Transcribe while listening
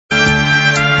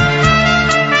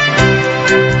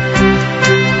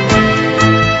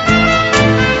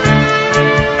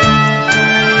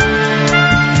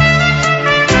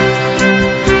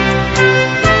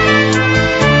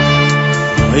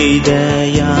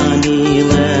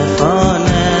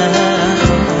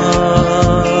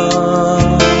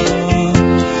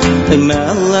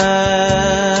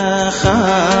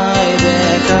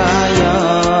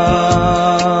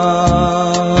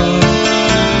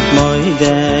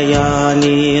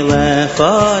Hoideyani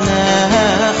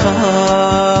lefanecha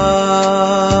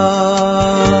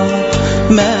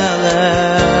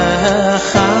melech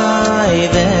chai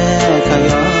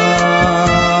v'kayam.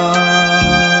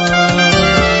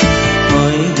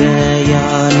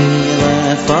 Hoideyani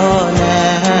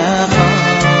lefanecha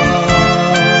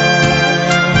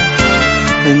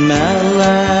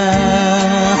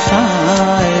melech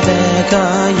chai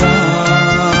v'kayam.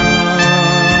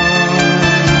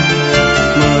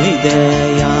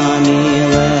 Deyani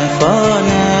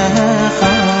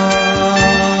lefanecha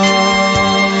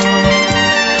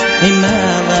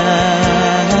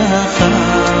imelech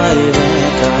chai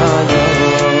v'kayam.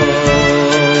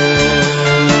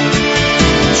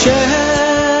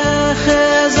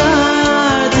 Shechazat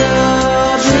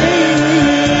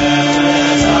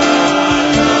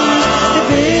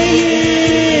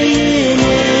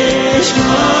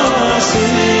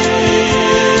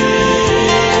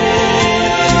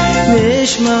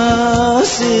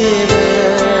Mishmasi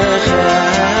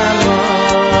v'chama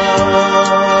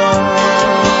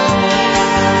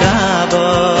Gabo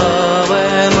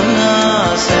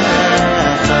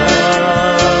v'munasecha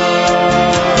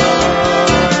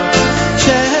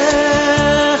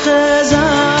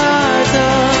Shechazarta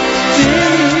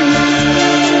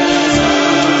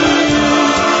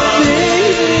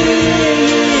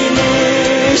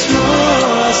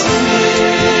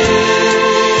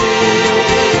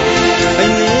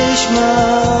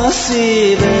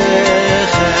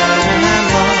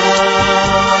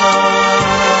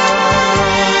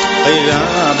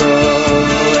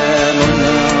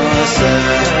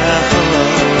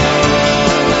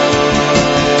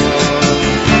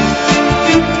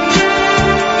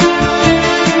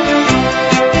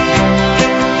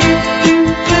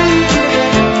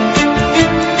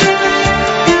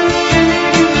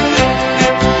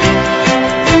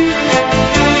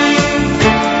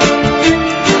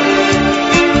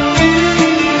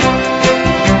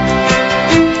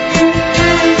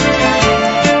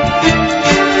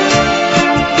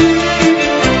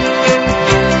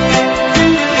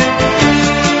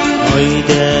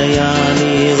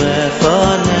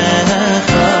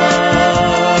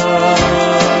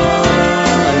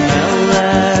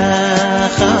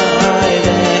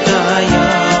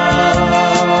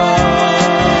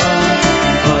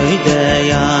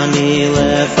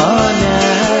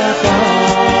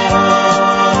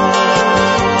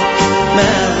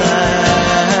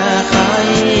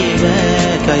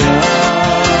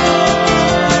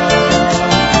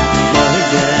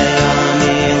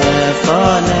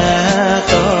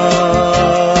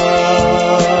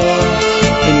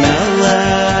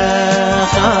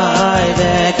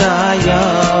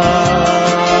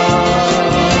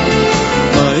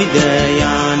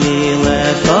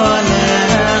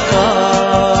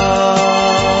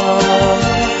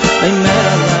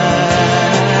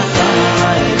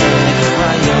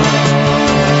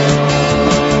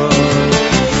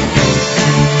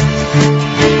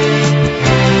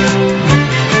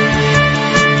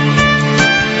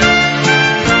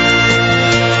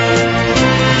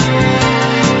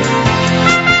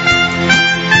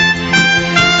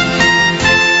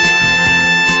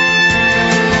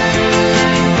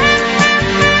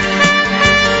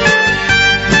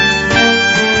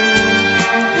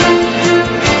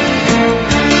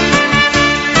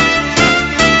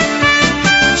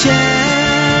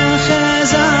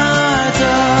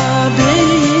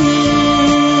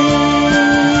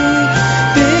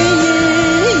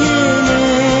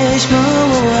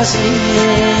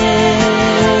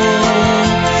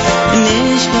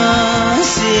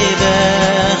Nishmasi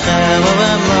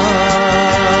v'chama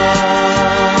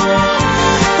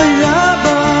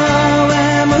Gabo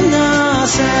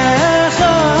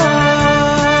v'munasecha.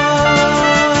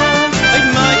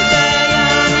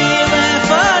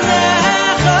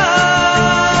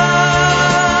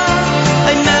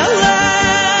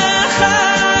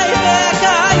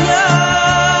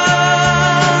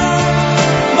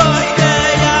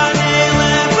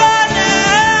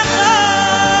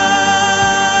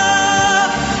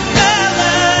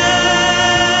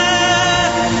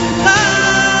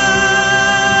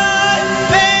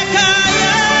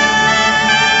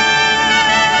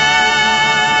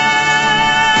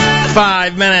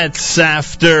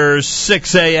 After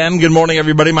 6 a.m. Good morning,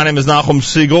 everybody. My name is Nachum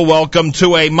Siegel. Welcome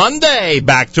to a Monday.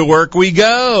 Back to work we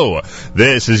go.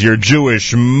 This is your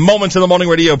Jewish Moments in the Morning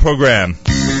radio program.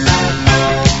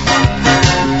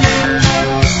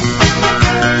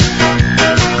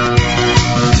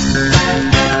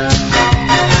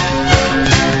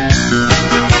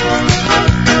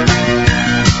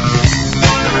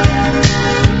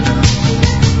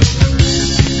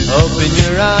 Open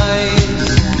your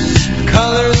eyes.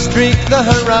 streak the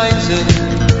horizon.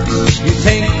 You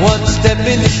take one step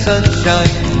in the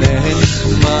sunshine, then you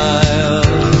smile.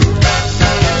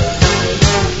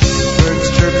 Birds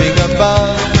chirping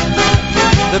above,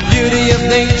 the beauty of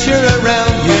nature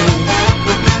around you.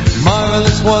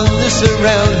 Marvelous wonders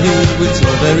surround you. It's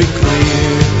all very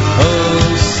clear,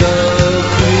 oh so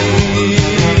clear.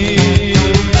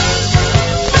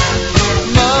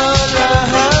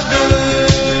 Marahabu,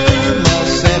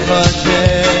 Masef Hashem.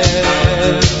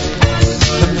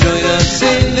 Come join us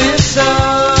in this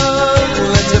song.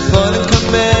 Let's applaud and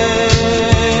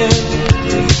command.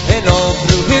 And all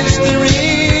through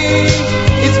history,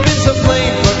 it's been so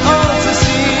plain for all to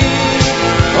see.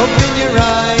 Open your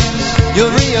eyes,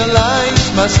 you'll realize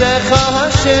Masecha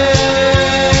Hashem.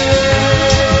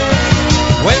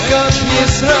 Wake up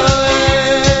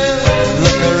Yisrael,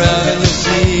 look around and you'll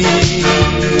see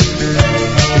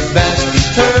His vast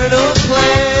eternal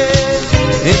plan.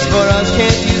 It's for us,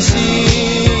 can't you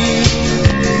see?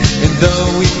 And though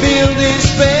we feel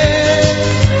despair,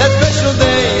 that special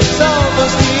day is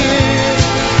almost here.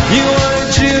 You are a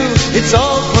Jew, it's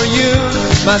all for you,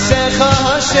 Masecha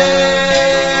Hashem.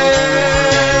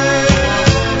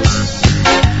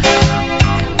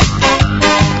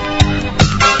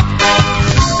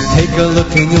 Take a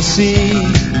look and you'll see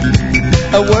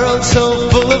a world so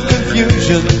full of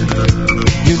confusion.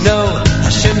 You know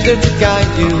Hashem's there to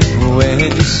guide you when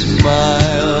you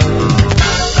smile.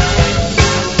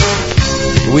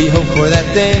 We hope for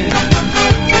that day.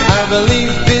 Our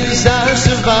belief is our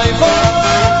survival.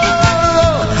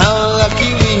 How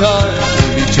lucky we are to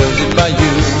be chosen by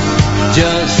you,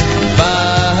 just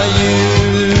by you.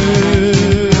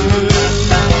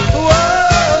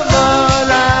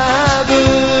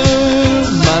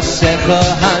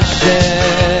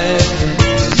 Hashem,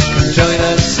 join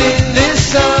us in this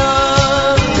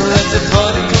song. Let's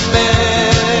applaud and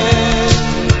command.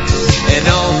 And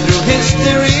all through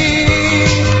history,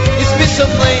 it's been so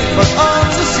plain for all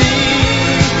to see.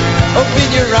 Open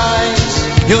your eyes,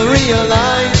 you'll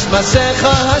realize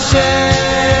Masecha Hashem.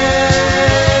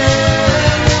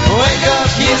 Wake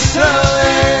up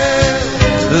Yisrael,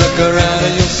 look around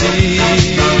and you'll see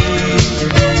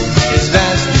His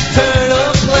vast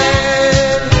eternal plan.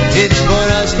 It's for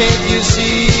us, can't you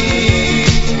see?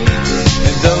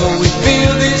 And though we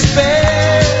feel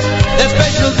despair, that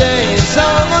special day is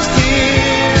almost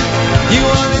here. You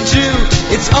are a Jew,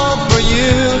 it's all for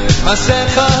you,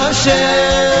 Masecha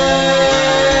Hashem.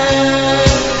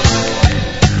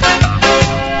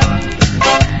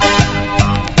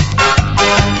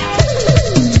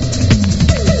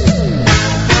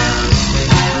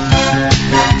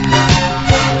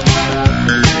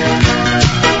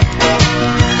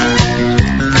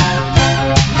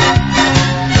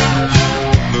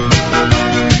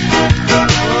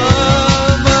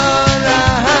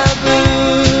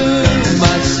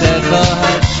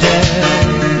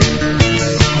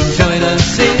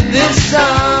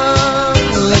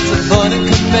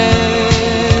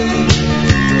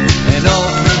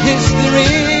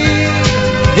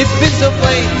 It's been so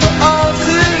plain for all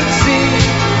to see.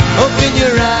 Open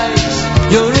your eyes,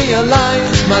 you'll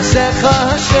realize Masecha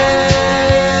Hashem.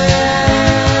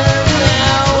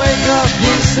 Now wake up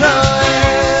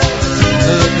Yisrael,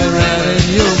 look around and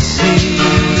you'll see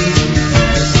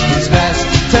His vast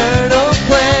eternal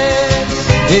plan.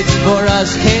 It's for us,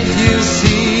 can't you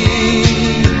see?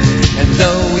 And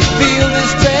though we feel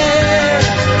despair,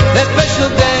 that special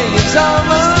day is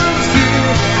almost here.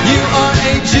 You are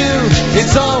a Jew,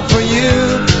 it's all for you,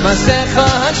 Masecha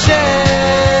Hashem.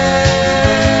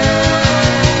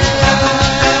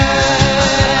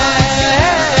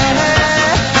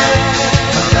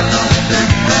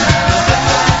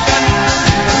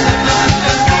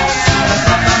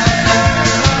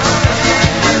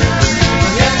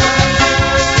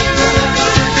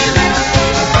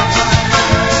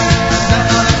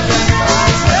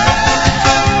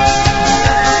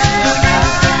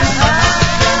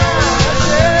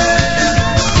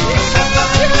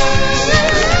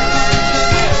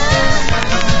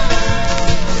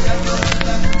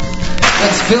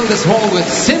 Fill this hall with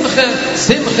simcha,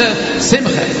 simcha,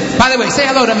 simcha. By the way, say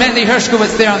hello to Mandy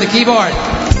Hershkowitz there on the keyboard.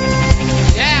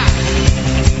 Yeah.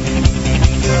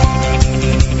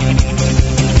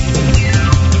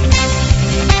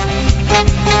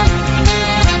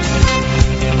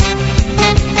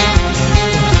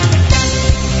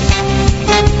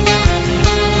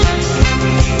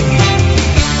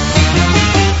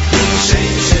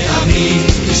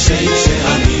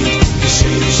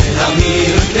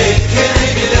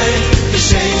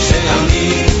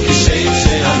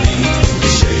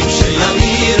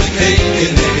 Hey,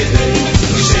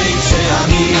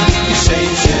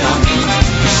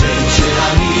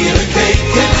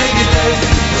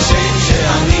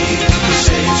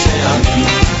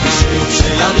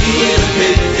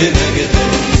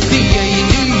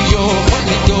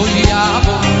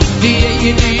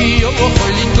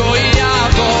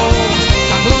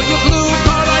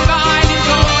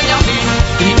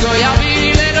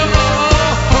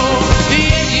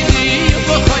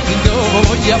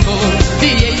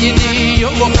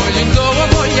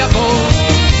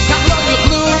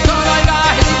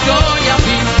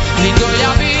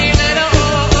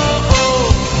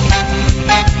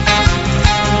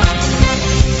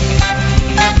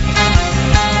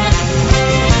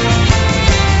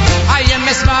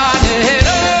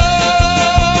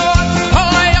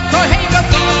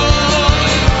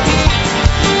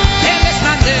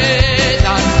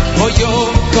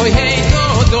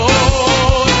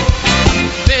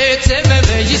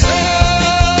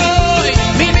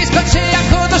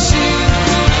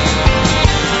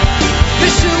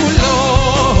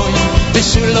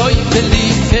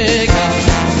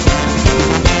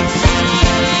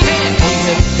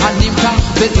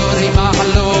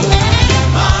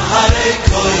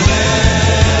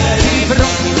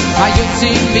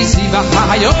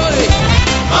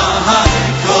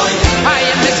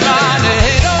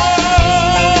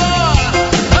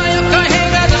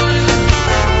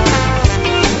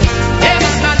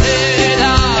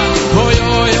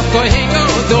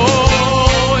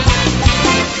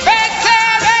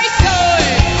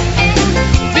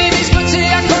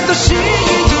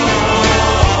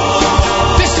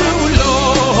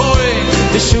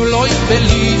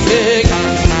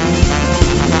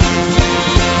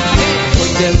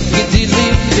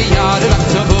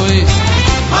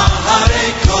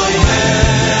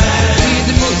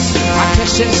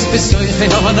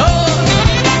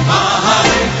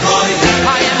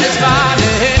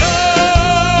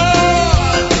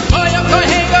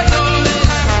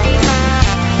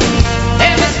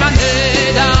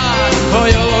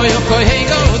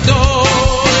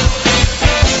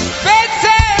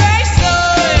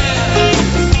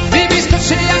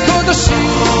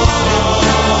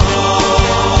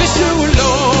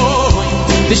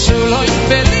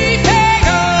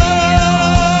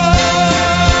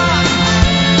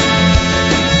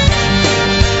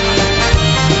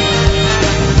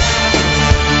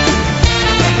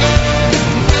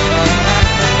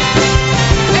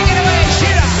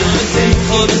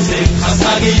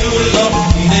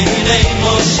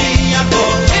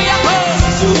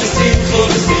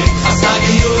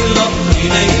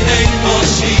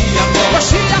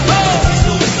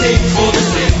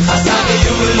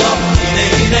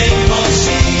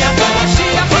 Moshiach,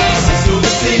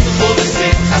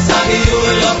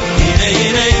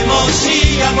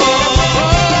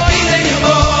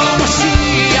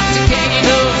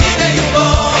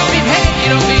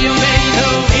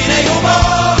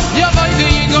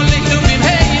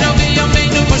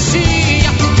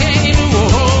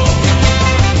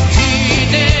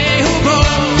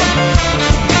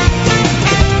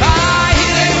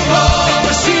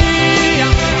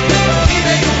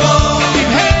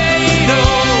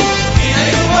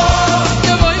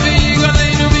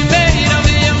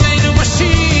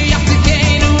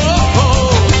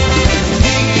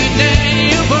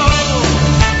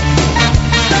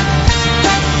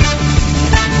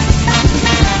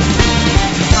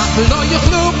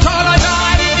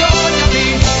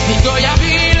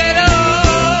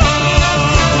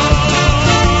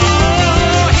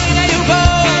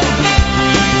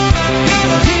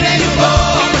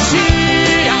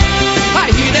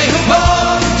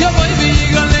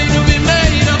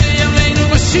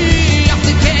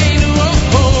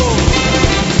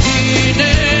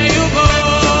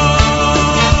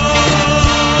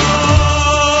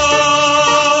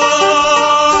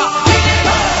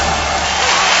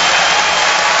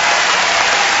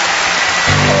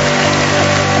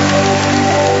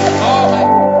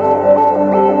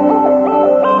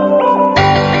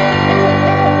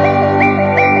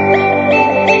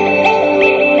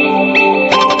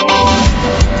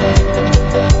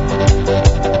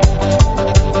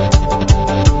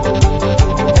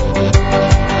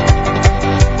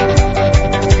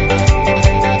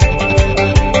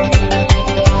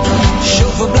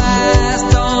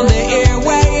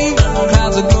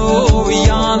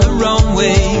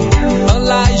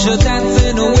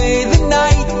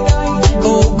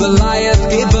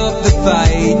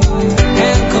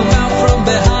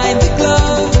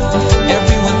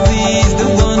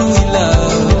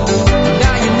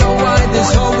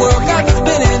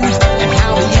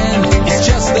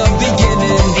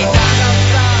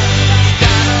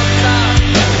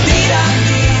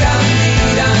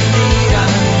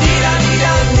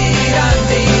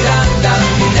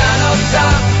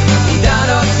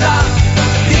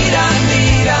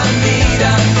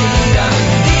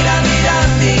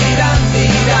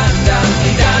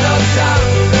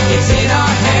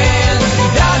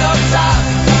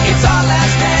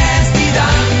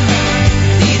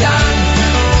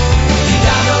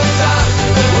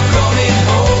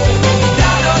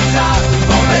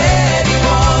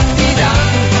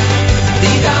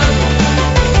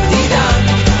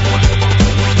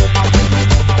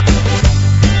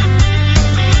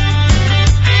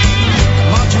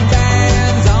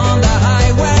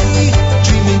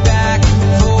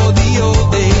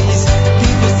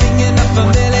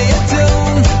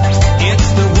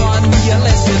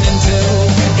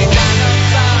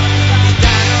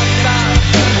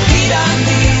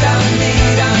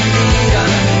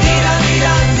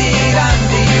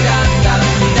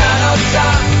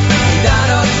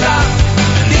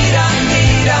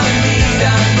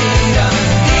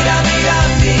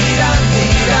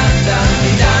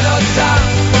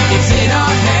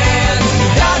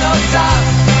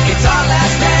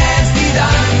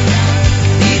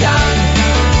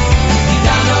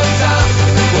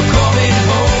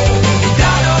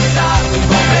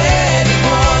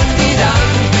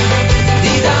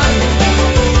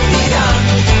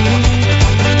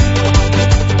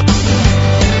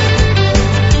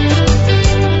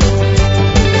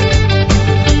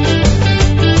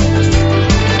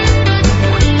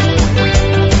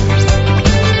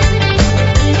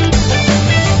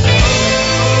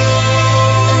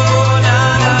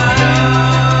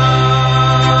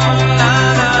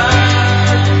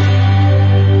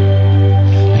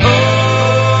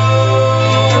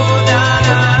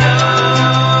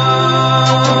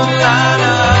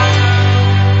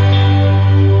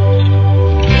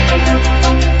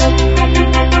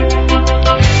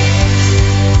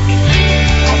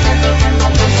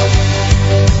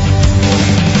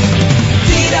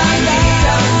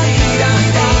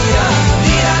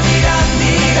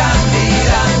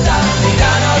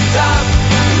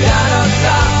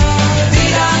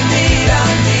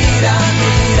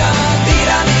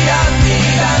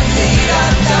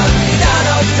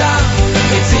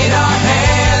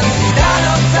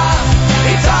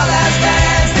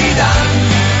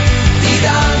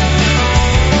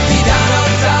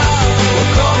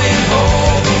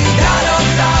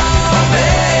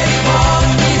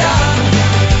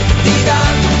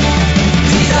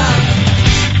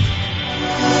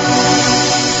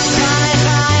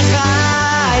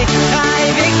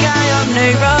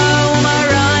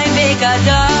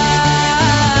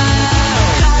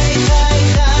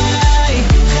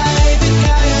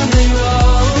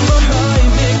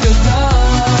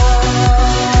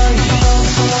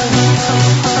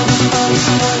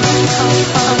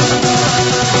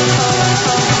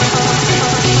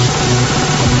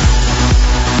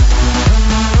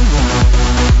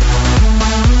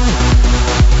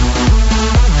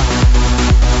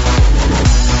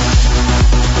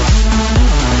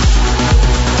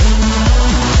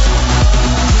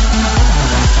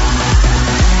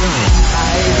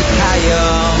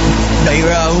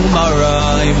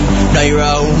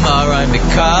 Neiro Marai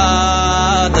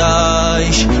Mikadosh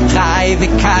Chai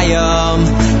V'Kayam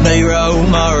Neiro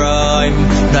Marai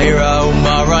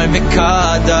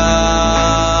Mikadosh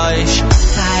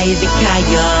Chai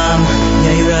V'Kayam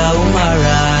Neiro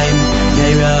Marai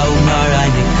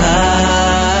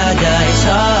Mikadosh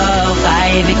Oh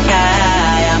Chai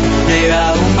V'Kayam Neiro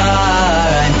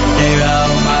Marai Mikadosh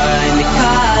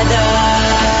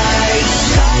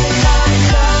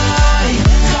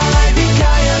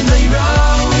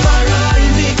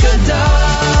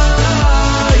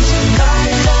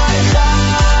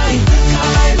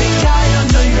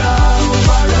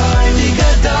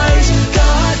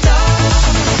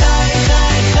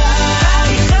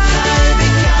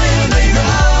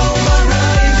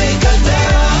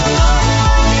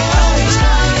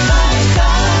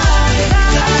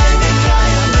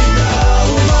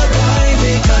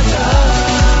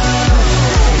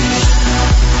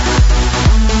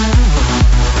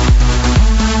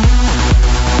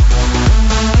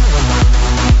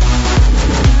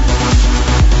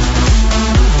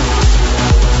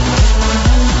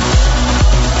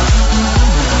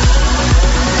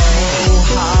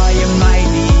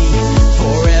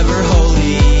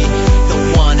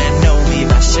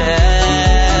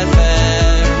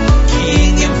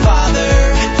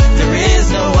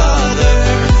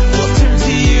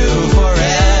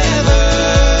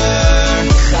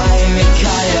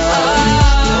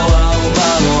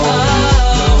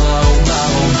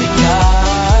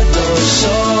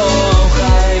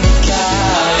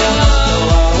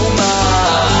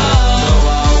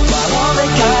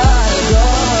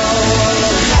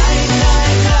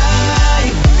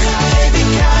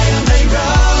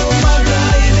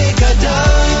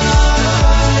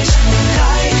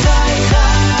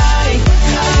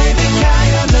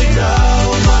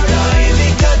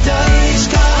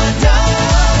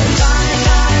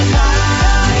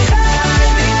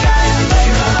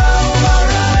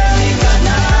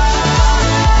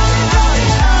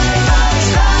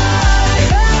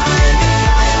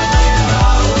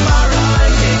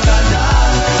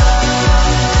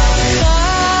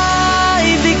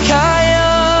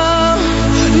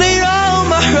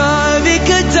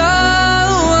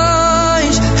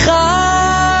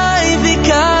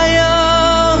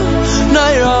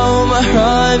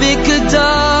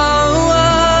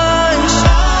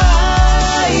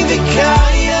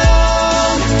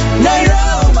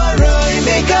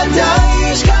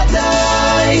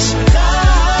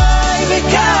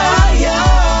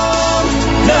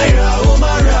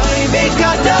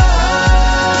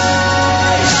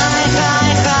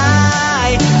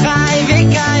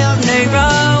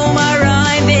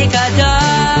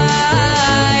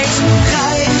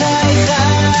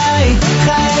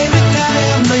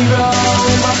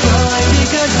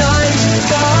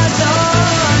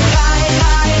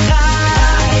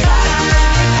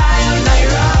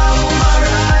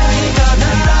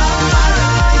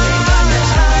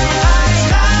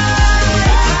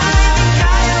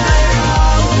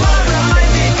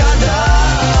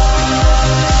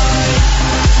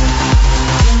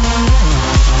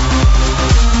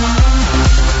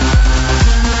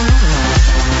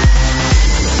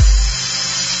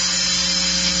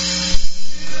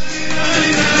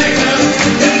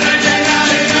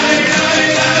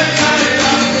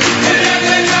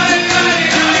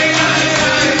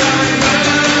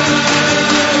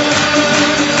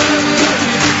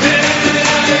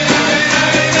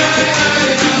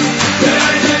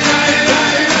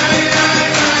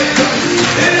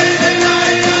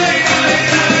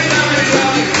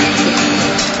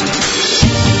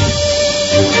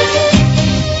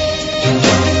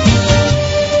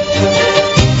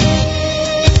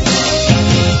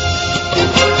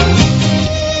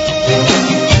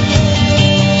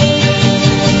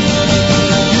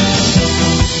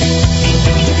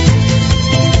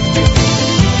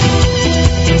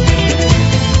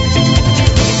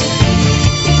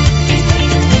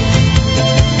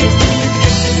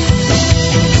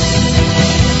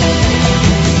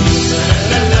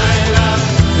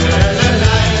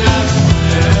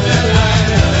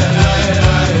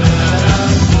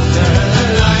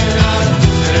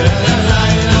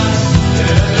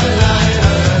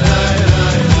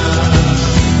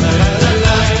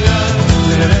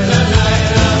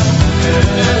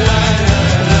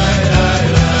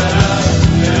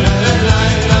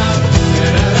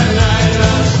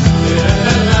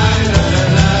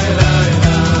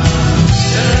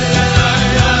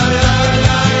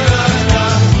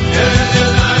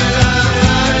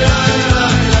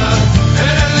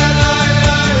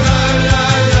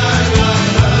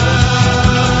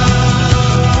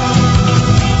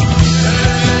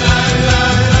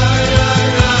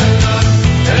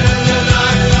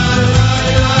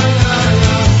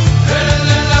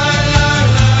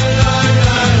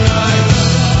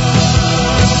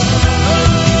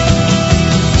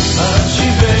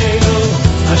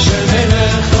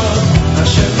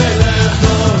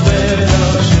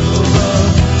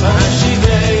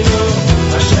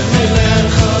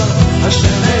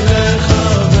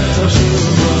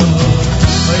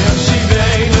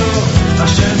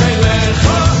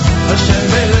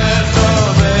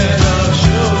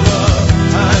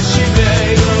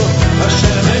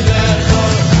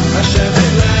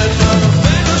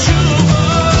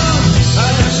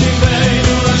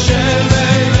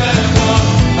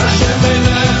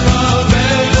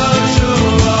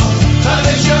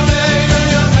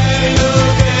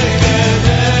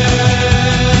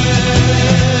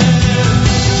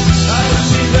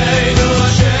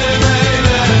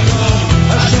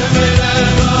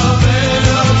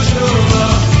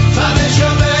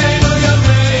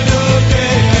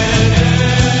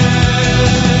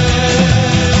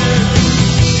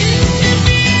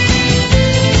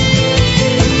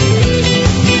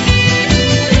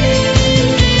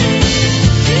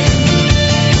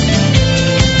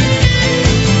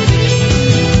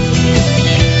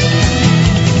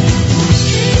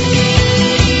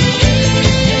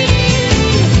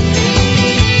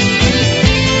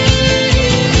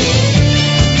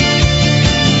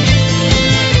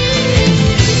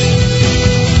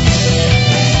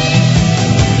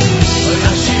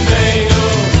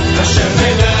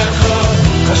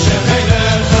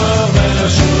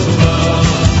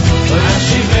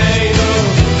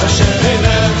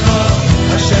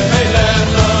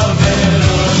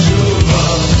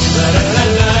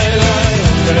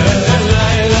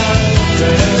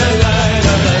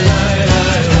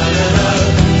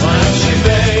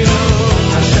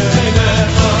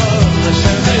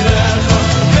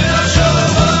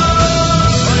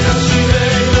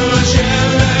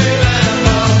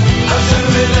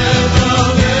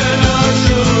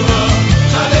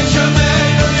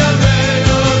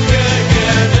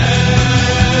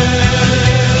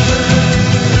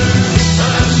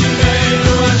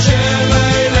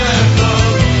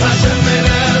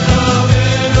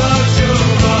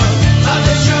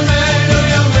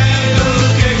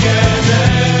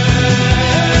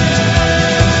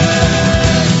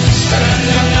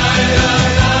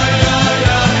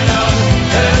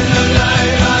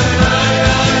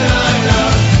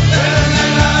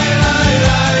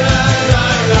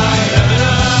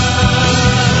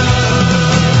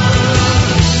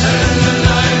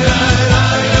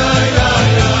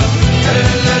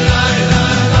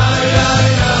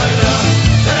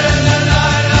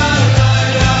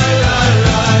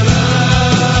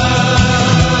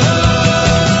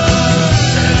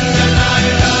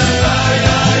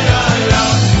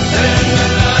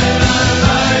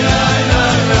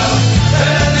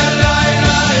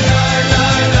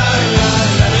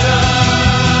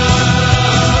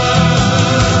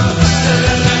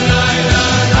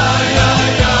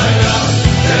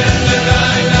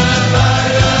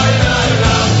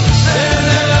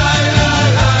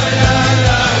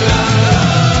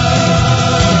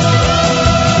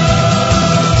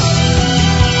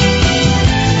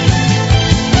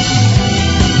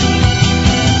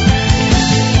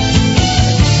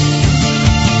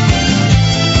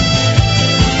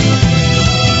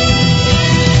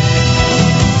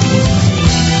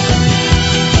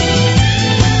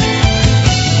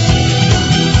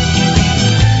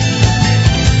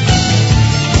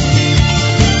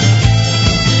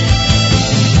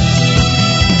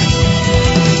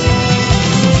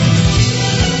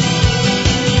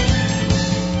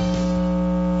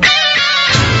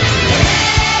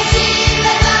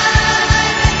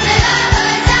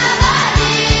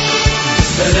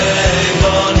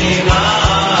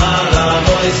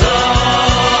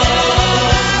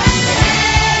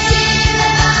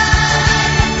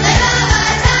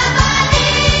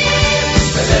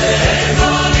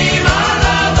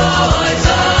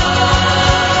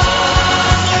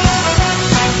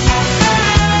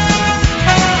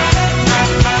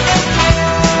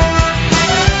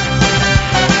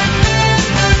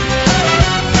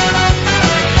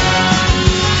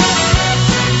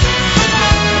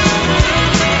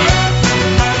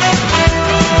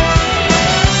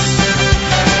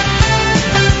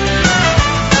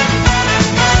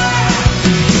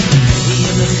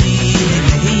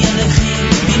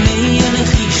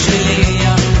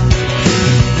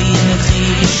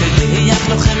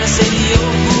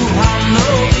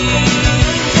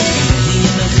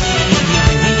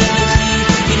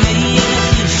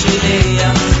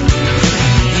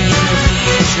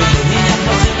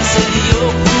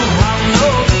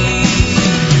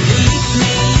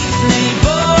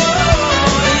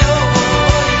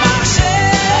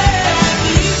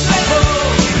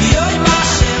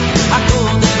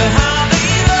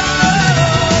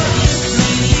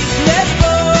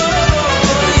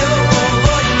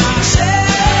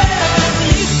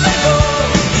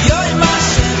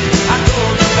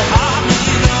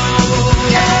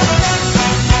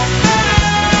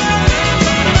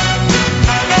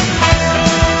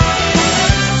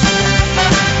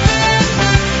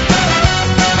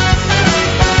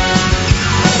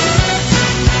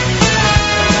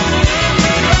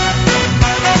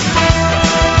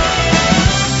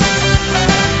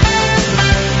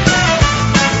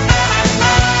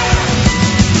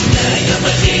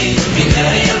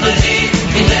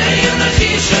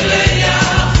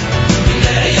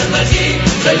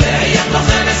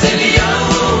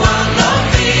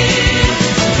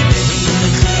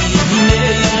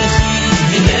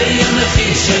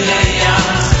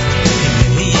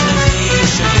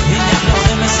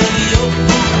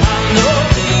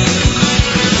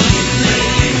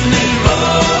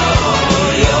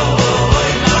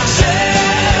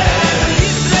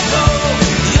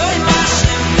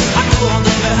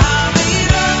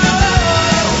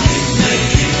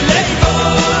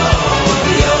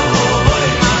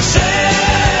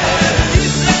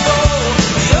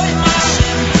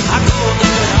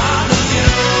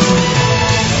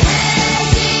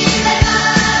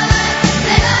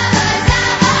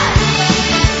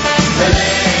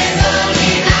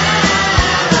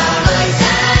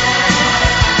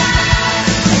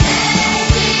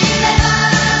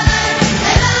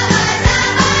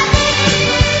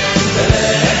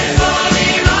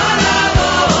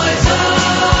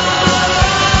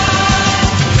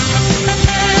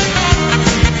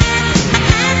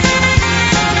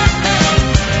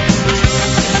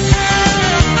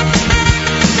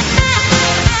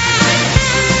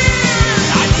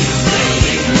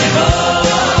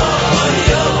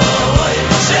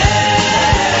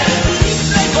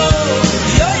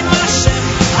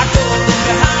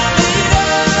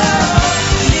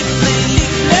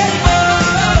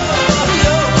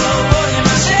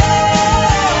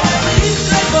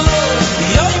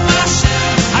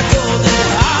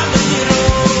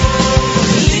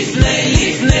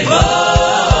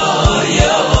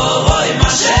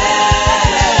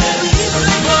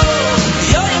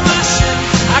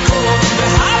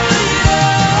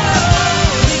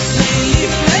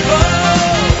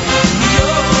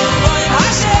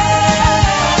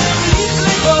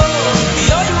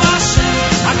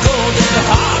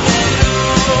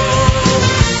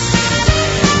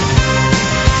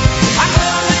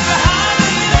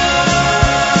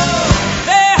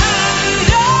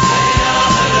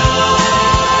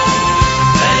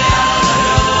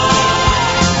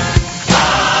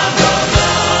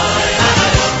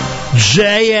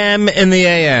JM in the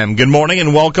AM. Good morning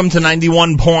and welcome to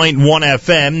 91.1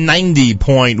 FM,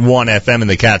 90.1 FM in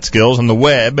the Catskills, on the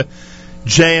web,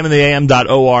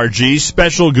 jmintheam.org.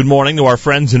 Special good morning to our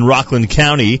friends in Rockland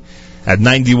County at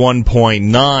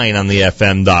 91.9 on the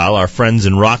FM dial. Our friends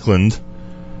in Rockland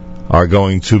are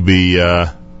going to be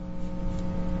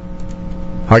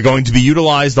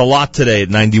utilized a lot today at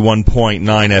 91.9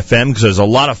 FM because there's a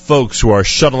lot of folks who are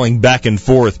shuttling back and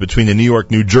forth between the New York,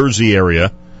 New Jersey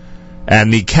area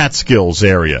and the Catskills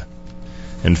area.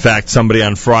 In fact, somebody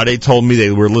on Friday told me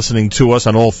they were listening to us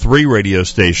on all three radio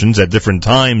stations at different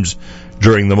times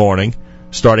during the morning,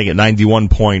 starting at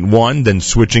 91.1, then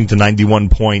switching to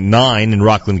 91.9 in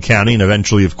Rockland County, and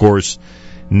eventually, of course,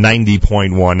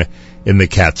 90.1 in the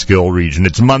Catskill region.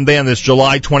 It's Monday on this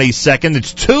July 22nd.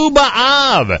 It's Tu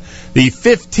B'Av, the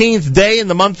 15th day in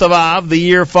the month of Av, the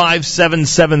year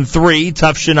 5773,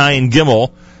 Tufshin Ayin Gimel.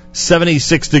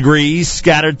 76 degrees,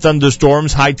 scattered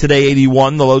thunderstorms, high today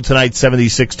 81, the low tonight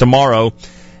 76, tomorrow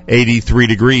 83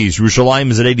 degrees.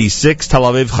 Yerushalayim is at 86, Tel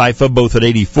Aviv, Haifa both at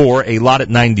 84, Eilat at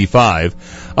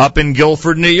 95. Up in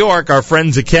Guilford, New York, our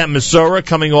friends at Camp Mesorah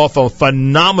coming off a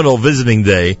phenomenal visiting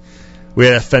day. We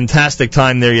had a fantastic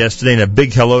time there yesterday, and a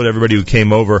big hello to everybody who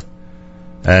came over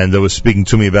and was speaking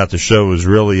to me about the show. It was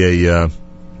really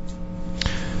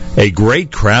a great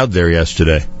crowd there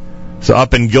yesterday. So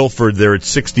up in Guilford, they're at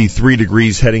 63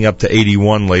 degrees, heading up to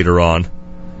 81 later on,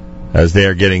 as they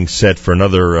are getting set for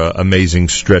another amazing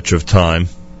stretch of time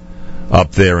up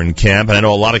there in camp. And I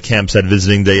know a lot of camps had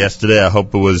visiting day yesterday. I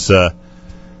hope it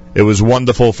was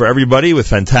wonderful for everybody, with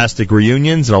fantastic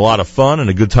reunions and a lot of fun and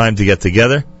a good time to get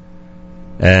together.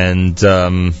 And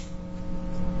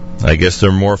I guess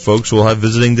there are more folks who will have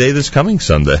visiting day this coming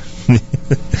Sunday.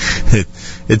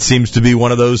 It seems to be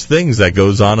one of those things that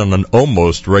goes on an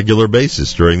almost regular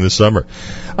basis during the summer.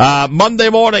 Monday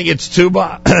morning, it's Tu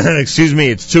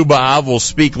B'Av. We'll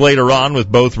speak later on with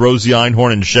both Rosie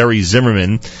Einhorn and Sherry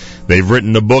Zimmerman. They've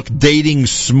written a book, Dating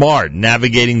Smart,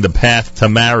 Navigating the Path to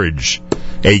Marriage.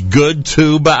 A good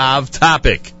Tu B'Av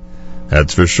topic,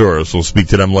 that's for sure. So we'll speak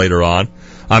to them later on.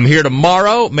 I'm here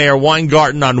tomorrow, Mayor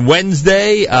Weingarten on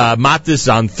Wednesday, Matis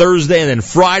on Thursday, and then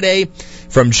Friday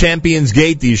from Champions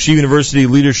Gate, the Yeshiva University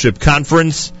Leadership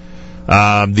Conference.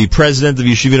 The president of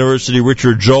Yeshiva University,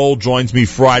 Richard Joel, joins me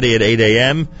Friday at 8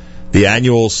 a.m. The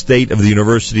annual State of the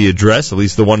University address, at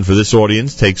least the one for this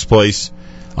audience, takes place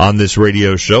on this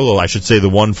radio show. Well, I should say the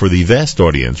one for the vast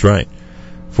audience, right?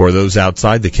 For those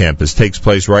outside the campus, takes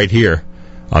place right here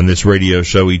on this radio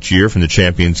show each year from the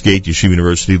Champions Gate Yeshiva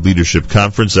University Leadership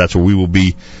Conference. That's where we will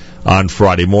be on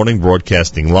Friday morning,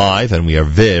 broadcasting live, and we are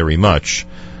very much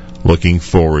looking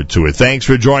forward to it. Thanks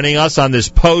for joining us on this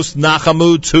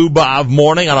post-Nachamu Tu B'Av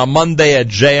morning on a Monday at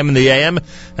JM in the AM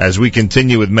as we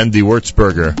continue with Mendy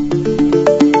Wurzberger.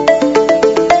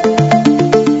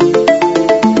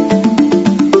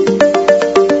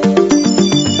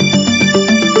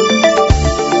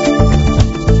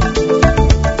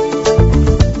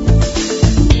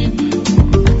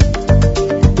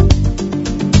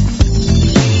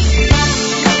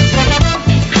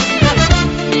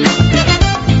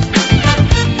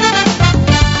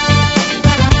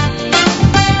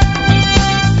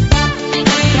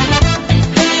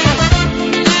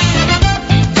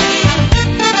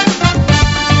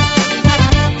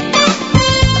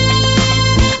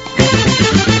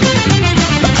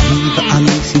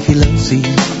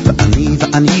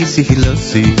 אני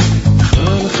סיפילוסי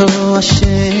חלכו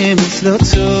השם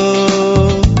יסרצו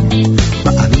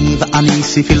ואני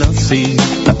סיפילוסי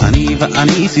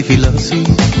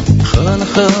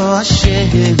חלכו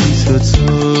השם יסרצו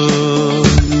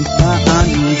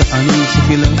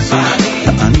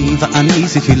ואני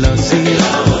סיפילוסי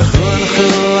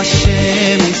חלכו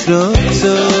השם יסרצו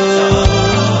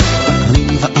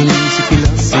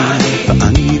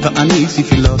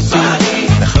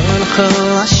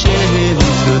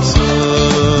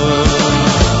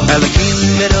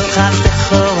אלוקים גדול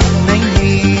חסדך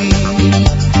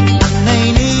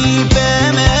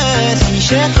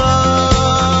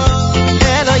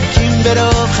Elohim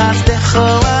berov chasdecho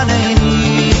aneni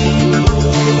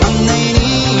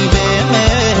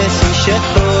be'emes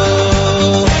yishecho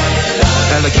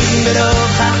Elohim berov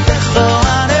chasdecho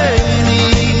aneni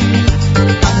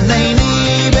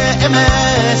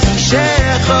be'emes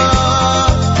yishecho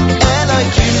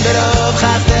Elohim berov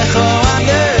chasdecho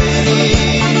aneni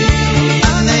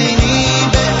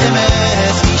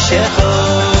be'emes yishecho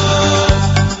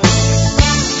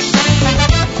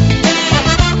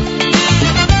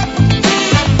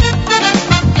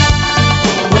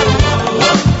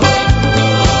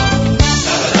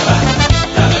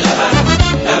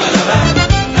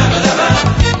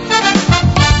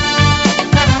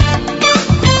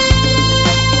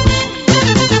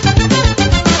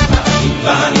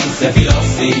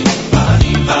ספילוסי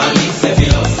ואני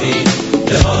ספילוסי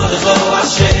לכו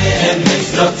השם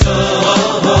מסרוצו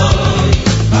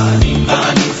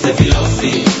ואני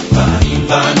ספילוסי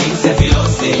ואני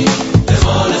ספילוסי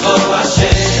לכו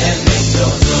השם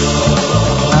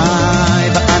מסרוצו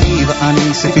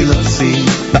ואני ספילוסי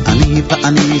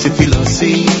ואני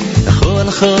ספילוסי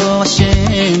לכו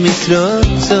השם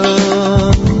מסרוצו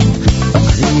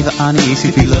ואני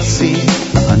ספילוסי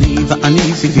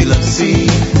ואני ספילוסי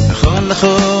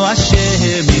לכו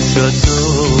השם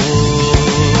מסרוצו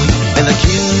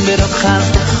אלוקים ברוב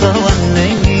חסדך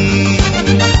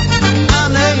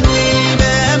ענני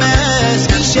באמס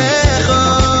אישך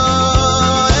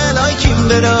אלוקים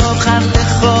ברוב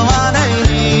חסדך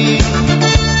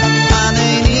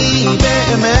ענני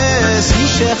באמס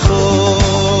אישך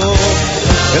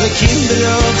אלוקים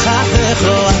ברוב חסדך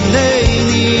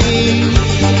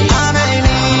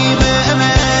ענני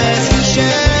באמס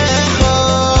אישך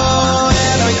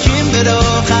אלוקים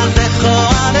ברוב חסדך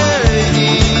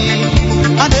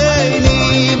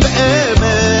ענני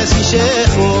באמס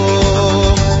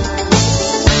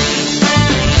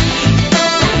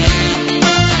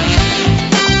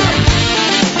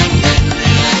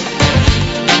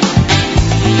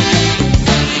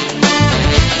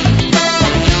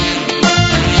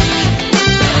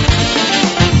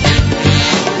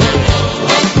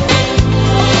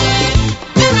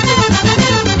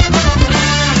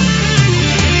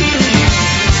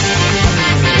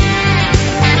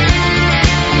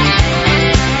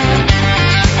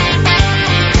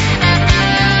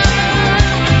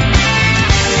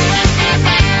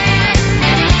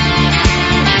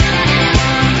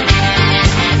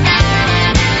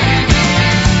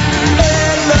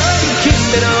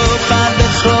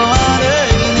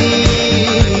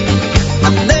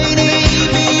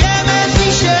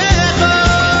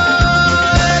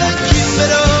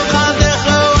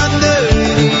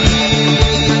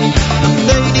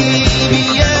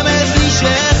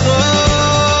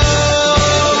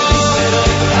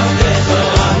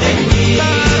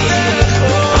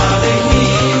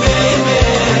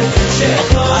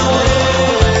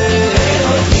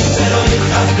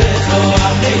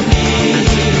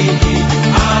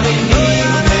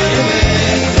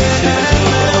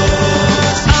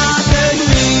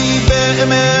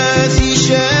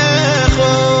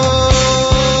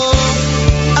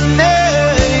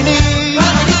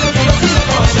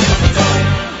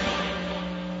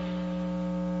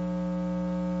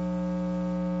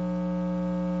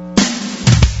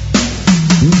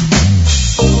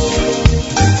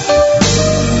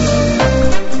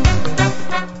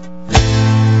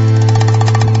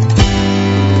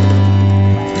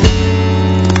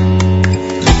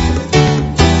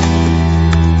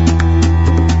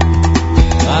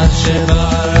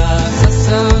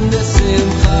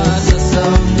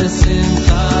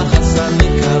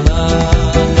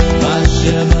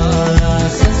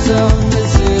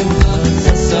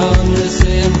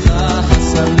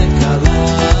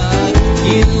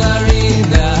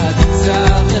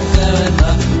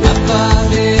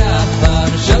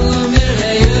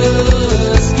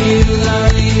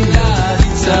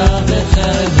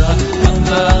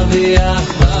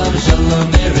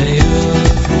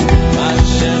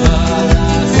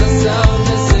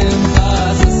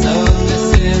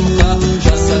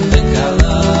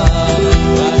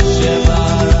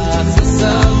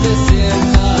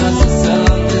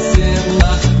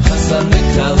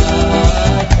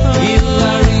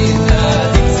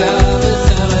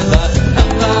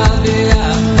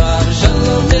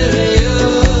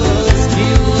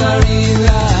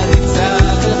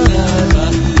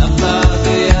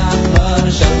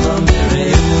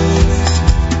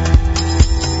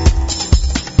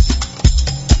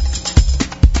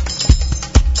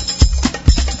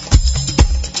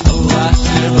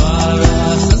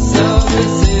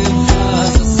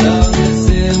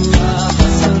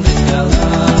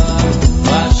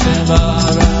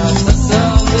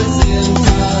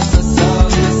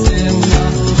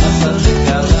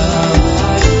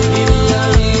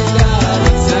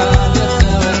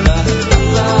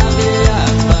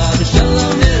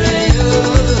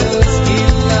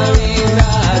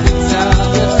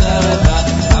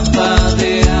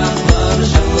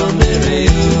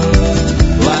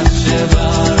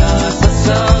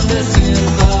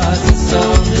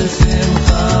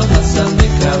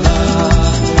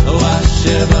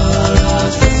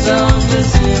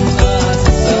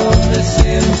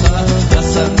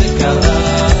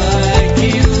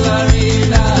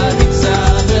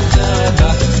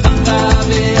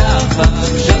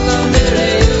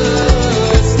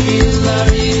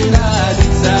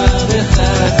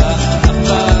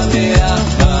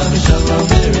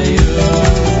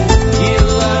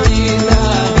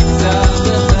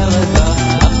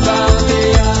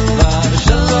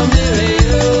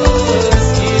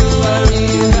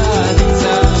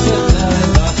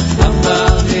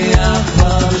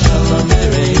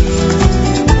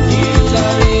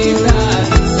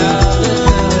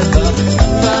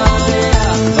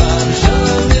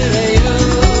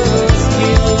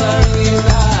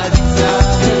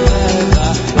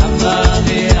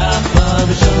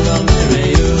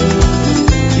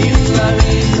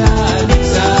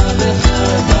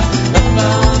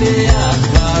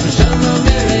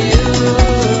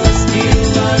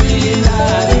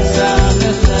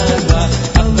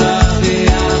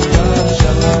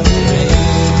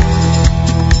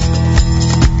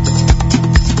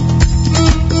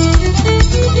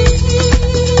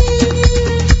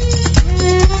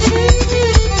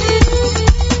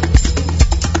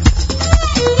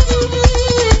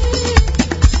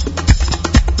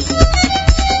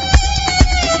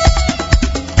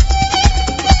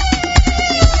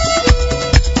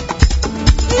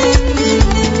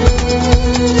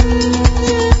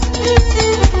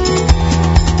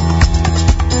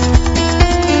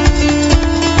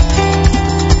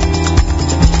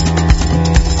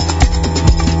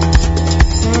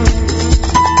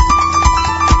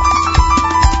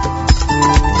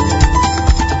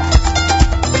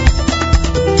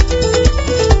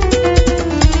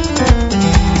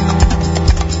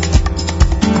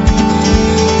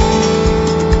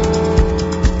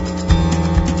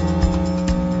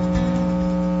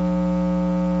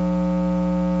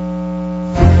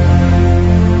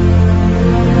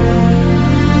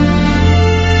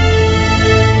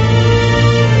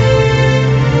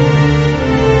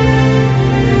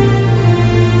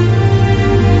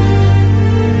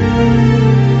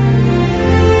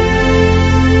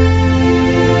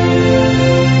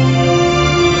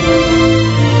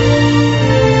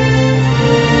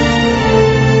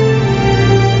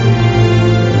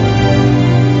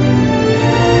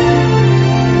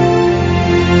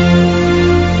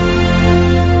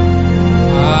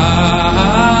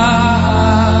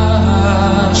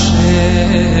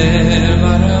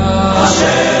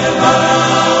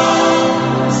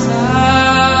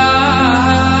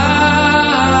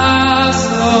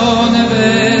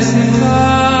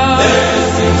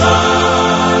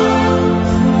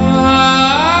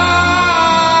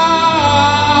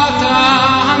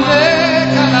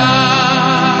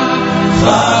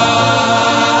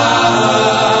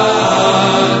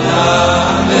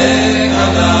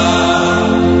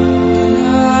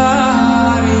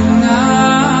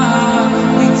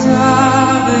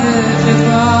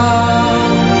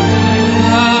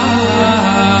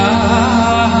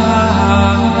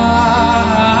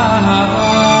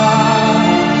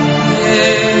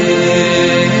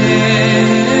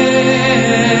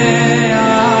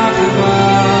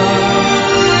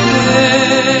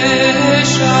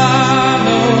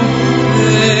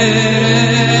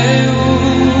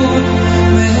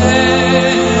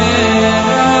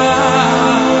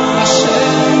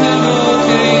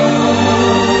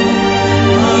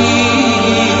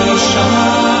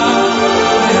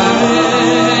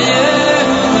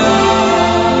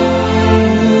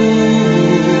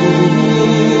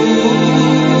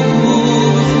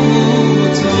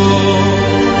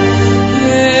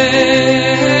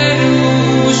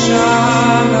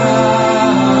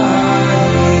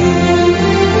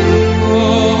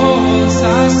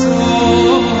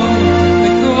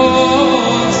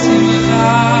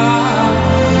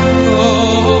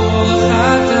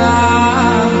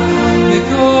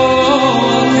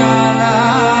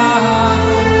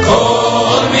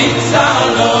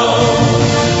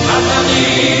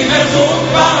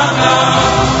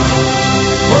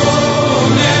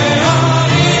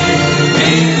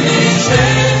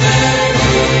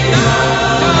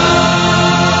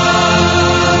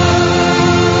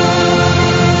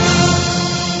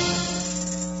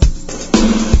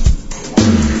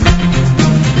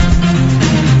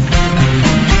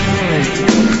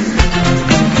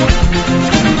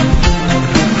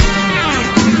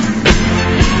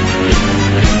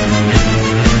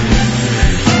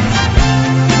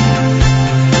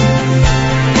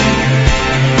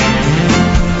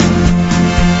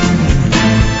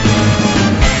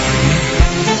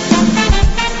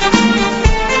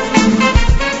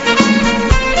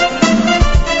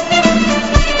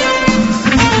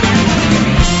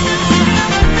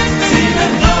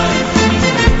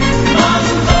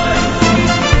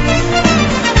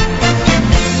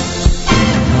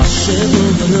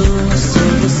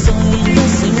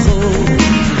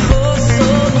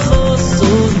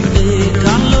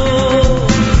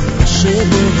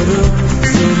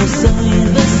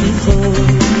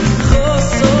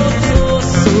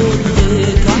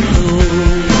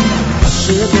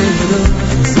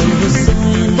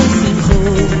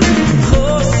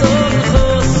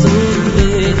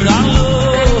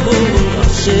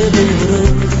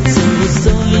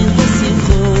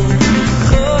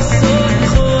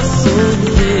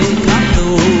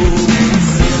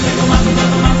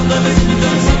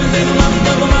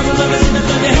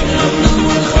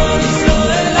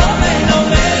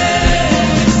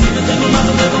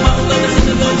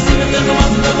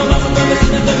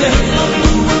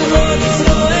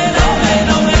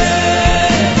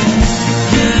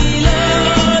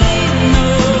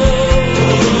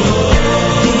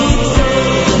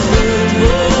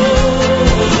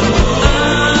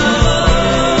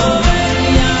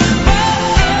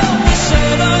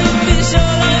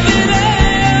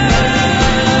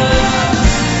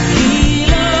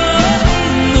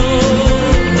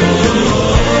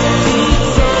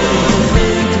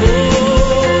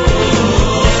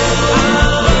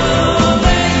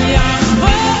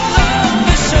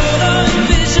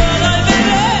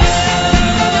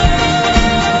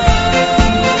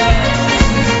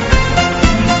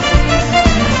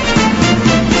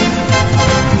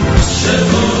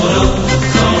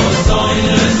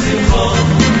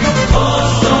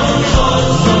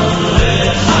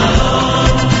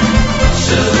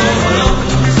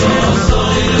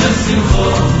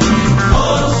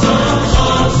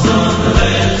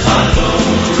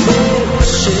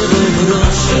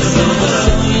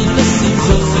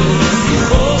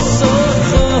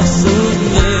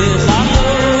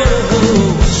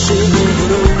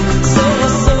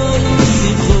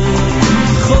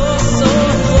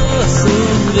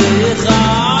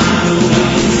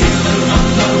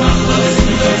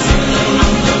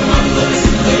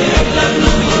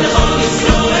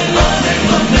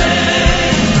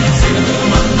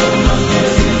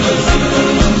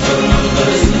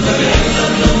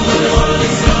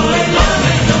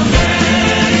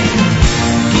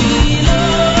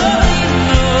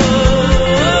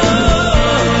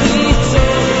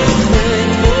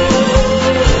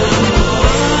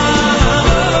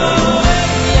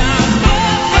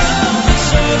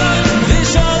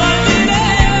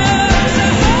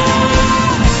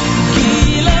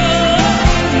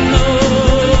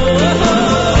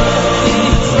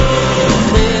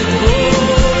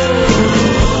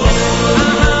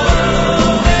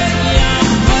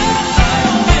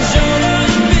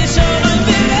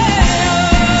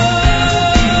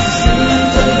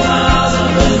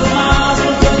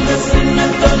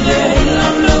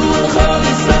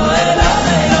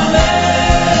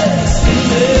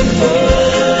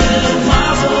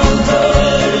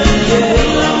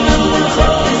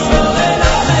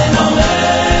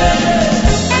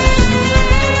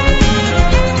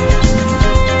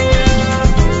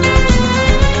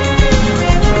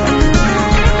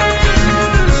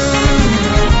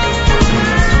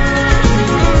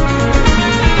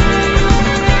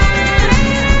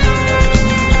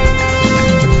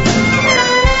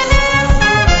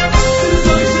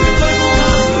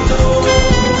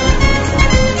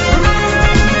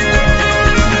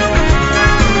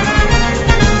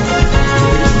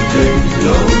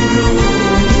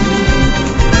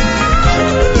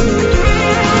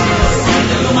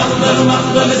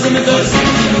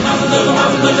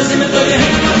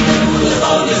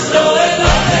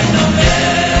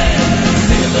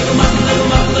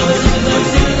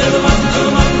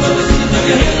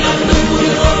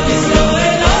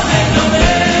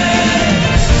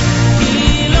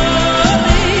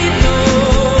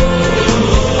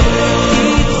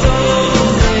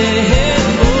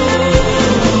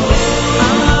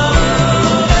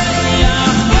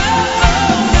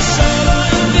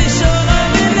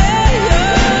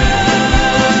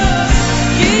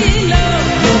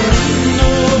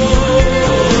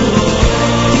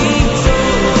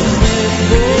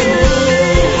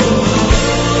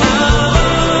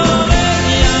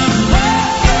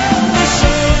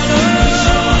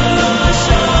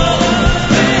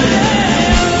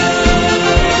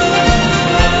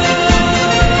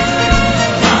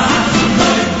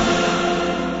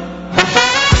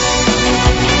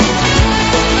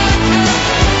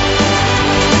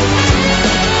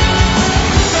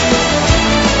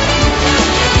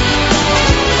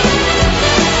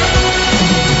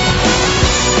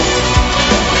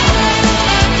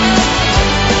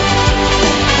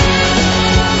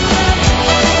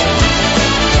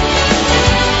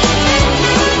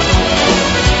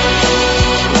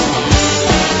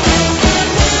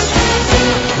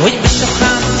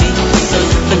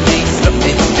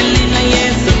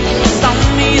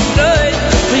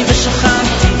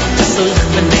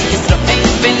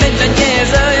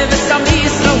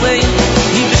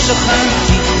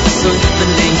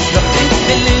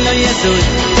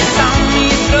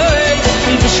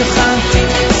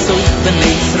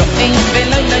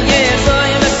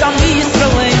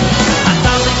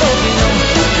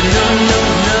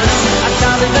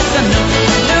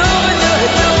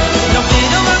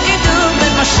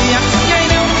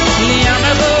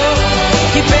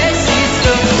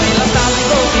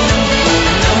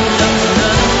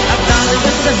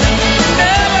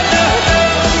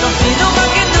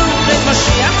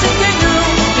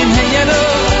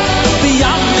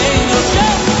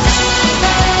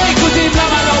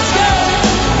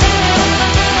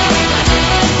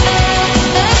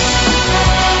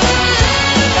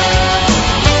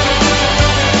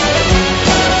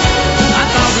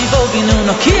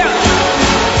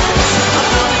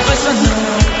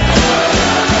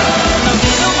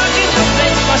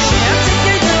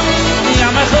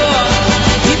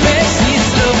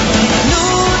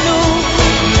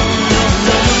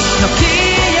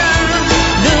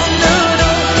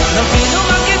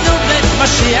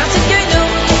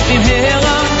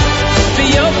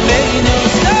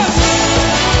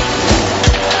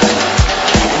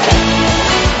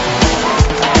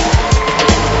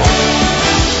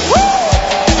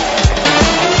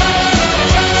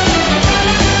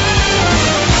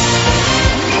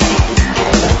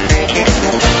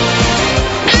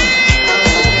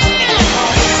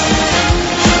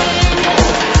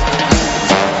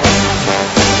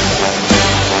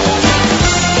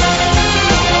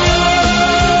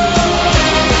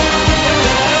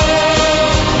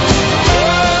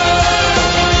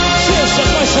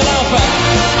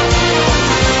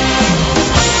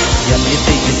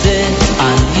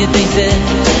ידי זה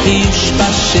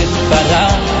יושפע שפרה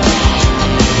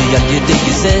ועל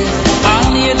ידי זה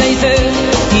על ידי זה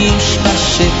יושפע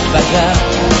שפרה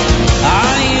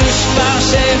יושפע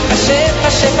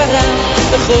שפרה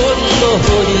בכל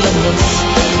עולמות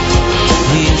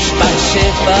יושפע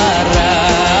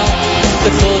שפרה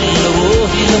בכל עולמות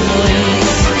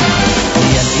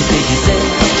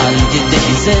על ידי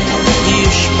זה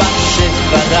יושפע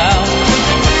שפרה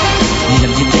על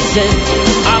ידי זה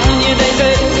יושפע שפרה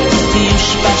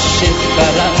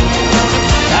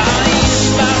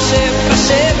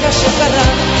יושפע שפרה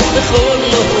בכל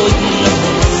עולמות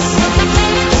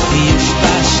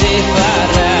יושפע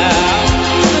שפרה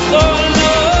בכל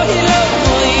עולמות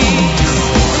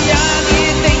על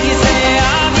ידי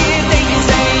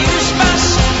זה יושפע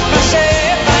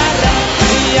שפרה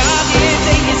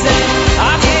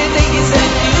על ידי זה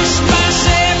יושפע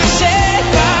שפרה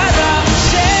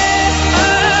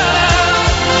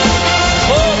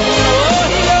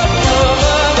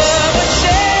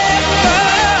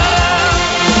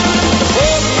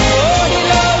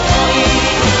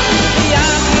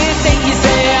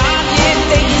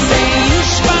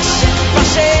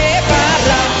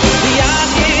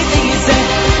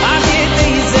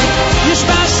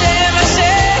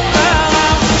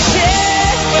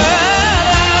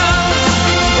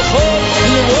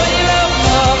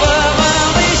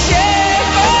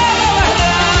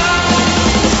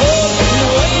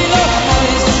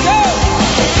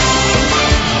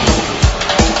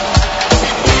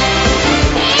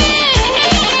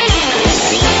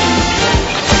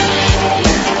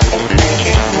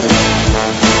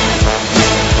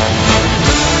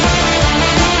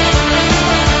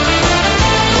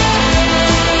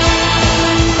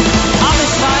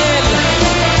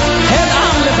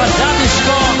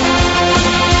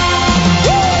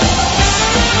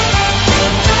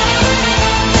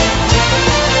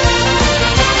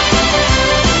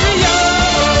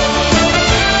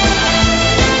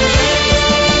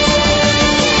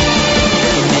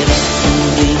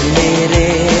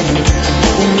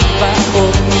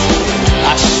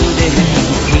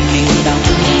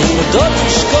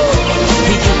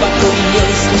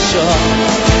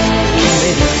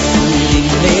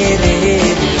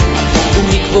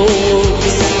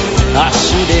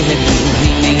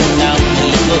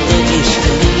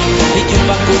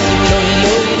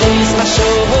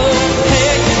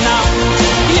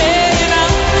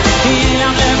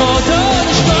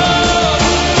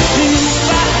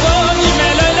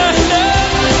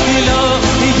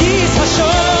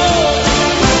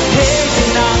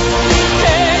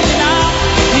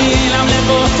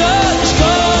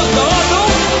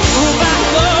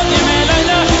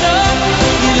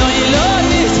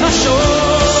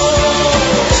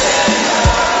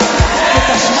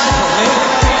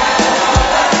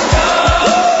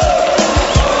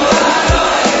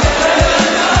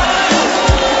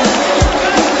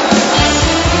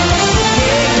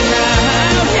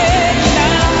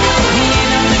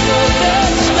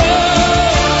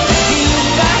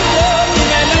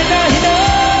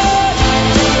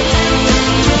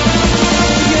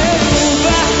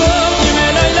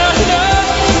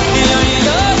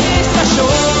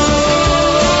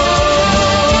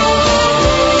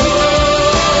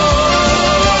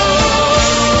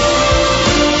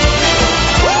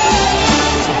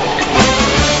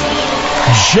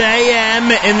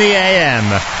In the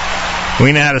AM.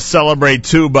 We know how to celebrate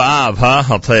Tu B'Av, huh?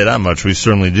 I'll tell you that much. We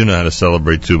certainly do know how to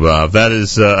celebrate Tu B'Av. That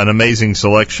is an amazing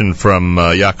selection from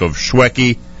Yaakov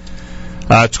Shweki.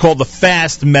 It's called the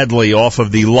Fast Medley off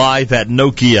of the Live at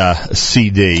Nokia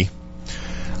CD.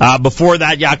 Before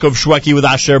that, Yaakov Shweki with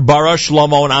Asher Bara,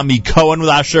 Shlomo and Ami Cohen with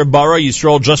Asher Bara,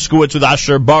 Yisrael Juskowitz with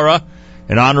Asher Bara,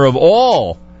 in honor of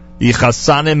all the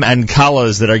Chassanim and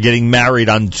Kalas that are getting married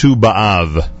on Tu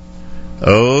B'Av.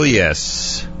 Oh,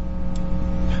 yes.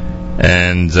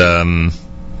 And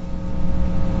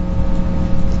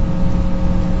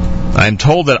I'm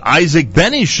told that Isaac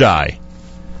Benishai,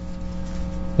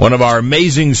 one of our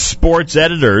amazing sports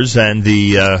editors and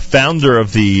the founder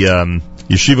of the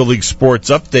Yeshiva League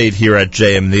Sports Update here at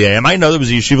JM the AM. I know there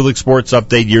was a Yeshiva League Sports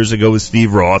Update years ago with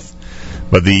Steve Roth,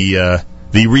 but the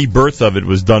rebirth of it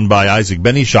was done by Isaac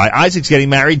Benishai. Isaac's getting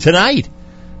married tonight.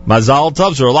 Mazal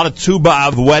Tov. So there are a lot of Tu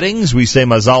B'Av weddings. We say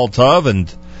Mazal Tov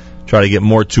and try to get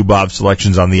more Tu B'Av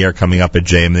selections on the air coming up at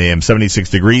JM the AM. 76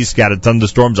 degrees, scattered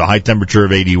thunderstorms, a high temperature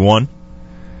of 81.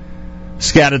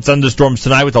 Scattered thunderstorms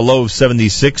tonight with a low of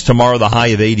 76. Tomorrow the high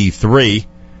of 83.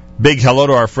 Big hello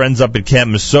to our friends up at Camp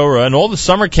Mesorah and all the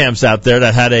summer camps out there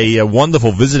that had a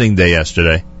wonderful visiting day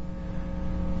yesterday.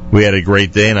 We had a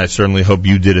great day, and I certainly hope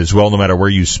you did as well, no matter where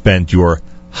you spent your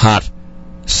hot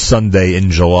Sunday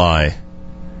in July.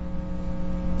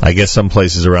 I guess some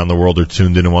places around the world are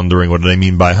tuned in and wondering what do they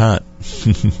mean by hot.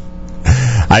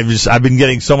 I've been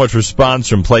getting so much response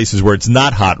from places where it's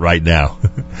not hot right now,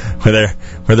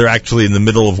 where they're actually in the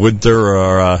middle of winter,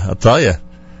 or I'll tell you,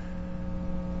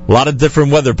 a lot of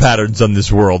different weather patterns on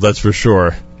this world, that's for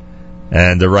sure.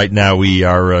 And right now we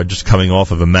are just coming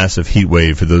off of a massive heat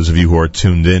wave. For those of you who are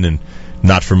tuned in and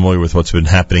not familiar with what's been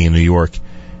happening in New York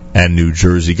and New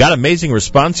Jersey, got amazing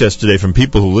response yesterday from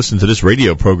people who listen to this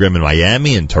radio program in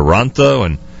Miami and Toronto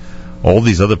and all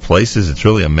these other places. It's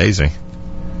really amazing.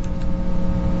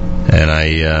 And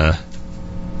I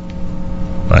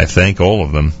thank all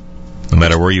of them. No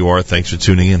matter where you are, thanks for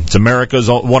tuning in. It's America's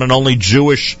one and only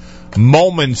Jewish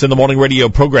Moments in the Morning radio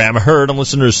program, heard on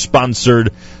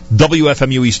listeners-sponsored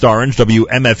WFMU East Orange,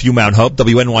 WMFU Mount Hope,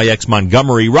 WNYX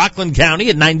Montgomery, Rockland County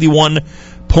at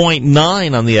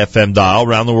 91.9 on the FM dial,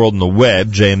 around the world on the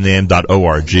web,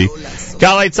 jmnam.org.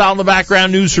 Galei Tzahal in the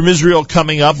background, news from Israel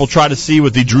coming up. We'll try to see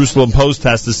what the Jerusalem Post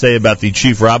has to say about the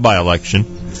chief rabbi election.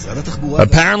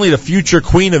 Apparently the future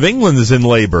Queen of England is in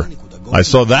labor. I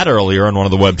saw that earlier on one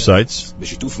of the websites.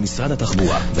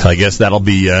 I guess that'll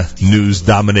be news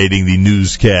dominating the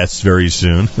newscasts very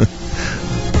soon.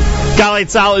 Galei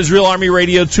Tzahal, Israel Army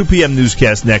Radio, 2 p.m.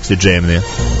 newscast next at JMN.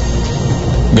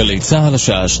 גלי צהל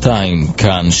השעה 2,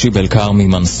 כאן שיבל קרמי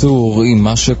מנסור עם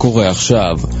מה שקורה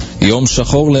עכשיו. יום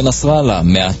שחור לנסראללה,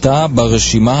 מעתה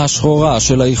ברשימה השחורה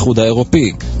של האיחוד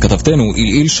האירופי. כתבתנו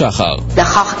איל שחר.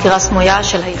 לאחר חקירה סמויה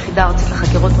של היחידה הארצית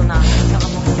לחקירות הונאה.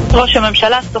 ראש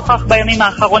הממשלה שוחח בימים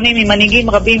האחרונים עם מנהיגים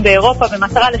רבים באירופה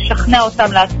במטרה לשכנע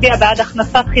אותם להצביע בעד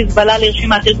הכנסת חיזבאללה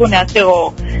לרשימת ארגוני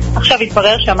הטרור. עכשיו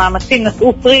התברר שהמאמצים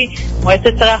נשאו פרי.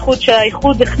 מועצת שרי החוץ של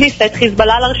האיחוד הכניסה את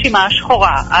חיזבאללה לרשימה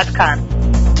השחורה. עד כאן.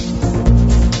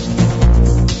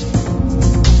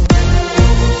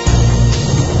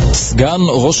 סגן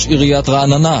ראש עיריית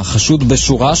רעננה חשוד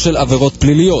בשורה של עבירות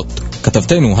פליליות.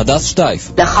 כתבתנו הדס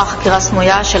שטייף. לאחר חקירה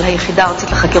סמויה של היחידה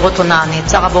הארצית לחקירות הונאה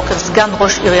נעצר הבוקר סגן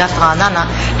ראש עיריית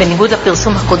רעננה, בניגוד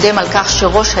לפרסום הקודם על כך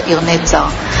שראש העיר נעצר.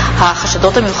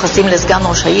 החשדות המיוחסים לסגן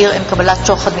ראש העיר הם קבלת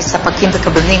שוחד מספקים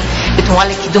וקבלנים בתמורה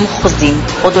לקידום חוזים.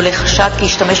 עוד עולה חשד כי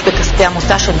השתמש בכספי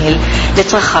עמותה שניל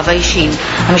לצרכיו האישיים.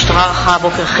 המשטרה ערכה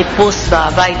הבוקר חיפוש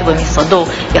בבית ובמשרדו.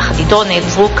 יחד איתו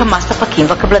נעצרו כמה ספקים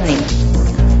וקבלנים.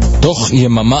 תוך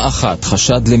יממה אחת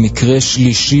חשד למקרה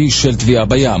שלישי של תביעה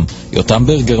בים. יותם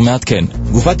ברגר מעדכן.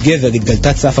 גופת גבר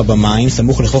התגלתה צפה במים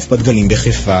סמוך לחוף בת גלים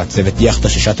בחיפה. צוות יחטה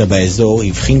ששטה באזור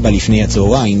הבחין בה לפני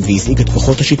הצהריים והזעיק את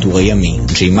כוחות השיטור הימי.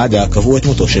 אנשי מד"א קבעו את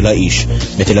מותו של האיש.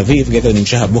 בתל אביב גבר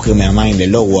נמשך הבוקר מהמים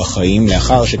ללא רוח חיים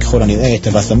לאחר שככל הנראה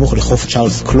טבע סמוך לחוף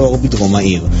צ'ארלס קלור בדרום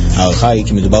העיר. הערכה היא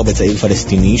כי מדובר בצעיר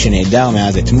פלסטיני שנעדר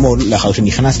מאז אתמול לאחר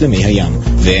שנכנס למי הים.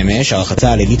 ואמש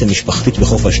הרחצה הלילית המשפחתית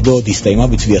בחוף אשדוד הסתיימה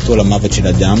בטביעתו למוות של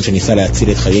אדם שניסה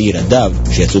להציל את חיי ילדיו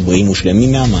שיצאו בריאים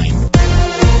ושלמים מהמים.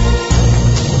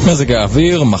 מזג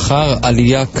האוויר, מחר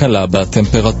עלייה קלה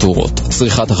בטמפרטורות.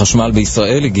 צריכת החשמל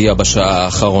בישראל הגיעה בשעה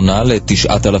האחרונה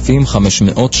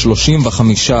ל-9,535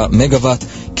 מגוואט,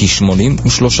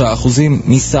 כ-83%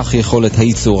 מסך יכולת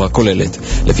הייצור הכוללת.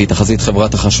 לפי תחזית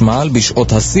חברת החשמל,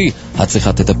 בשעות השיא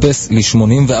הצריכה תטפס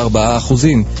ל-84%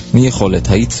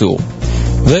 מיכולת הייצור.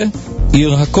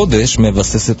 עיר הקודש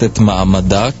מבססת את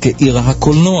מעמדה כעיר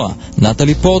הקולנוע.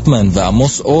 נטלי פורטמן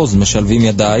ועמוס עוז משלבים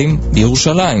ידיים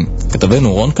בירושלים.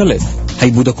 כתבנו רון קלב.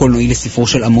 העיבוד הקולנועי לספרו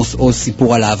של עמוס עוז,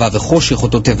 סיפור על אהבה וחושך,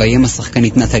 אותו תביים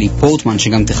השחקנית נטלי פורטמן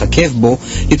שגם תחכב בו,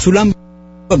 יצולם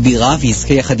בבירה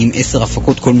ויזכה יחד עם 10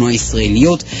 הפקות קולנוע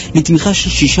ישראליות לתמיכה של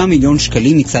 6 מיליון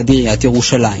שקלים מצד עיריית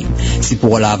ירושלים.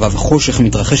 סיפור על אהבה וחושך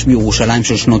מתרחש בירושלים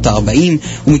של שנות ה-40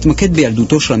 ומתמקד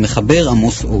בילדותו של המחבר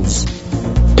עמוס עוז.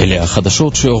 אלה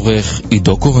החדשות שעורך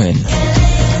עידו כהן.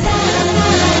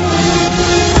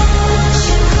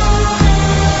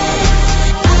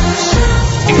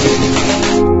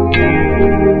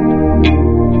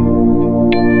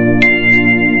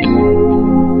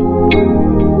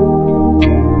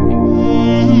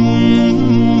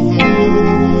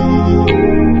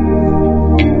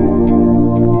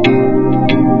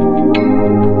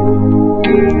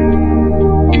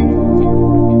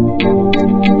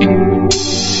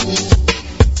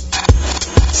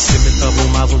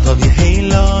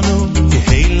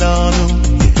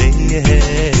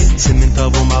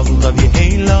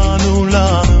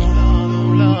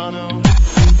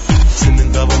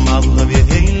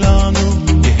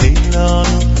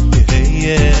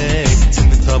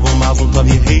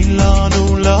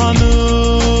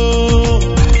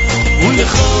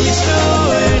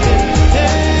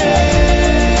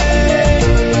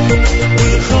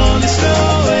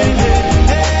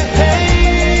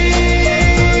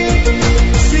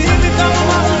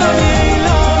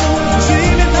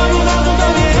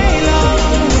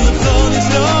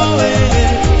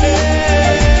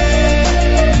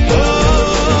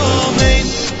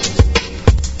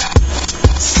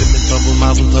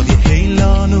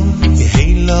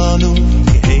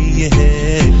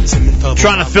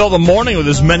 Trying to fill the morning with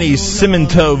as many Siman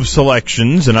Tov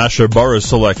selections and Asher Bara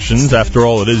selections. After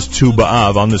all, it is Tu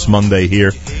B'Av on this Monday here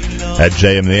at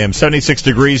JM in the AM. 76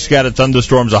 degrees, scattered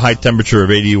thunderstorms, a high temperature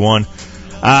of 81.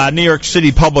 New York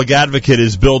City Public Advocate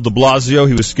is Bill de Blasio.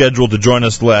 He was scheduled to join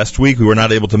us last week. We were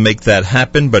not able to make that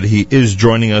happen, but he is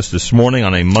joining us this morning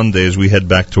on a Monday as we head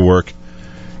back to work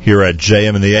here at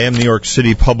JM in the AM. New York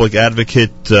City Public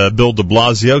Advocate Bill de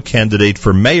Blasio, candidate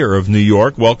for mayor of New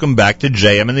York. Welcome back to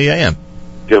JM in the AM.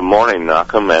 Good morning,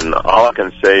 Malcolm, and all I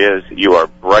can say is you are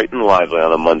bright and lively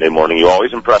on a Monday morning. You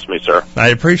always impress me, sir. I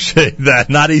appreciate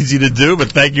that. Not easy to do,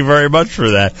 but thank you very much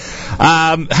for that.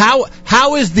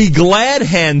 How is the glad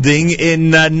handing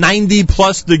in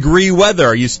 90-plus degree weather?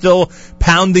 Are you still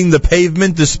pounding the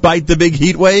pavement despite the big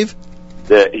heat wave?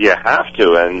 You have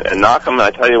to, and Malcolm,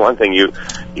 I tell you one thing, you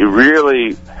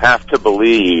really have to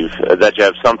believe that you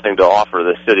have something to offer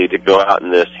the city to go out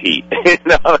in this heat. It's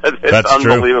That's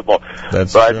unbelievable. True.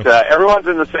 But everyone's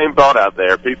in the same boat out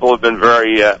there. People have been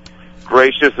very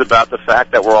gracious about the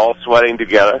fact that we're all sweating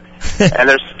together, and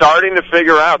they're starting to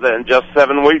figure out that in just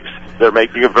 7 weeks they're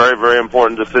making a very, very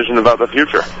important decision about the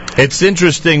future. It's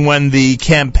interesting when the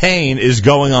campaign is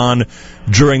going on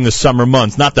during the summer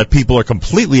months. Not that people are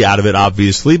completely out of it,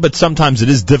 obviously, but sometimes it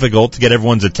is difficult to get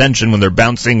everyone's attention when they're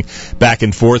bouncing back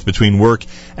and forth between work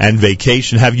and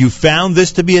vacation. Have you found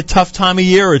this to be a tough time of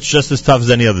year, or it's just as tough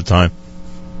as any other time?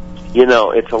 You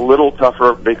know, it's a little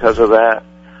tougher because of that.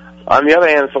 On the other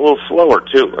hand, it's a little slower,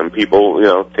 too, and people,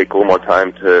 take a little more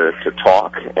time to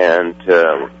talk and,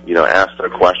 ask their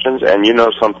questions. And you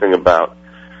know something about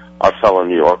our fellow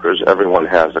New Yorkers. Everyone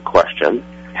has a question.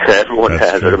 Everyone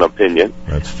has an opinion.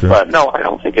 That's true. But, no, I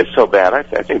don't think it's so bad. I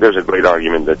think there's a great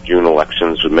argument that June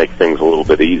elections would make things a little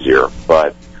bit easier.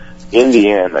 But in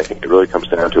the end, I think it really comes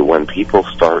down to when people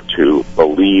start to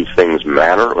believe things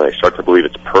matter, when they start to believe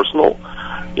it's personal,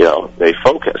 they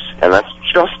focus. And that's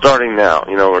just starting now.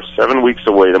 We're 7 weeks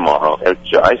away tomorrow, and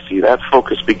I see that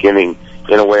focus beginning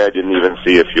in a way I didn't even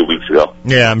see a few weeks ago.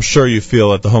 Yeah, I'm sure you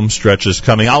feel that the home stretch is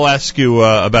coming. I'll ask you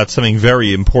about something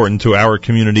very important to our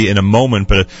community in a moment,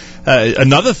 but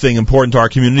another thing important to our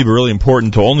community, but really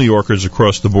important to all New Yorkers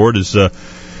across the board, is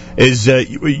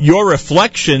your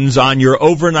reflections on your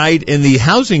overnight in the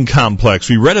housing complex.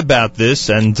 We read about this,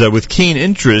 and with keen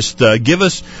interest, give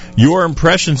us your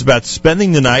impressions about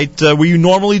spending the night where you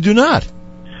normally do not.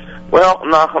 Well,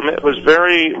 Nahum, it was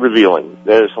very revealing.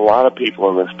 There's a lot of people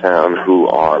in this town who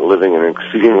are living in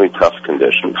exceedingly tough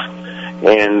conditions.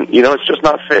 And, it's just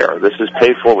not fair. This is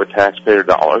paid for with taxpayer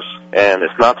dollars, and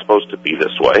it's not supposed to be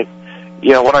this way.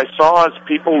 What I saw is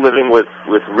people living with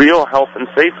real health and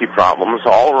safety problems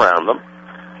all around them,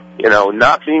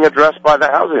 not being addressed by the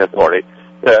housing authority.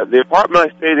 The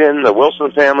apartment I stayed in, the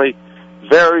Wilson family,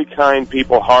 very kind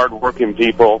people, hard-working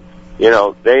people.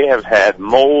 They have had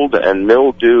mold and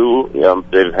mildew.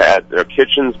 They've had their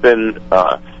kitchen's been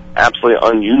absolutely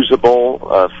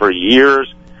unusable for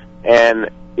years. And,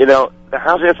 the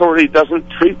housing authority doesn't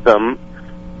treat them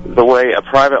the way a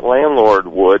private landlord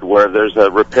would, where there's a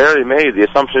repair they made. The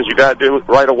assumption is you got to do it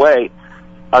right away.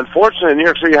 Unfortunately, the New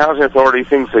York City Housing Authority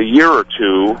thinks a year or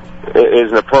two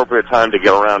is an appropriate time to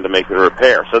get around to making a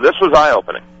repair. So this was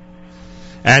eye-opening.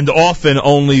 And often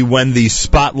only when the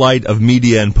spotlight of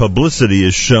media and publicity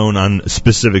is shown on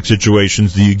specific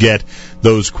situations do you get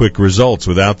those quick results.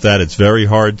 Without that, it's very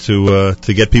hard to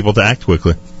get people to act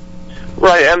quickly.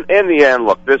 Right, and in the end,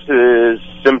 look, this is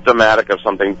symptomatic of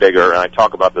something bigger, and I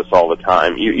talk about this all the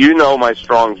time. You know my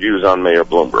strong views on Mayor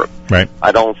Bloomberg. Right.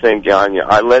 I don't think,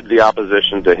 I led the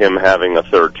opposition to him having a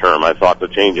third term. I thought the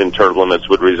change in term limits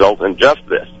would result in just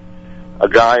this. A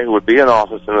guy who would be in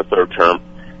office in a third term,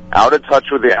 out of touch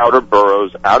with the outer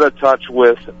boroughs, out of touch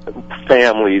with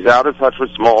families, out of touch with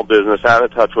small business, out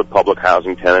of touch with public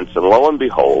housing tenants, and lo and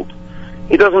behold,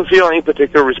 he doesn't feel any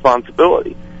particular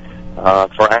responsibility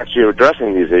for actually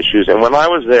addressing these issues. And when I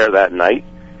was there that night,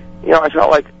 I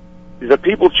felt like the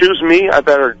people choose me, I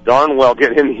better darn well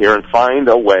get in here and find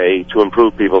a way to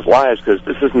improve people's lives, because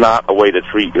this is not a way to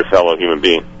treat your fellow human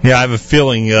being. Yeah, I have a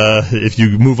feeling if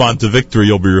you move on to victory,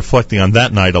 you'll be reflecting on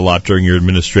that night a lot during your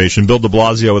administration. Bill de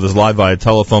Blasio with us live via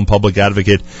telephone, public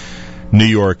advocate, New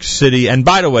York City. And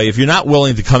by the way, if you're not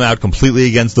willing to come out completely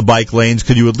against the bike lanes,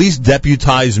 could you at least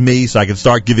deputize me so I can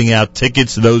start giving out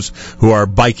tickets to those who are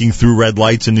biking through red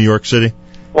lights in New York City?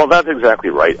 Well, that's exactly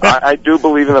right. I do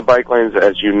believe in the bike lanes,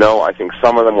 as you know. I think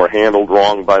some of them were handled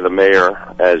wrong by the mayor,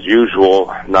 as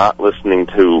usual, not listening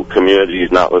to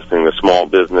communities, not listening to small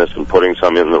business, and putting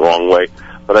some in the wrong way.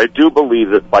 But I do believe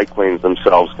that bike lanes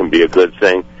themselves can be a good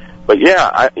thing. But yeah,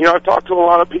 I've talked to a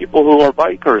lot of people who are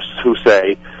bikers who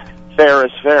say fair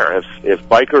is fair. If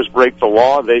bikers break the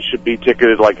law, they should be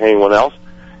ticketed like anyone else.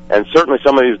 And certainly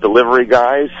some of these delivery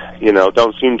guys,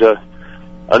 don't seem to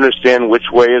understand which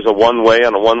way is a one-way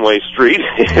on a one-way street.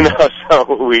 So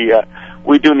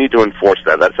we do need to enforce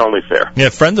that. That's only fair. Yeah,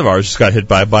 a friend of ours just got hit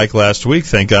by a bike last week.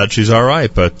 Thank God she's all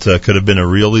right, but could have been a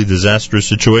really disastrous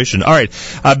situation. All right,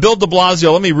 Bill de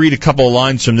Blasio, let me read a couple of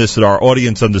lines from this so that our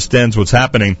audience understands what's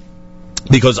happening,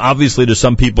 because obviously there's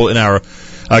some people in our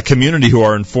community who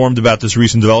are informed about this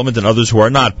recent development and others who are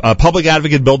not. Public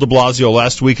advocate Bill de Blasio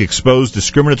last week exposed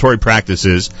discriminatory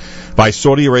practices by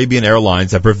Saudi Arabian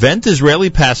airlines that prevent Israeli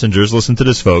passengers, listen to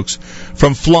this folks,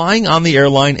 from flying on the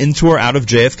airline into or out of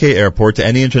JFK Airport to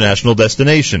any international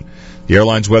destination. The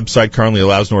airline's website currently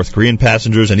allows North Korean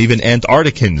passengers and even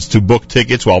Antarcticans to book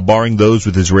tickets while barring those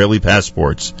with Israeli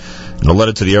passports. In a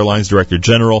letter to the airline's Director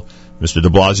General, Mr. de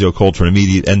Blasio called for an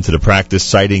immediate end to the practice,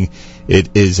 citing it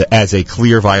is as a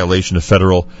clear violation of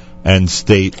federal and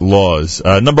state laws.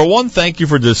 Number one, thank you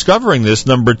for discovering this.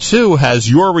 Number two, has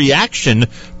your reaction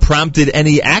prompted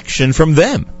any action from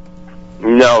them?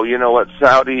 No, you know what,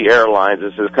 Saudi Airlines,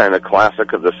 this is kind of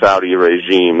classic of the Saudi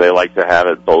regime. They like to have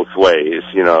it both ways.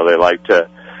 They like to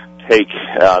take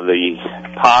the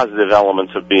positive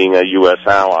elements of being a U.S.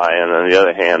 ally and, on the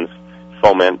other hand,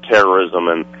 foment terrorism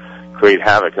and create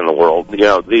havoc in the world.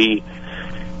 The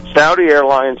Saudi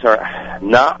Airlines are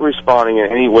not responding in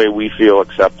any way we feel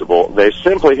acceptable. They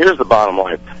simply, here's the bottom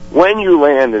line. When you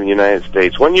land in the United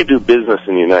States, when you do business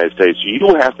in the United States,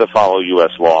 you have to follow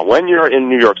U.S. law. When you're in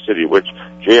New York City, which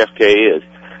JFK is,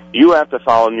 you have to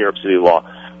follow New York City law.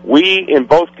 We, in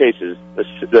both cases,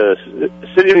 the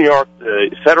City of New York,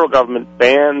 the federal government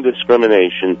banned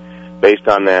discrimination based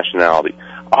on nationality.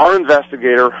 Our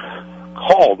investigator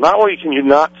called. Not only can you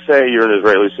not say you're an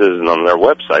Israeli citizen on their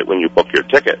website when you book your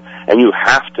ticket, and you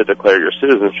have to declare your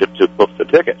citizenship to book the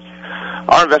ticket.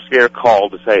 Our investigator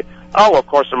called to say, oh, of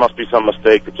course there must be some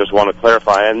mistake, I just want to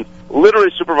clarify. And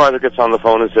literally, supervisor gets on the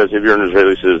phone and says, if you're an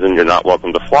Israeli citizen, you're not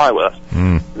welcome to fly with us.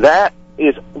 That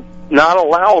is not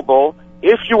allowable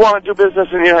if you want to do business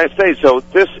in the United States. So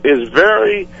this is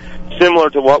very similar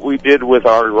to what we did with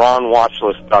our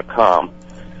IranWatchlist.com.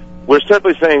 We're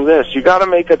simply saying this, you got to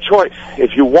make a choice.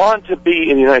 If you want to be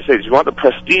in the United States, you want the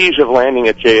prestige of landing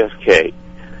at JFK,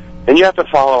 then you have to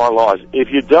follow our laws. If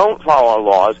you don't follow our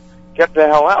laws, get the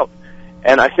hell out.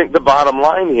 And I think the bottom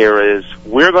line here is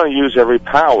we're going to use every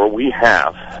power we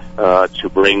have to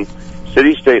bring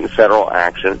city, state, and federal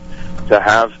action to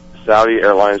have Saudi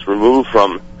Airlines removed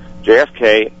from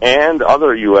JFK and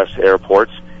other U.S.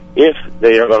 airports if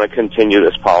they are going to continue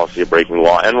this policy of breaking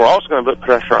law. And we're also going to put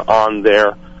pressure on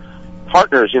their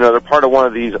partners. They're part of one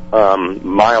of these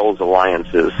Miles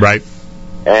alliances. Right.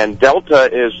 And Delta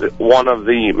is one of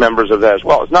the members of that as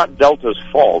well. It's not Delta's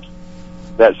fault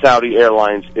that Saudi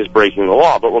Airlines is breaking the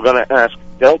law, but we're going to ask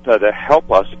Delta to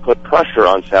help us put pressure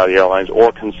on Saudi Airlines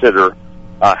or consider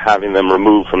having them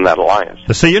removed from that alliance.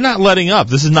 So you're not letting up.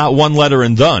 This is not one letter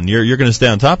and done. You're going to stay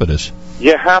on top of this.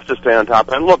 You have to stay on top.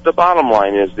 And look, the bottom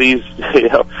line is these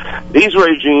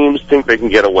regimes think they can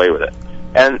get away with it.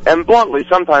 And bluntly,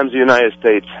 sometimes the United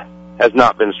States has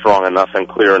not been strong enough and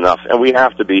clear enough, and we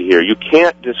have to be here. You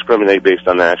can't discriminate based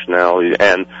on nationality,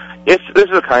 and this is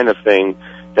the kind of thing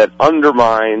that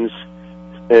undermines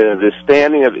the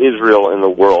standing of Israel in the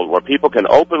world, where people can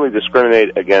openly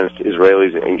discriminate against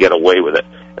Israelis and get away with it.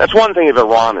 That's one thing if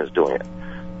Iran is doing it.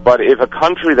 But if a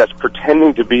country that's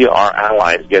pretending to be our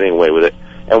ally is getting away with it,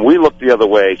 and we look the other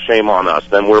way, shame on us,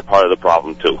 then we're part of the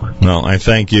problem too. Well, I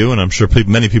thank you, and I'm sure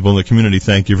many people in the community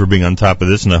thank you for being on top of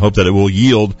this, and I hope that it will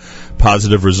yield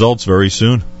positive results very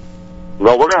soon.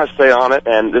 Well, we're going to stay on it,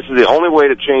 and this is the only way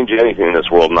to change anything in this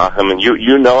world, Nachum. And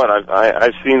you know it.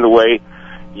 I've seen the way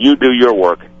you do your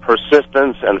work.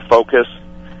 Persistence and focus,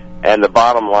 and the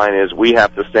bottom line is we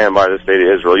have to stand by the state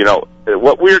of Israel.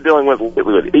 What we're dealing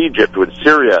with Egypt, with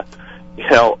Syria,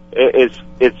 it's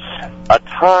a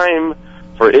time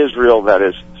for Israel that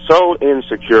is so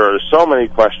insecure, so many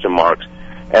question marks,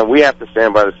 and we have to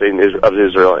stand by the state of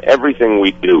Israel in everything we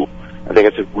do. I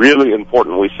think it's really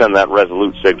important we send that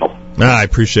resolute signal. I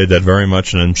appreciate that very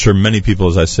much, and I'm sure many people,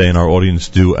 as I say, in our audience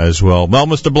do as well. Well,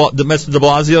 Mr. de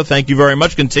Blasio, thank you very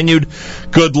much. Continued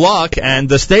good luck,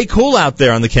 and stay cool out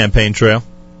there on the campaign trail.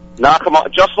 Come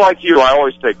on, just like you, I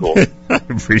always stay cool. I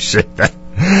appreciate that.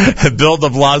 Bill de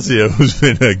Blasio, who's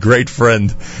been a great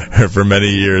friend for many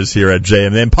years here at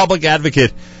JMN, public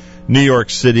advocate, New York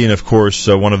City, and of course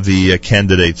one of the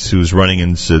candidates who's running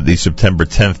in the September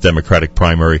 10th Democratic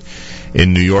primary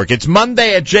in New York. It's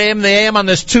Monday at JM the AM on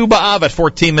this Tu B'Av at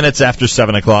 14 minutes after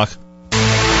 7 o'clock.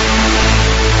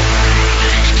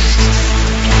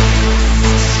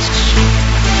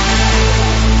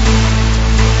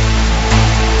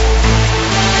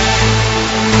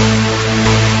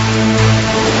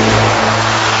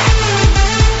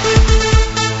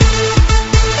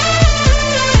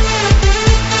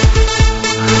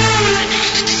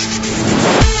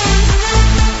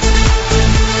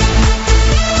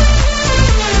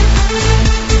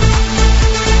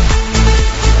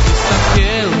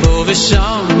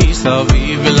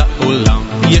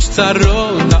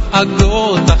 צרות,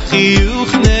 דאגות, החיוך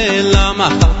נעלם,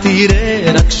 מחר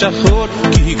תראה רק שחור,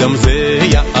 כי גם זה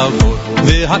יעבור,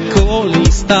 והכל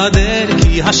יסתדר,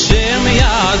 כי השם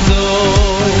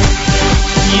יעזור.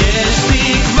 יש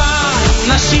תקווה,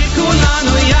 נשאיר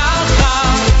כולנו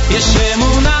יחד, יש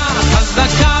אמונה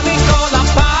חזקה מכל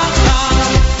הפחד,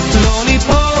 לא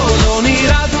ניפול, לא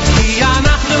נרד, כי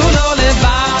אנחנו לא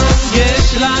לבד,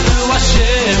 יש לנו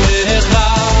השם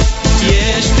אחד.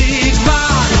 יש תקווה,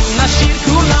 נשאיר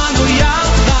כולנו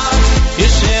יחד,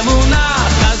 יש אמונה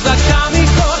חזקה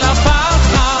מכל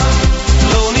הפחד,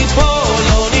 לא ניפול,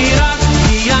 לא נרד,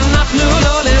 כי אנחנו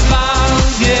לא לבד,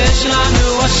 יש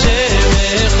לנו השם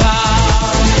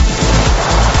אחד.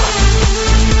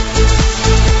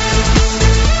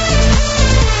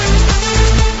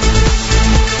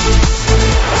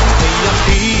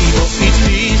 ויפי בו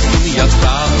איתי, שים ידך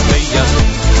בידי,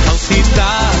 אל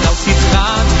תדאג, אל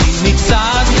תפחד, כי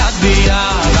נצעד יד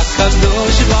ביד,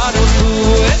 הקדוש ברוך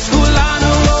הוא את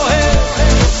כולנו אוהב,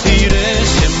 תראה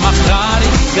שמחר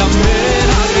ייגמר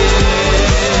הרב.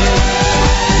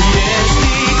 יש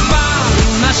תקווה,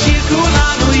 נשאיר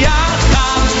כולנו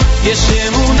יחד, יש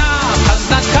אמונה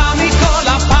חזקה מכל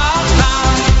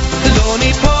הפחד, לא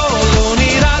ניפול, לא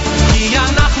נרד, כי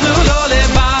אנחנו לא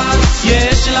לבד,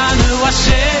 יש לנו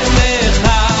השם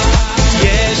אחד.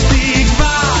 יש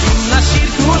תקווה, נשאיר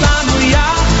כולנו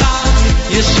יחד,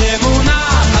 יש אמונה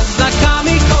חזקה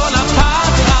מכל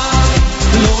הפחד,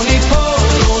 לא ניפול,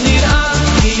 לא נרד,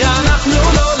 כי אנחנו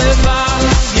לא לבד,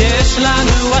 יש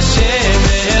לנו השם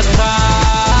אחד.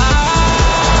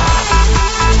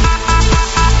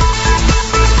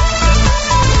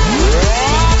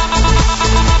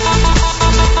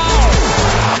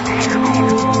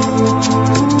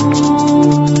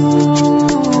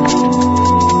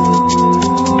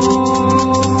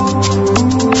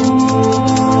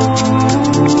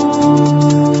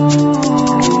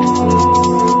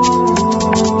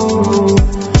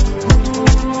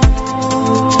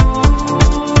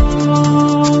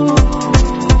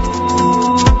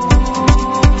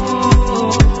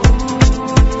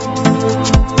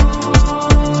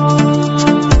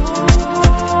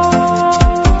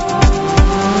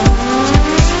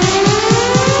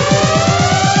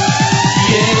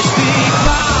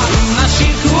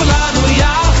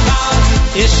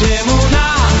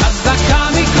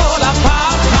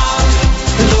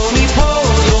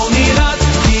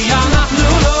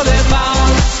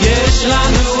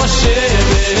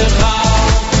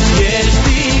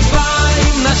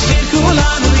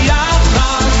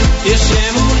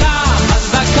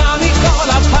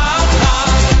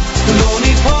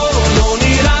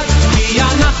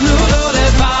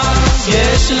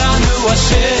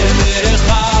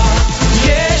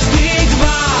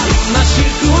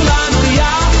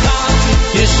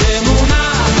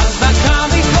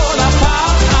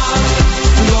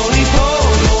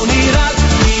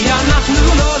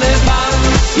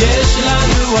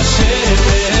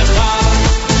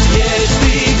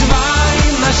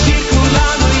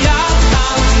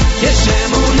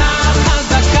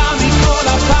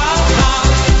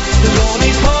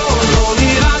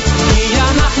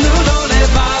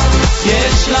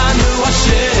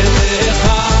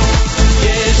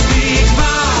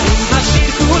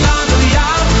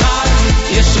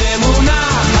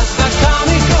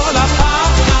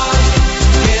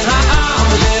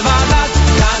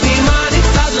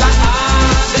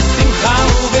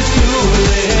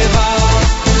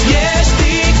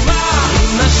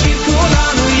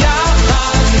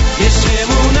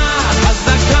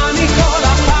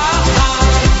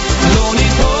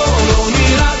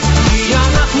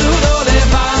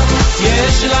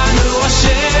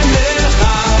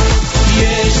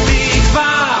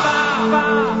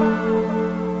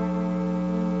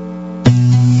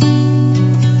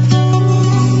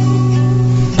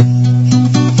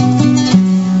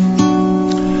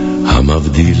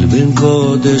 המבדיל בין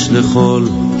קודש לחול,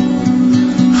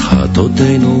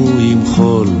 חטאותינו עם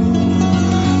חול,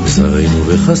 בשרנו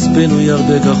וכספנו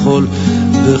ירבה כחול,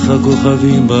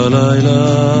 וככוכבים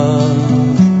בלילה.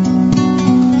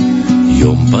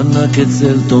 יום פנה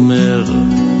כצל תומר,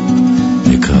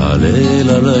 אקרא לאל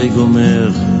עלי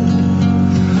גומר,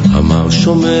 אמר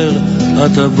שומר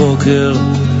אתה בוקר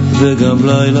וגם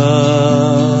לילה.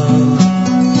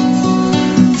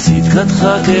 צדקתך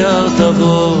כהר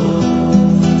תבוא,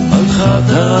 על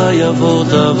חטא יבוא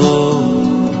תבוא,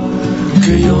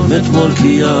 כיום אתמול כי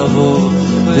יבוא,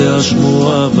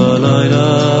 והשמועה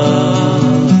בלילה.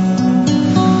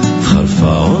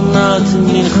 חלפה עונת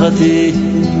מנחתי,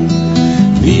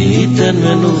 מי ייתן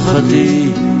מנוחתי,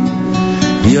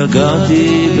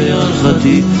 יגעתי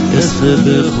בהלכתי, אסחה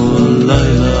בכל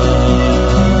לילה.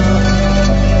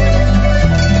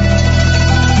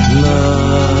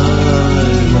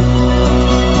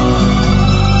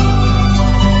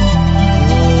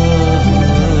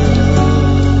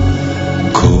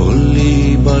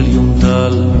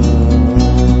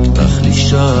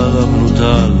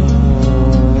 טל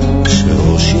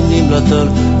כשראשי נמלט על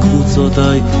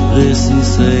קבוצותיי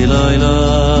רסיסי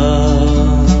לילה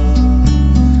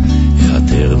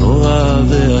היעדר נורא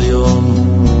והיום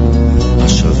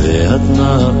השווה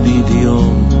התנה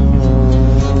פדיון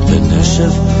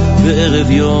בנשף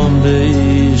בערב יום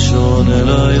באישון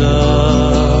הלילה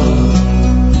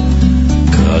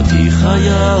קראתי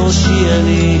חיה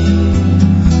הושיעני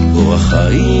אורח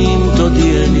חיים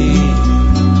תודיעני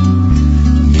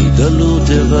מדלות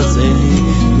תבצעני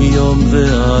מיום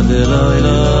ועד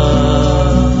הלילה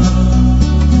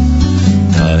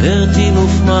תאר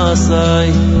תינוף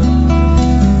מעשיי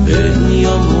בין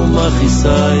יום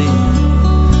ומכיסי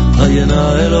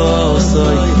עיינה אלוה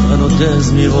עושי הנותן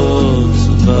זמירות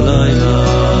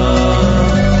בלילה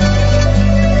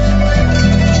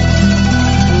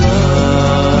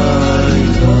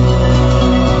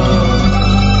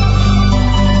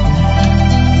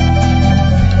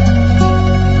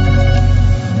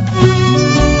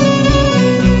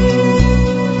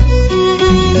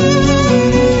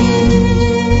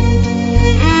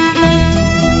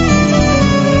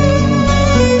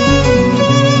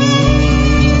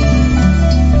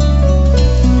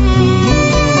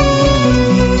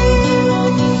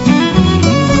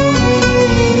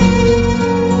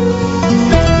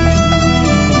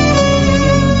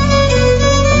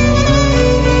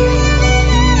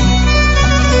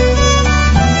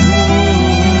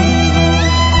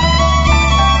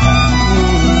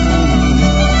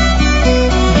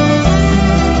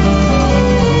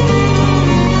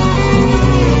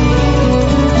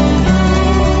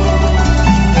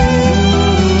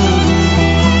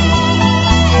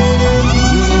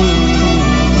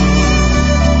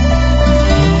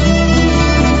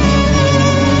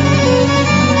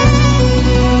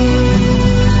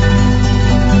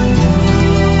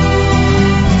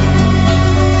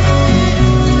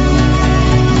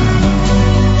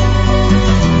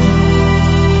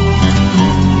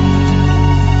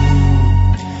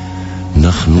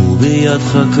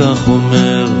בידך כך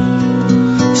אומר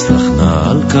סלח נא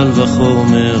על קל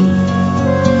וחומר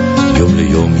יום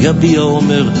ליום יביע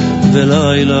אומר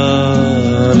ולילה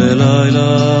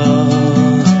ללילה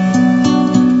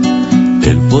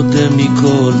אל פודה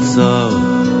מכל צר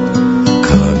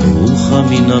קרנוך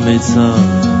מן המצר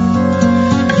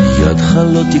ידך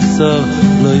לא תקצר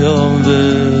לא יום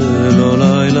ולא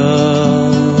לילה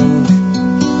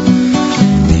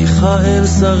מיכאל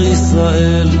שר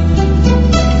ישראל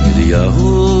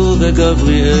אליהו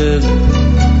וגבריאל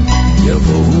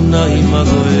יבואו נא עם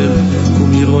הגואל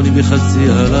ומירוני בחצי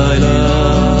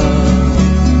הלילה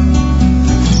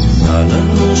נא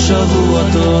לנו שבוע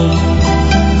טוב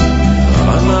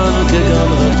רענן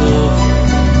כגן רטוב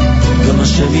גם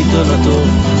השם ייתן הטוב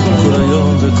כל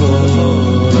היום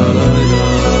וכל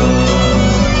הלילה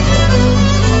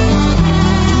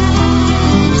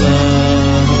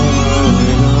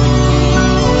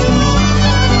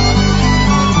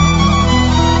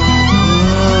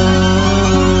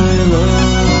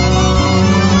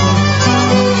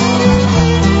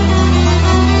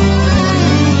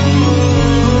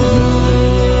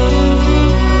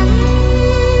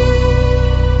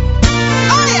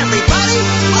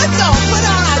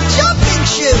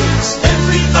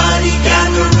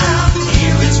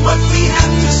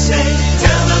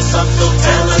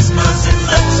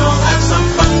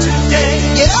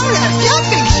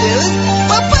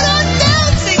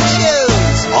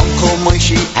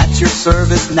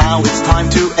service, now it's time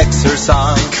to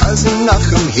exercise. Cousin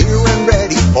Nachum here and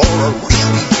ready for a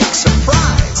really big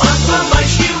surprise. Uncle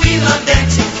Moishi, we love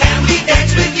dancing. Can we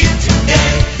dance with you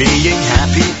today? Being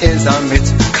happy is our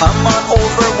myth. Come on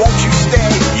over, won't you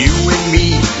stay? You and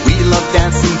me, we love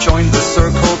dancing. Join the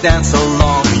circle, dance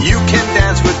along. You can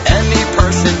dance with any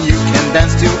person. You can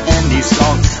dance to any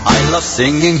song. I love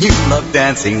singing, you love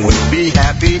dancing. We'll be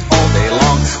happy all day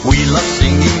long. We love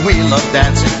singing, we love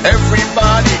dancing.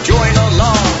 Everybody join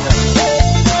along.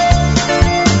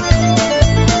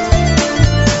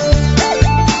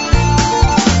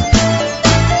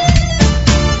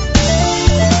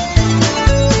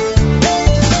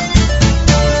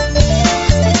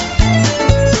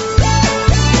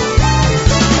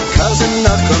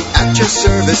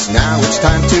 Service, now it's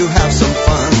time to have some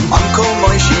fun. Uncle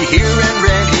Moishi here and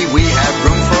ready, we have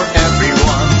room for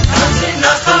everyone. Cousin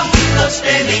Nachum, we love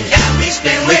spinning. Can we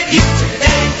spin with you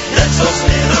today? Let's all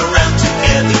spin around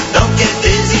together. Don't get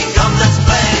dizzy, come let's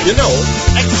play. You know,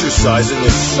 exercising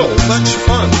is so much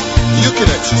fun. You can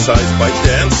exercise by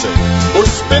dancing or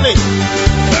spinning,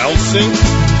 bouncing,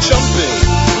 jumping,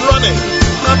 running,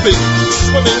 hopping,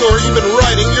 swimming, or even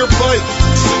riding your bike.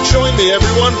 So join me,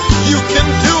 everyone. You can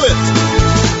do it.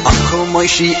 Uncle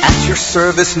Moishi at your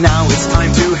service now, it's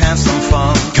time to have some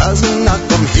fun. Cousin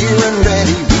Nuckum here and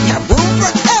ready, we have room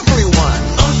for everyone.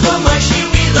 Uncle Moishi,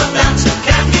 we love bouncing,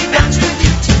 can we bounce with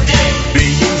you today?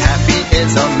 Being happy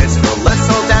is a mitzvah, let's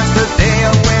all dance the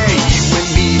day away. You and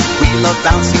me, we love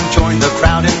bouncing, join the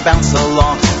crowd and bounce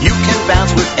along. You can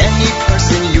bounce with any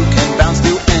person, you can bounce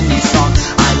to any song.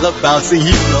 I love bouncing,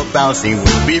 you love bouncing,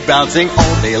 we'll be bouncing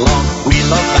all day long. We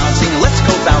love bouncing, let's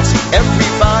go bouncing,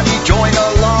 everybody join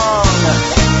along.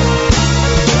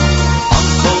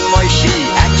 Uncle Moishi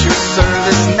at your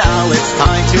service now, it's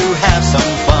time to have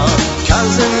some fun.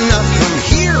 Cousin Nuckum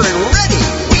here and ready,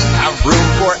 we have room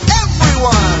for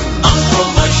everyone. Uncle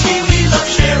Moishi, we love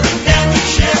sharing, can we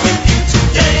share with you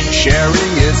today?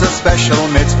 Sharing is a special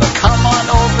mitzvah, come on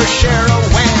over, share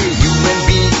away. You and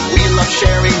me, we love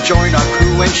sharing, join our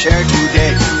crew and share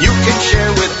today. You can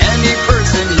share with any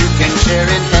person, you can share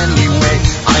in any way.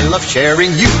 I love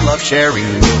sharing, you love sharing,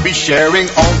 we'll be sharing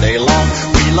all day long.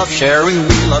 We love sharing,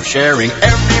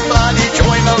 everybody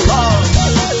join along.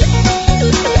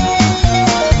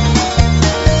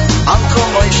 Uncle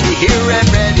Moishi here and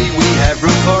ready, we have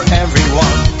room for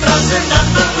everyone. Cousin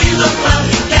Nuckum, we love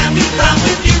clowning, can we clown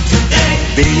with you today?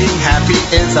 Being happy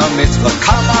is a mitzvah,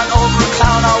 come on over,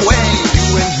 clown away.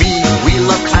 You and me, we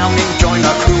love clowning, join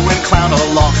our crew and clown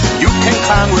along. You can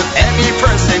clown with any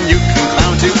person, you can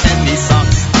clown to any song.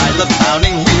 I love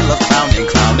clowning, we love clowning,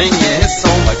 clowning is so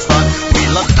much fun. We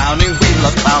love clowning, we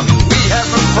have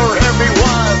room for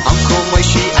everyone. Uncle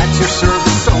Moishi at your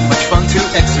service, so much fun to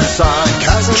exercise.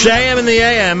 JM in the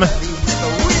AM.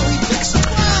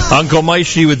 Uncle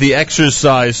Moishi with the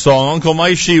exercise song. Uncle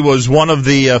Moishi was one of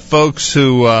the folks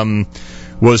who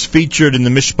was featured in the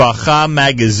Mishpacha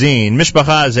magazine.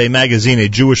 Mishpacha is a magazine, a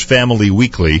Jewish family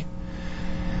weekly.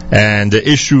 And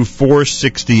issue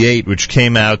 468, which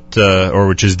came out, or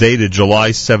which is dated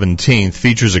July 17th,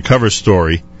 features a cover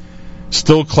story.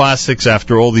 Still classics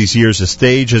after all these years. The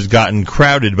stage has gotten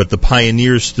crowded, but the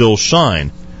pioneers still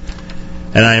shine.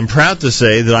 And I am proud to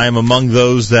say that I am among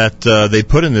those that they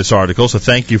put in this article, so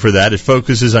thank you for that. It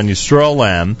focuses on Yisrael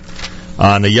Lam,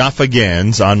 on Yafa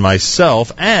Gans, on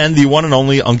myself, and the one and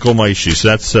only Uncle Moishi. So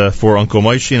that's for Uncle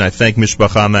Moishi, and I thank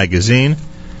Mishpacha magazine.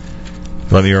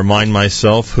 Let me remind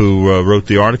myself who wrote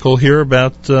the article here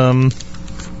about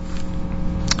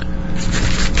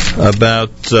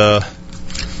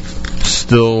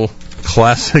still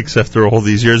classics after all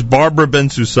these years. Barbara Ben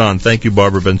Susan. Thank you,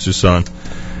 Barbara Ben Susan.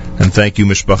 And thank you,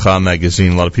 Mishpacha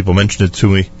magazine. A lot of people mentioned it to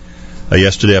me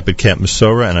yesterday up at Camp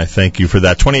Mesorah, and I thank you for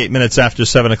that. 28 minutes after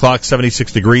 7 o'clock,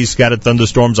 76 degrees, scattered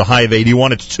thunderstorms, a high of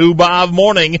 81. It's Tu B'Av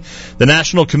morning. The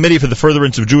National Committee for the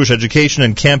Furtherance of Jewish Education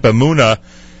in Camp Emunah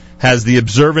has the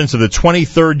observance of the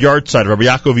 23rd yahrzeit of Rabbi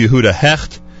Yaakov Yehuda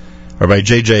Hecht, Rabbi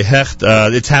J.J. Hecht.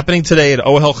 It's happening today at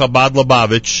Ohel Chabad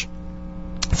Lubavitch,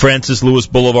 Francis Lewis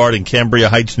Boulevard in Cambria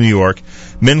Heights, New York.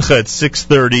 Mincha at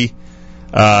 6:30.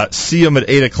 Siyum at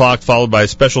 8 o'clock, followed by a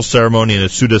special ceremony and a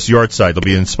Sudas yahrzeit. There'll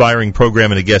be an inspiring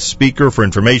program and a guest speaker. For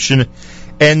information,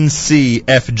 ncfje.org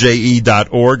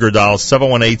or dial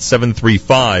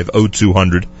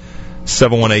 718-735-0200.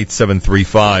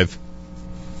 718-735-0200.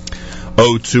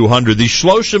 The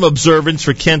Shloshim observance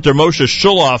for Cantor Moshe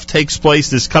Shuloff takes place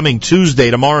this coming Tuesday,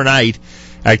 tomorrow night,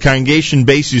 at Congregation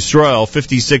Base Yisrael,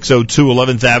 5602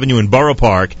 11th Avenue in Borough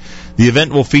Park. The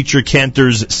event will feature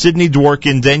cantors Sidney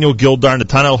Dworkin, Daniel Gildar,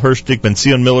 Nathaniel Hirschtick, Ben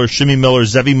Zion Miller, Shimi Miller,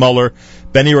 Zevi Muller,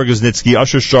 Benny Rogoznitsky,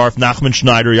 Usher Sharf, Nachman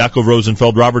Schneider, Yaakov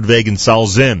Rosenfeld, Robert Veg, and Sal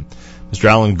Zim. Mr.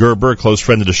 Alan Gerber, a close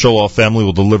friend of the Sholoff family,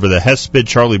 will deliver the Hesped.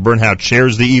 Charlie Bernhout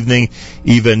chairs the evening.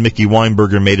 Eva and Mickey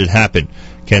Weinberger made it happen.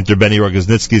 Cantor Benny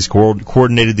Rogoznitsky has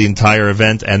coordinated the entire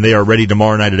event, and they are ready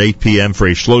tomorrow night at 8 p.m. for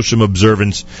a Shloshim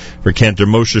observance for Cantor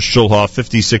Moshe Shulhoff,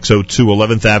 5602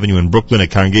 11th Avenue in Brooklyn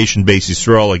at Congregation Base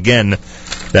Yisrael. Again,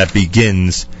 that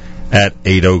begins at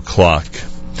 8 o'clock.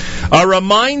 A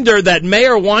reminder that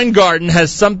Mayor Weingarten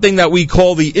has something that we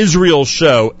call the Israel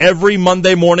Show every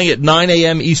Monday morning at 9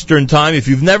 a.m. Eastern Time. If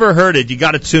you've never heard it, you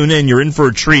got to tune in. You're in for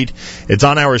a treat. It's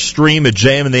on our stream at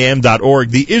jmandtheam.org.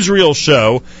 The Israel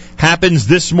Show happens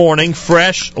this morning,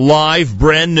 fresh, live,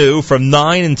 brand new, from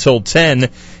 9 until 10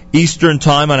 Eastern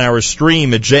Time on our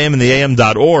stream at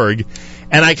jmandtheam.org.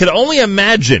 And I could only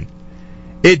imagine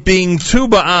it being Tu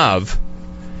B'Av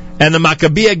and the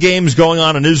Maccabiah games going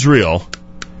on in Israel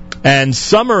and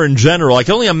summer in general. I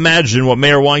can only imagine what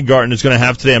Mayor Weingarten is going to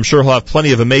have today. I'm sure he'll have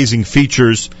plenty of amazing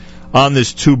features on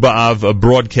this Tu B'Av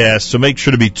broadcast, so make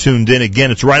sure to be tuned in.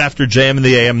 Again, it's right after JM in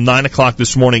the AM, 9 o'clock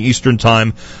this morning Eastern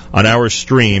Time on our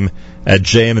stream at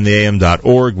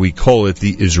jmandtheam.org. We call it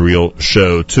the Israel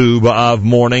Show. Tu B'Av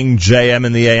morning, JM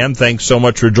in the AM. Thanks so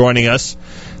much for joining us.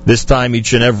 This time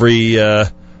each and every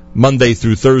Monday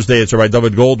through Thursday, it's Rabbi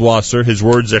David Goldwasser. His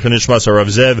words, Zechon Nishmas Rav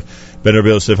Zev ben Rabbi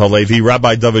Yosef Halevi.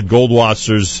 Rabbi David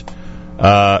Goldwasser's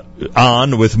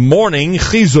on with Morning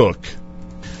Chizuk.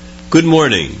 Good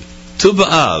morning. Tu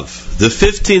B'Av, the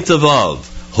 15th of Av,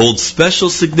 holds special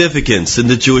significance in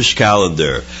the Jewish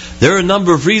calendar. There are a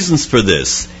number of reasons for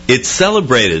this. It's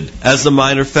celebrated as a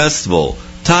minor festival.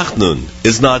 Tachnun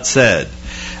is not said.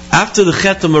 After the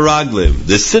Chet HaMeraglim,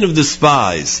 the sin of the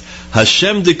spies,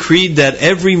 Hashem decreed that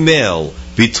every male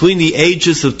between the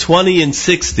ages of 20 and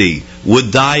 60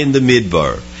 would die in the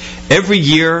Midbar. Every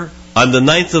year, on the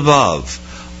 9th of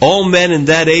Av, all men in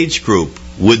that age group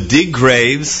would dig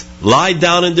graves, lie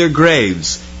down in their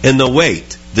graves, and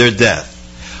await their death.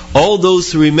 All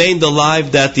those who remained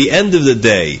alive at the end of the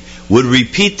day would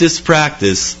repeat this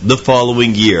practice the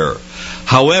following year.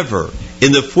 However,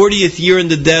 in the 40th year in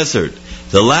the desert,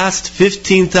 the last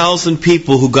 15,000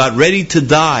 people who got ready to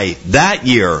die that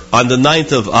year on the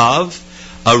 9th of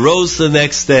Av arose the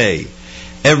next day.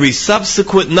 Every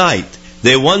subsequent night,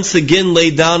 they once again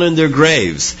lay down in their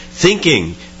graves,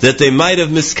 thinking that they might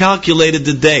have miscalculated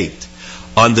the date.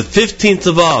 On the 15th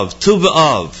of Av, Tu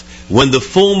B'Av, when the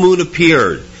full moon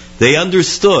appeared, they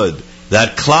understood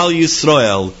that Klal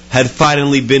Yisrael had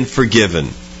finally been forgiven.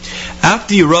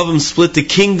 After Yerovam split the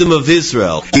kingdom of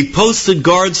Israel, he posted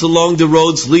guards along the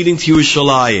roads leading to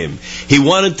Yerushalayim. He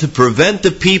wanted to prevent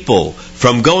the people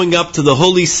from going up to the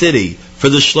holy city for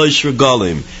the Shlosh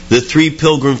Regalim, the 3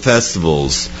 pilgrim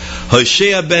festivals.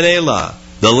 Hoshea ben Elah,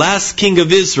 the last king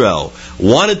of Israel,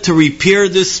 wanted to repair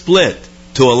this split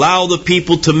to allow the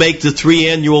people to make the 3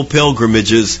 annual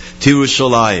pilgrimages to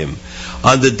Yerushalayim.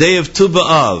 On the day of Tu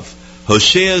B'Av,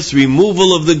 Hoshea's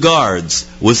removal of the guards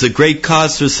was a great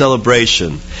cause for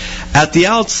celebration. At the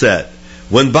outset,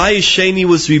 when Bayis Sheni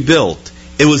was rebuilt,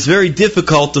 it was very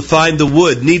difficult to find the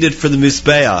wood needed for the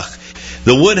Mizbeach.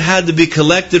 The wood had to be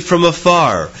collected from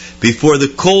afar before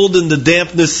the cold and the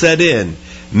dampness set in,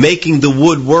 making the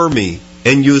wood wormy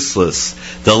and useless.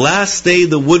 The last day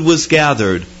the wood was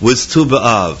gathered was Tu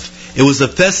B'Av. It was a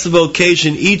festive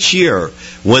occasion each year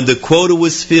when the quota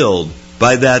was filled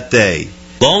by that day.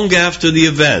 Long after the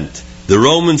event, the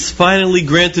Romans finally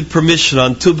granted permission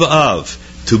on Tu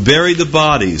B'Av to bury the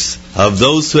bodies of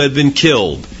those who had been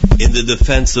killed in the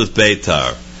defense of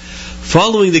Beitar.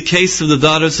 Following the case of the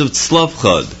daughters of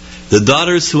Tzlopchad, the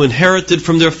daughters who inherited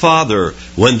from their father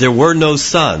when there were no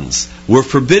sons were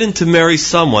forbidden to marry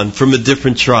someone from a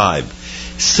different tribe.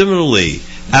 Similarly,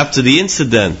 after the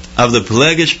incident of the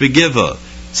Pelegish Begiva,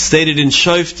 stated in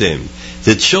Shoftim,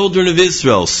 the children of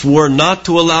Israel swore not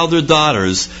to allow their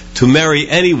daughters to marry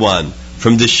anyone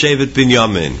from the Shevet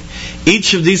Binyamin.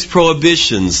 Each of these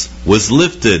prohibitions was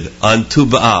lifted on Tu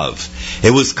B'Av.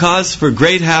 It was cause for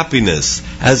great happiness,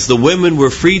 as the women were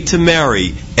free to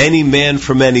marry any man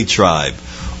from any tribe.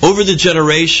 Over the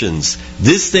generations,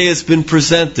 this day has been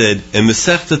presented in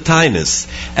Masechta Taanis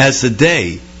as a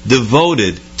day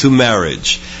devoted to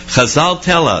marriage. Chazal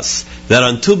tell us that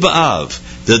on Tu B'Av,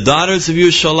 the daughters of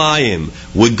Yerushalayim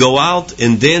would go out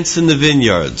and dance in the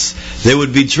vineyards. They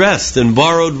would be dressed in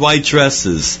borrowed white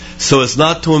dresses so as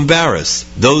not to embarrass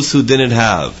those who didn't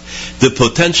have. The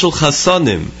potential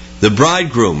chasanim, the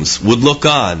bridegrooms, would look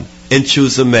on and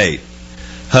choose a mate.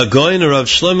 Hagoyin Rav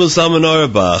Shlomo Zalman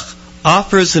Auerbach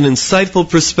offers an insightful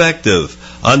perspective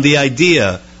on the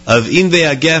idea of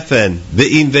Inve Agefen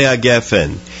ve'Inve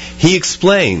Agefen. He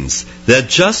explains that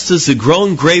just as a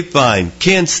grown grapevine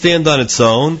can't stand on its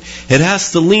own, it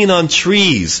has to lean on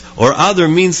trees or other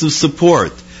means of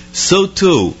support. So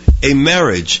too, a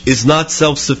marriage is not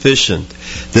self-sufficient.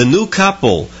 The new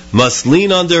couple must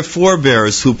lean on their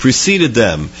forebears who preceded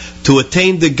them to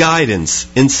attain the guidance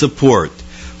and support.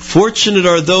 Fortunate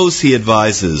are those, he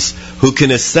advises, who can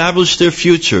establish their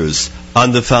futures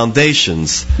on the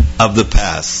foundations of the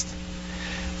past.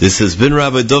 This has been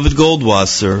Rabbi David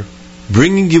Goldwasser,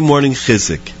 bringing you Morning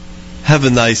Chizuk. Have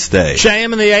a nice day.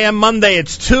 JM in the AM Monday,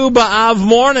 it's Tu B'Av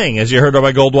morning, as you heard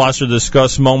Rabbi Goldwasser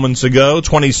discuss moments ago,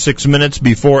 26 minutes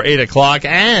before 8 o'clock,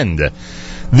 and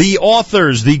the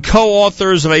authors, the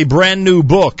co-authors of a brand new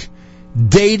book,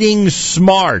 Dating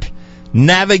Smart,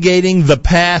 Navigating the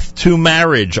Path to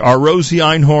Marriage, are Rosie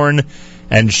Einhorn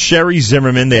and Sherry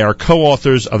Zimmerman. They are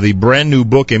co-authors of the brand new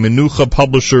book, a Menucha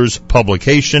Publishers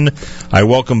publication. I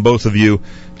welcome both of you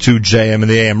to JM and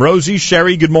the AM. Rosie,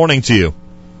 Sherry, good morning to you.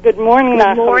 Good morning,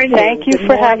 Nachum. Thank you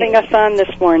for having us on this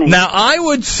morning. Now, I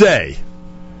would say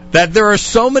that there are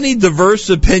so many diverse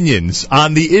opinions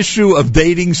on the issue of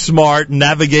dating smart,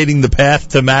 navigating the path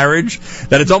to marriage,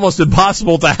 that it's almost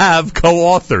impossible to have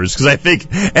co-authors, because I think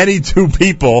any two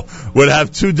people would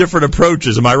have two different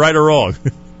approaches. Am I right or wrong?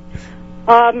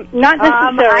 Not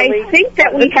necessarily. I think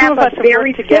that we have a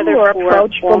very similar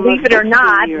approach. Believe it or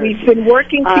not, we've been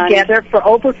working together for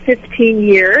over 15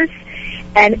 years,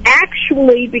 and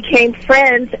actually became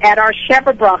friends at our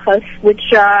Sheva Brachas, which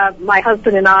my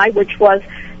husband and I, which was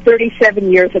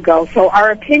 37 years ago. So our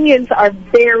opinions are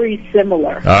very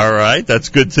similar. All right, that's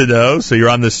good to know. So you're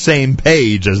on the same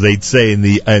page, as they'd say in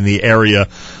the area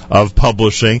of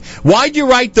publishing. Why'd you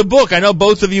write the book? I know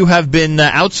both of you have been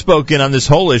outspoken on this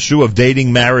whole issue of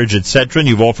dating, marriage, etc., and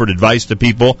you've offered advice to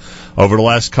people over the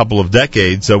last couple of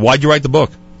decades. Why'd you write the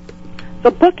book?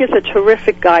 The book is a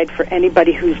terrific guide for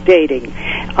anybody who's dating.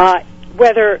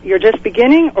 Whether you're just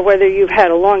beginning or whether you've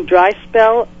had a long dry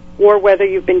spell or whether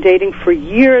you've been dating for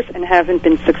years and haven't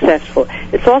been successful.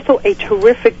 It's also a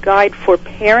terrific guide for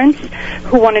parents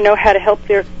who want to know how to help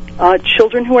their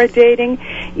children who are dating.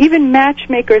 Even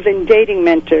matchmakers and dating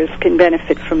mentors can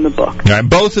benefit from the book. Right,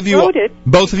 both of you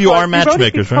are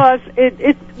matchmakers, right? Because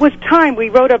it was time. We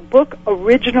wrote a book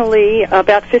originally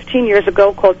about 15 years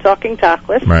ago called Talking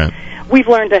Tachlis. Right. We've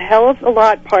learned a hell of a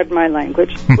lot, pardon my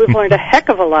language. We've learned a heck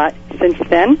of a lot since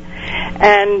then.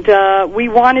 And we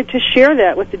wanted to share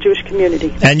that with the Jewish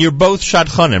community. And you're both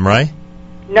shadchanim, right?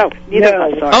 No, neither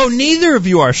of us are. Oh, neither of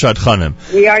you are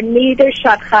shadchanim. We are neither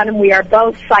shadchanim. We are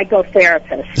both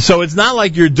psychotherapists. So it's not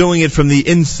like you're doing it from the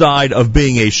inside of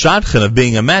being a shadchan, of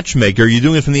being a matchmaker. You're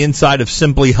doing it from the inside of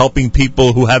simply helping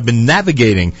people who have been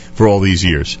navigating for all these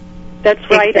years. That's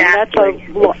right, exactly.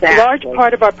 And that's a large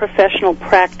part of our professional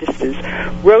practices.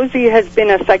 Rosie has been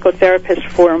a psychotherapist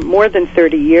for more than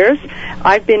 30 years.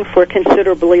 I've been for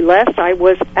considerably less. I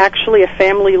was actually a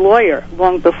family lawyer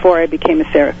long before I became a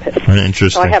therapist. Interesting.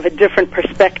 So I have a different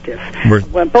perspective.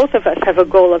 Well, both of us have a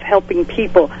goal of helping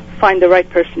people find the right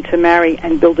person to marry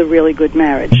and build a really good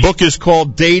marriage. The book is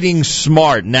called Dating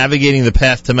Smart, Navigating the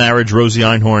Path to Marriage, Rosie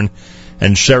Einhorn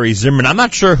and Sherry Zimmerman. I'm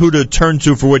not sure who to turn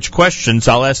to for which questions.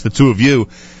 I'll ask the two of you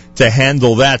to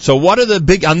handle that. So what are the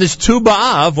big, on this Tu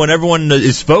B'Av, when everyone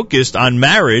is focused on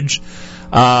marriage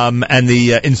and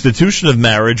the institution of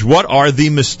marriage, what are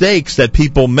the mistakes that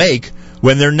people make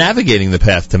when they're navigating the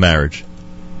path to marriage?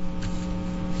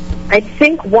 I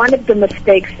think one of the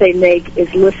mistakes they make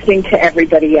is listening to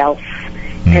everybody else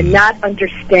and not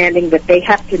understanding that they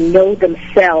have to know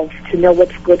themselves to know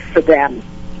what's good for them.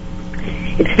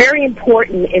 It's very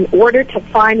important, in order to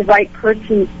find the right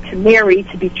person to marry,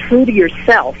 to be true to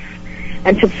yourself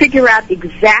and to figure out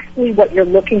exactly what you're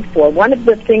looking for. One of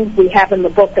the things we have in the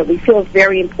book that we feel is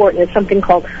very important is something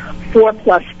called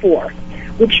 4+4,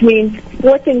 which means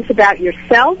 4 things about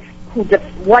yourself,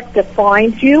 what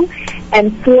defines you,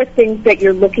 and 4 things that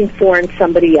you're looking for in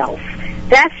somebody else.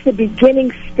 That's the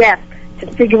beginning step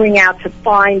to figuring out to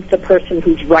find the person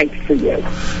who's right for you.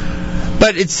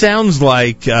 But it sounds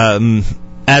like,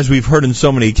 as we've heard in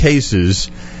so many cases,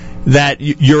 that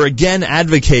you're again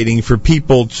advocating for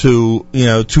people to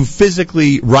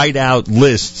physically write out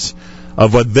lists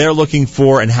of what they're looking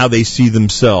for and how they see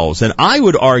themselves. And I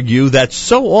would argue that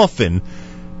so often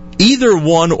either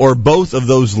one or both of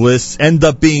those lists end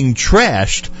up being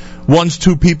trashed once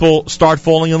two people start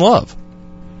falling in love.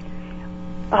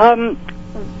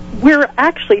 We're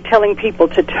actually telling people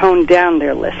to tone down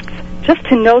their lists, just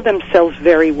to know themselves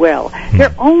very well. There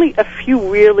are only a few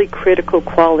really critical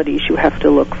qualities you have to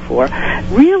look for.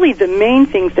 Really, the main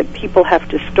things that people have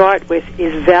to start with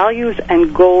is values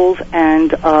and goals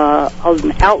and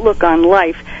an outlook on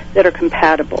life that are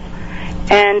compatible.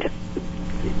 And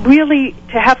really,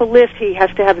 to have a list, he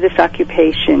has to have this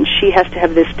occupation, she has to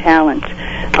have this talent.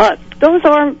 Those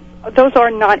are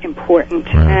not important,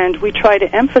 and we try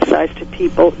to emphasize to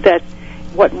people that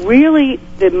what really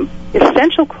the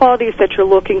essential qualities that you're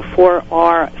looking for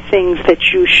are things that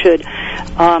you should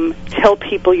tell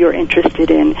people you're interested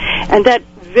in, and that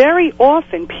very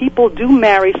often people do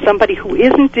marry somebody who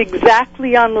isn't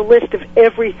exactly on the list of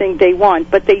everything they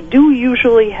want, but they do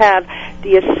usually have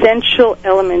the essential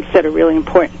elements that are really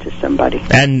important to somebody.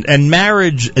 And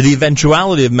marriage, the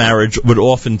eventuality of marriage would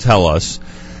often tell us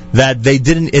that they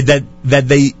didn't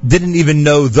even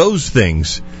know those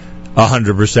things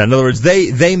 100%. In other words,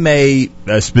 they may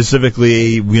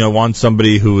specifically want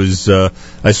somebody who is a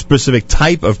specific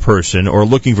type of person or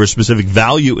looking for a specific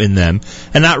value in them,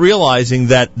 and not realizing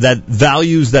that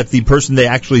values that the person they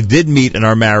actually did meet and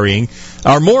are marrying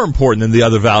are more important than the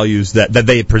other values that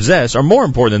they possess, are more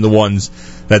important than the ones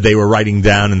that they were writing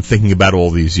down and thinking about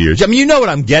all these years. I mean, you know what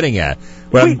I'm getting at.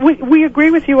 We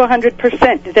agree with you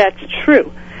 100%. That's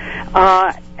true.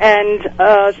 and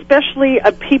especially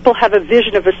people have a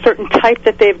vision of a certain type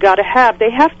that they've got to have.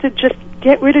 They have to just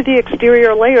get rid of the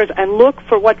exterior layers and look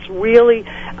for what's really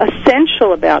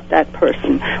essential about that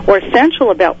person or essential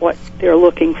about what they're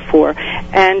looking for.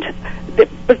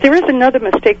 But there is another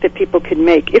mistake that people can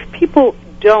make. If people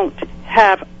don't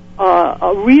have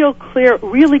a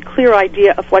really clear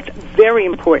idea of what's very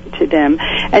important to them,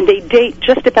 and they date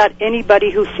just about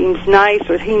anybody who seems nice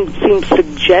or seems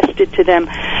suggested to them,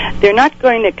 they're not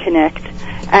going to connect,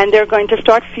 and they're going to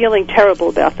start feeling terrible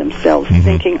about themselves,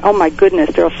 thinking, oh my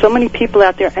goodness, there are so many people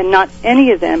out there, and not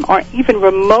any of them are even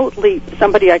remotely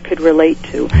somebody I could relate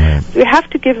to. So you have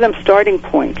to give them starting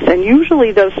points, and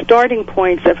usually those starting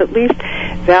points of at least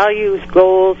values,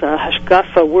 goals, a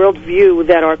hashkafa, worldview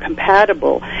that are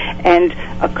compatible, and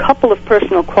a couple of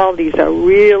personal qualities are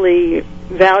really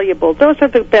valuable. Those are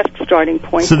the best starting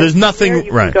points. So there's nothing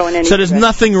right. So there's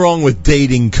nothing wrong with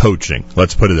dating coaching.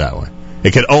 Let's put it that way.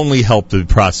 It can only help the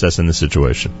process in the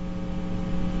situation.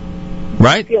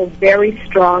 Right? I feel very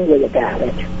strongly about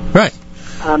it. Right.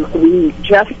 We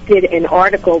just did an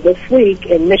article this week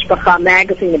in Mishpacha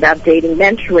magazine about dating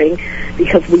mentoring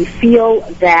because we feel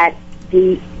that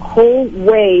the whole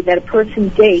way that a person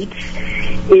dates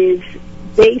is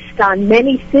based on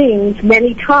many things,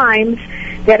 many times,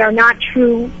 that are not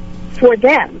true for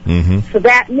them. So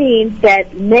that means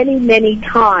that many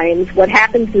times what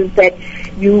happens is that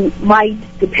you might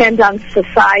depend on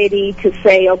society to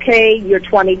say, okay, you're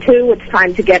 22, it's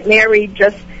time to get married,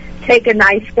 just take a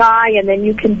nice guy and then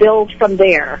you can build from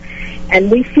there. And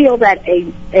we feel that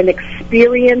an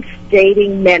experienced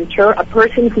dating mentor, a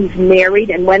person who's married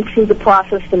and went through the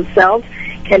process themselves,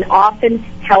 can often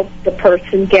help the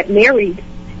person get married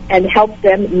and help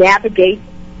them navigate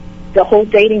the whole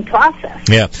dating process.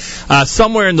 Yeah.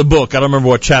 Somewhere in the book, I don't remember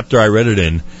what chapter I read it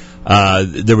in,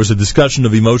 there was a discussion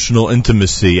of emotional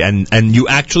intimacy, and you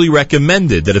actually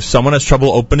recommended that if someone has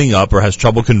trouble opening up or has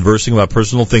trouble conversing about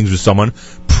personal things with someone,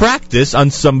 practice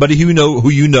on somebody who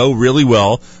you know really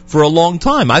well for a long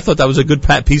time. I thought that was a good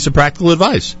piece of practical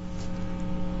advice.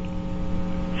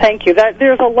 Thank you.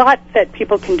 There's a lot that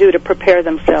people can do to prepare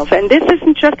themselves, and this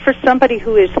isn't just for somebody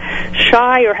who is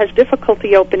shy or has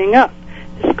difficulty opening up.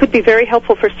 This could be very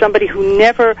helpful for somebody who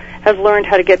never has learned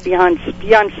how to get beyond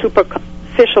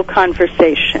superficial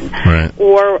conversation, right.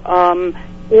 or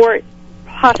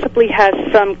possibly has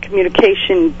some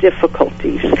communication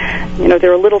difficulties.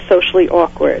 They're a little socially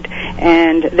awkward,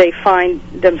 and they find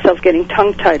themselves getting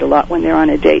tongue-tied a lot when they're on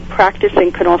a date.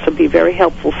 Practicing can also be very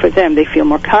helpful for them. They feel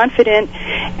more confident,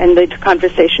 and the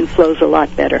conversation flows a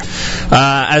lot better.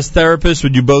 As therapists,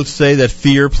 would you both say that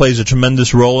fear plays a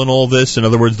tremendous role in all this? In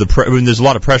other words, there's a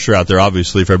lot of pressure out there,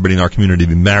 obviously, for everybody in our community to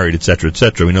be married, et cetera, et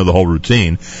cetera. We know the whole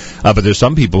routine. But there's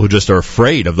some people who just are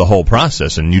afraid of the whole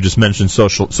process, and you just mentioned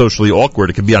socially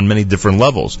awkward. It can be on many different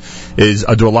levels.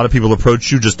 Do a lot of people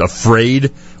approach you just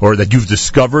afraid, or that you've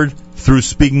discovered through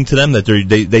speaking to them that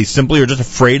they simply are just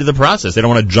afraid of the process? They don't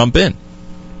want to jump in.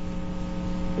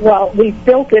 Well, we've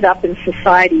built it up in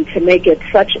society to make it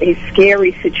such a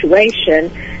scary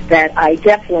situation that I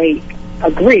definitely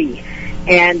agree.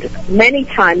 And many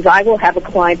times I will have a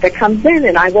client that comes in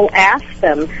and I will ask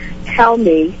them, tell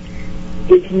me,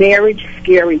 is marriage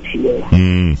scary to you?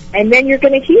 And then you're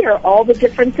going to hear all the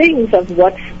different things of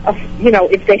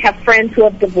if they have friends who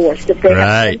have divorced, if they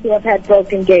have friends who have had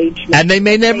broken engagement. And they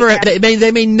may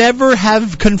never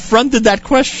have confronted that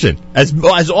question.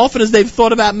 As often as they've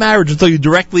thought about marriage until you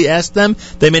directly ask them,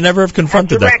 they may never have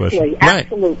confronted that question.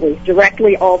 Absolutely.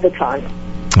 Directly all the time.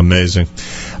 Amazing.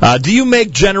 Do you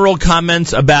make general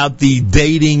comments about the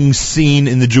dating scene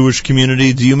in the Jewish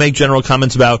community? Do you make general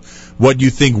comments about what you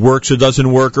think works or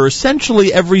doesn't work, or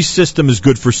essentially every system is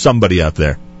good for somebody out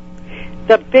there?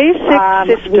 The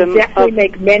basic system... We definitely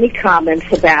make many comments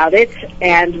about it,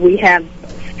 and we have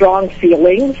strong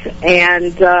feelings,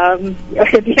 and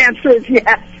the answer is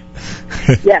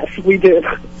yes. Yes, we do.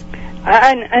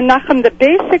 And Nachum, the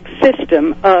basic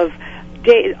system of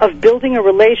building a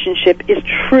relationship is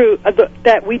true,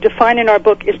 that we define in our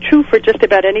book, is true for just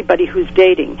about anybody who's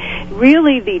dating.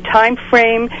 Really, the time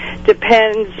frame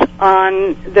depends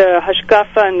on the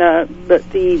hashkafa and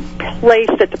the place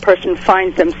that the person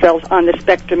finds themselves on the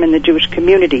spectrum in the Jewish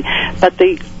community. But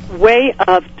the way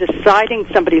of deciding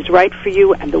somebody's right for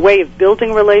you and the way of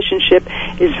building a relationship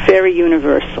is very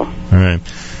universal. All right.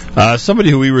 Somebody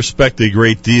who we respect a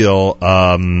great deal,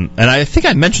 and I think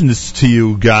I mentioned this to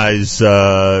you guys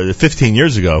 15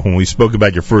 years ago when we spoke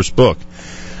about your first book,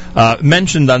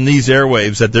 mentioned on these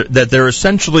airwaves that there are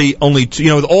essentially only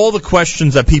two, with all the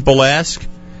questions that people ask,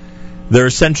 there are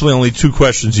essentially only two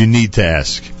questions you need to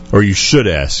ask, or you should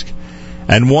ask.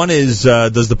 And one is,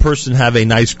 does the person have a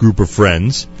nice group of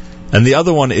friends? And the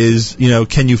other one is,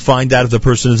 can you find out if the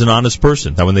person is an honest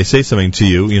person? Now, when they say something to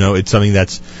you, it's something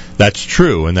that's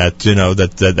true, and that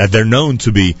that they're known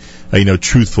to be,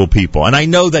 truthful people. And I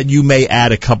know that you may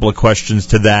add a couple of questions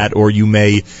to that, or you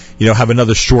may, have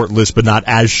another short list, but not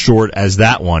as short as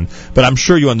that one. But I'm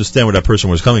sure you understand where that person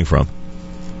was coming from.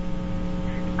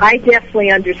 I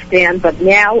definitely understand, but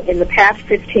now in the past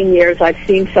 15 years, I've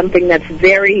seen something that's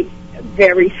very,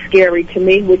 very scary to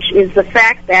me, which is the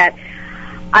fact that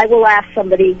I will ask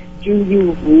somebody, do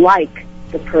you like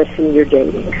the person you're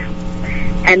dating?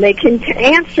 And they can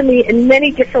answer me in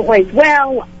many different ways.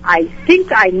 Well, I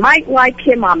think I might like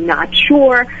him, I'm not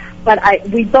sure, but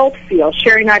we both feel,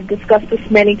 Sherry and I have discussed this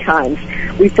many times,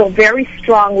 we feel very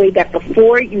strongly that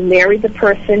before you marry the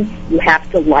person, you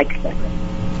have to like them.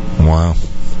 Wow.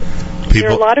 There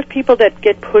are a lot of people that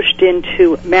get pushed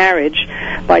into marriage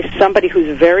by somebody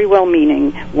who's very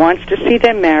well-meaning, wants to see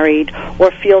them married,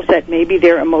 or feels that maybe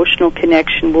their emotional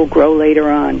connection will grow later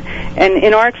on. And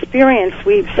in our experience,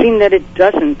 we've seen that it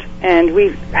doesn't, and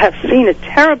we have seen a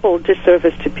terrible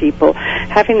disservice to people,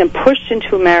 having them pushed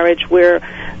into a marriage where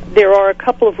there are a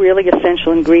couple of really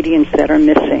essential ingredients that are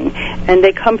missing, and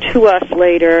they come to us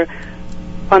later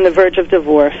on the verge of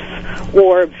divorce,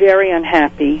 or very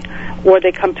unhappy, or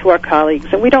they come to our colleagues,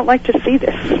 and we don't like to see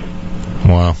this.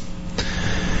 Wow.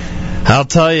 I'll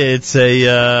tell you, it's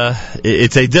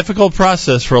a difficult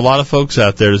process for a lot of folks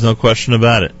out there. There's no question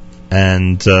about it.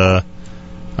 And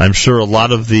I'm sure a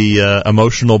lot of the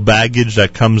emotional baggage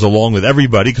that comes along with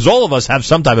everybody, because all of us have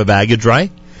some type of baggage,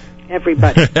 right?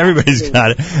 Everybody. Everybody's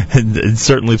got it. And it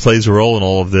certainly plays a role in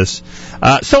all of this.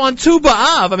 So on Tu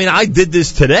B'Av, I did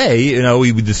this today.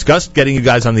 We discussed getting you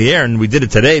guys on the air, and we did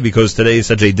it today because today is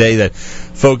such a day that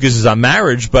focuses on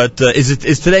marriage. But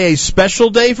is today a special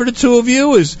day for the two of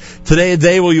you? Is today a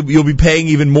day where you'll be paying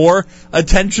even more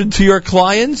attention to your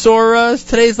clients, or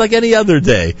today is like any other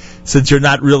day, since you're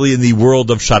not really in the world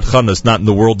of shadchanos, not in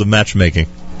the world of matchmaking?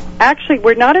 Actually,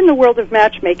 we're not in the world of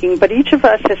matchmaking, but each of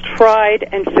us has tried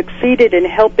and succeeded in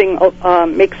helping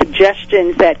make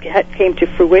suggestions that came to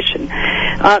fruition.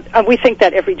 We think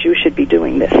that every Jew should be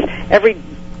doing this. Every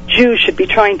Jew should be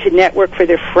trying to network for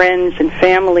their friends and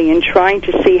family and trying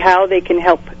to see how they can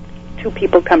help two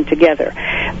people come together.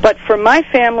 But for my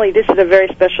family, this is a very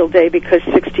special day because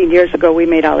 16 years ago we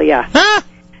made Aliyah.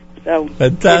 So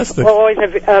fantastic. It's always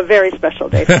a very special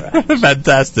day for us.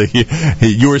 Fantastic.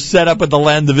 You were set up in the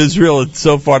land of Israel, and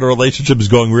so far the relationship is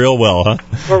going real well, huh?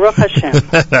 Baruch Hashem.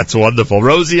 That's wonderful.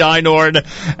 Rosie Einhorn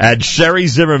and Sherry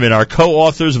Zimmerman are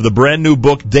co-authors of the brand new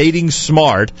book, Dating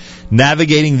Smart,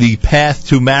 Navigating the Path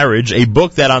to Marriage, a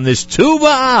book that on this Tu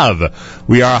B'Av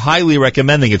we are highly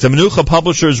recommending. It's a Menucha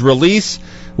Publishers release.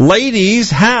 Ladies,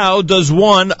 how does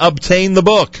one obtain the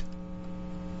book?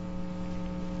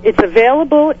 It's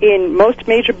available in most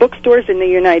major bookstores in the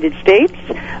United States.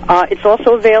 It's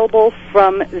also available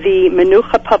from the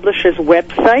Menucha Publishers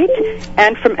website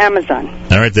and from Amazon.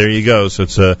 All right, there you go. So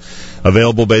it's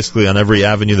available basically on every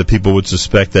avenue that people would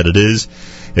suspect that it is.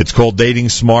 It's called Dating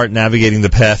Smart, Navigating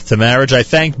the Path to Marriage. I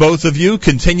thank both of you.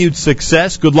 Continued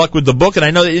success. Good luck with the book. And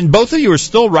I know that both of you are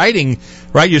still writing,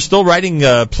 right? You're still writing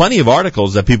plenty of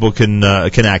articles that people can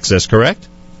access, correct?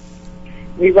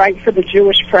 We write for the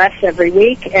Jewish Press every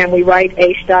week, and we write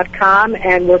Aish.com,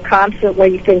 and we're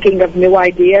constantly thinking of new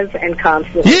ideas and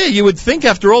constantly... Yeah, you would think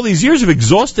after all these years you've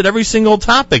exhausted every single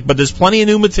topic, but there's plenty of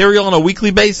new material on a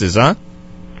weekly basis, huh?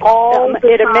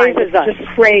 It amazes us. Just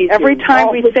crazy. Every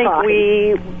time we think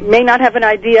we may not have an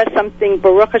idea, something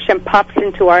Baruch Hashem pops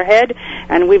into our head,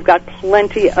 and we've got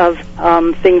plenty of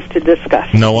things to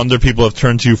discuss. No wonder people have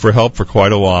turned to you for help for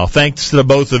quite a while. Thanks to the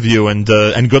both of you, and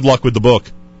good luck with the book.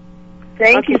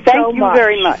 Thank you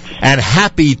very much. And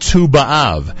happy Tu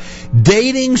B'Av.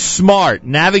 Dating Smart,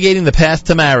 Navigating the Path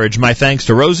to Marriage. My thanks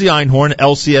to Rosie Einhorn,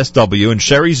 LCSW, and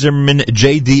Sherry Zimmerman,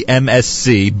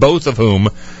 JDMSC, both of whom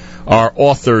are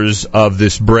authors of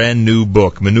this brand new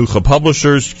book. Menucha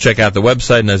Publishers, check out the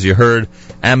website, and as you heard,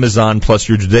 Amazon plus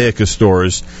your Judaica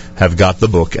stores have got the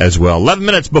book as well. 11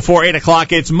 minutes before 8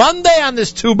 o'clock, it's Monday on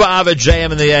this Tu B'Av at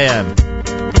JM in the AM.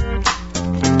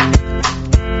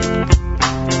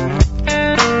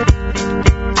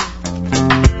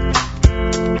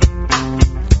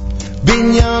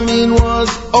 Binyamin was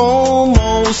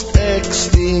almost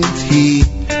extinct. He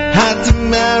had to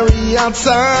marry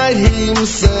outside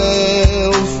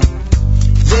himself.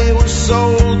 They were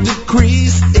so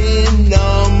decreased in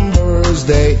numbers,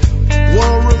 they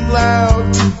were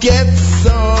allowed to get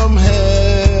some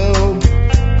help.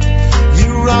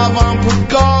 Yeravam put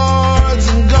guards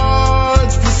and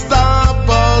guards to stop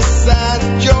us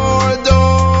at your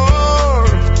door.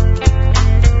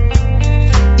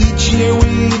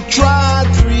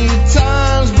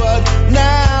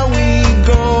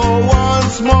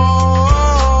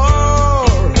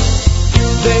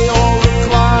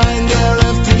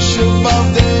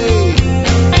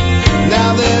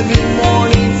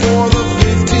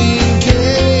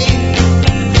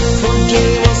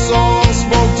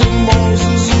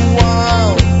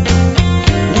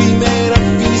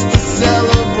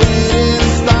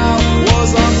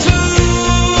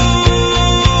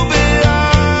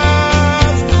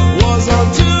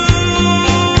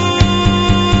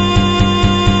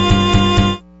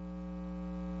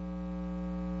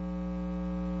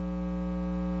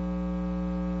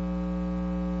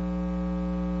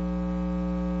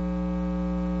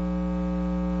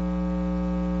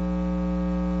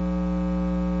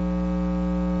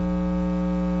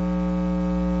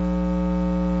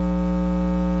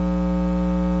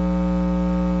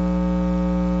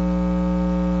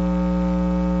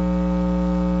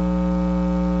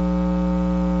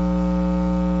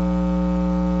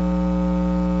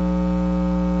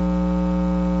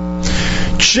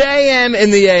 JM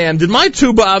in the AM. Did my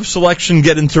Tu B'Av selection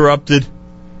get interrupted?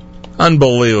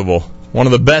 Unbelievable. One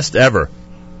of the best ever.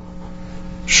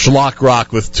 Schlock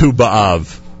Rock with Tu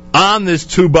B'Av. On this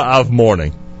Tu B'Av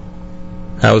morning.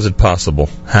 How is it possible?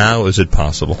 How is it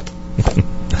possible?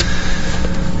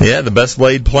 Yeah, the best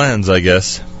laid plans, I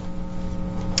guess.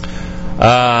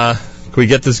 Can we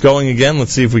get this going again?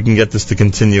 Let's see if we can get this to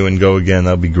continue and go again.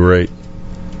 That would be great.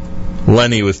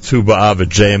 Lenny with Tu B'Av at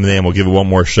JM and the AM. We'll give it one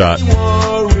more shot. You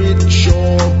are rich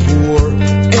or poor,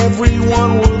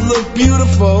 everyone would look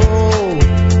beautiful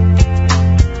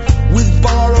with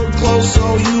borrowed clothes,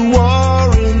 so you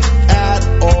weren't at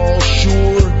all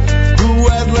sure who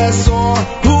had less or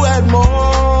who had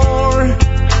more.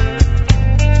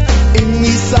 In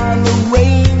Nissan the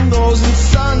rain goes and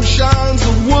sun shines,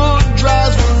 the wood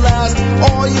dries will last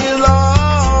all year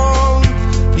long.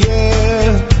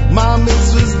 Yeah, my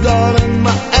mitzvah's done and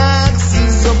my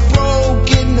axes are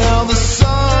broken. Now the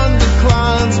sun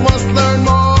declines, must learn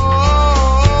more.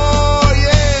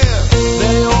 Yeah,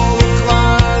 they all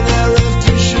recline there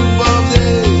after Shabbat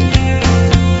day.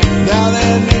 Now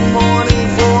they're in mourning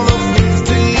for the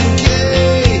 15K.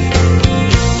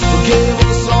 Forgave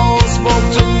us all, spoke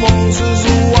to Moses a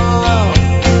while,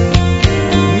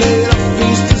 made a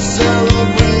feast to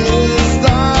celebrate his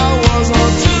style. Was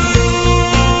on Tu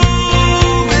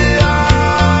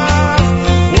B'Av,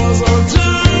 was on Tu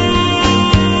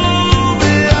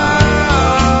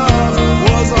B'Av,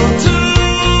 was on Tu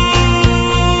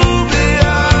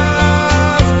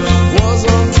B'Av, was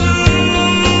on Tu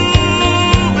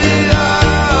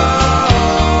B'Av.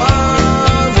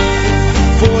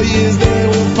 4 years they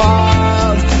were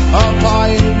piled up high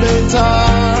in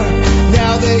Bentar.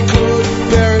 Now they could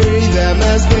bury them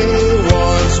as they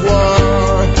once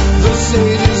were. The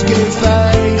sages gave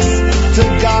thanks to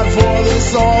God for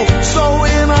this all. So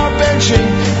in our benching,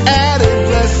 added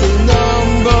blessing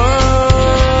number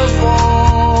 4.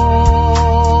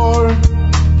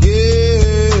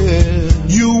 Yeah,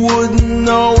 you wouldn't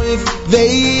know if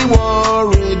they were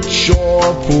rich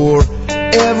or poor.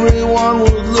 Everyone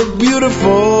would look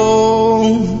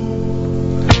beautiful.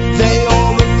 They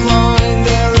all recline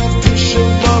there after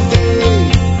Shabbat day.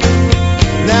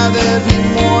 Now they'll be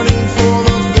mourning for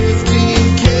the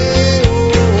 15K.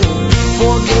 Oh,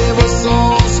 forgave us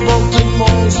all, spoke to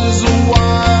Moses a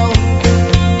while,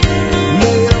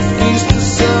 made a feast to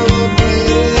celebrate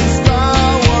his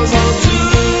style. Was on Tu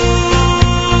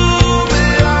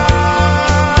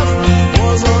B'Av,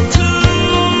 was on Tu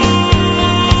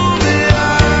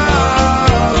B'Av,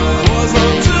 was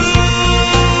on Tu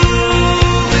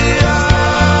B'Av,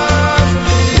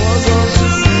 was on Tu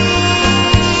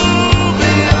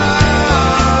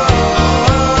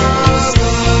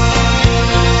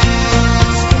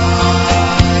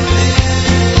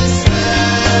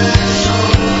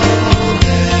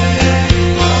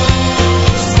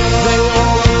They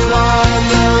all recline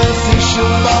there at the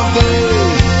Shabbat day.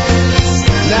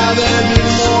 Now they'll be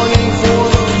mourning for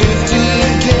the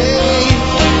 15K.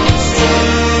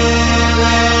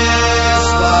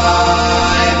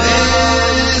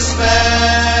 This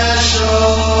special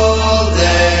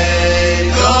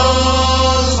day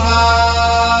goes by.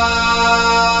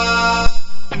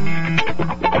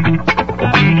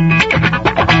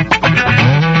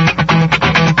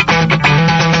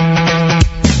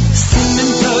 Simen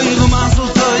toiv u'mazel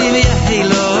toiv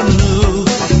yeheilonu.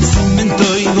 Simen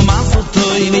toiv u'mazel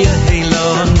toiv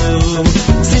yeheilonu.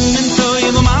 Simen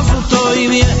toiv u'mazel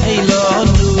toiv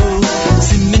yeheilonu.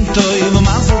 Simen toiv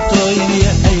u'mazel toiv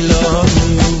yeheilonu.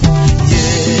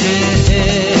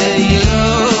 Yeheilonu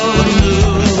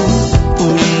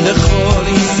u'lechol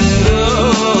Yisroel.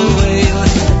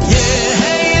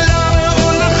 Yeheilonu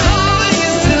u'lechol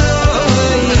Yisroel.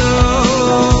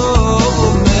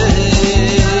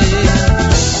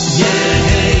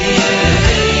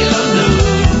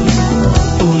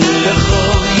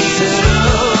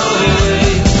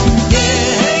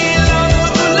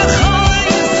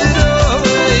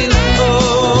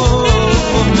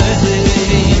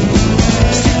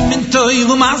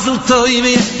 Mazel toiv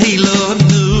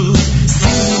yeheilonu.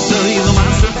 Simen toiv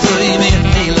mazel toiv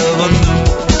yeheilonu.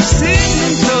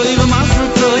 Simen toiv mazel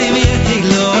toiv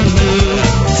yeheilonu.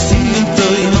 Simen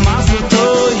toiv mazel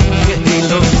toiv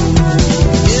yeheilonu.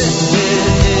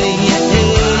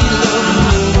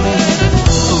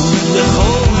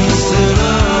 U'lechol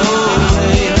Yisroel.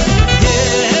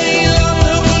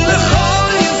 Yeheilonu u'lechol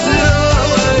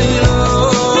Yisroel.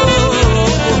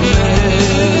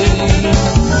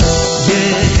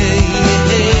 Yeheilonu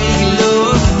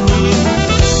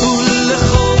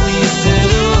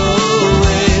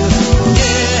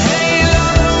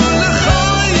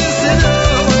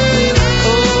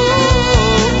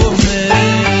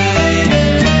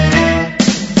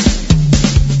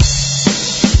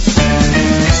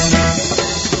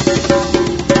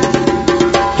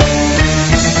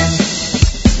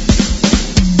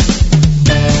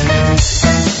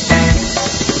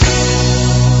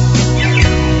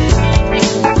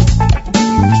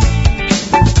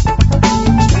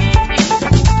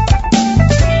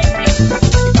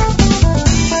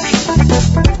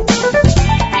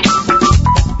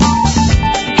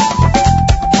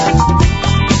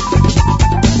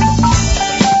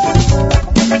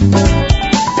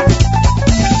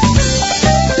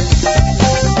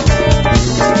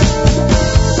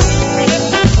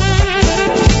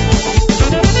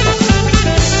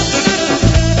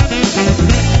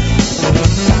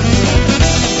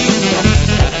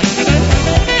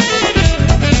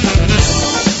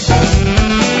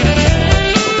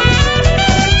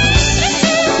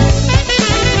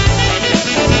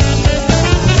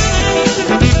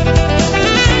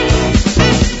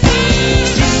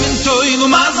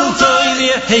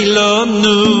hey lo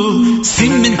nu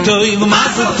simen toy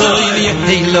mazel toy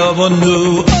hey lo nu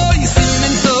oy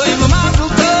simen toy mazel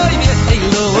toy hey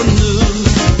lo nu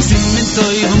simen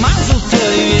toy mazel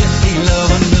toy hey lo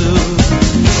nu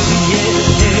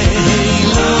hey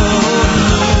lo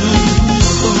nu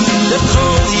le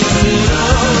khol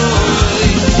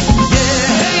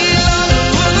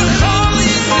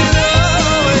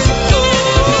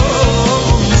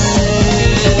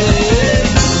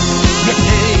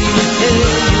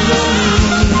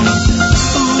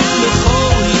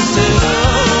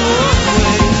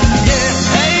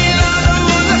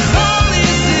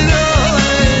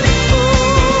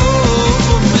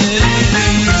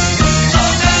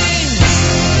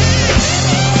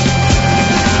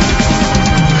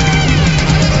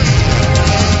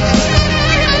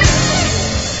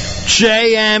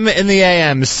JM in the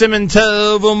AM. Siman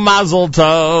Tov, Mazel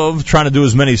Tov. Trying to do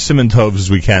as many Siman Tovs as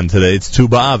we can today. It's Tu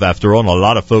B'Av, after all. A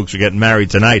lot of folks are getting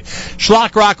married tonight.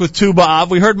 Shlock Rock with Tu B'Av.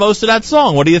 We heard most of that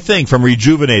song. What do you think? From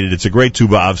Rejuvenated. It's a great Tu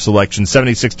B'Av selection.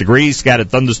 76 degrees, scattered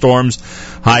thunderstorms,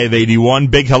 high of 81.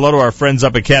 Big hello to our friends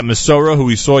up at Camp Misora, who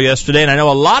we saw yesterday. And I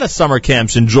know a lot of summer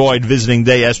camps enjoyed visiting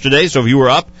day yesterday. So if you were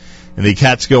up in the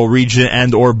Catskill region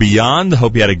and or beyond,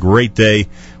 hope you had a great day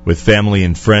with family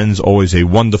and friends. Always a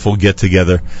wonderful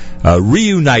get-together,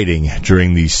 reuniting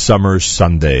during the summer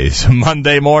Sundays.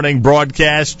 Monday morning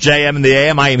broadcast, JM in the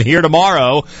AM. I am here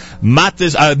tomorrow.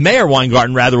 Mayor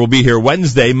Weingarten, will be here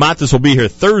Wednesday. Matis will be here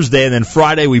Thursday, and then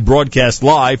Friday we broadcast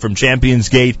live from Champions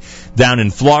Gate down in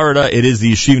Florida. It is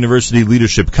the Yeshiva University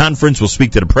Leadership Conference. We'll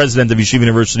speak to the president of Yeshiva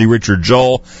University, Richard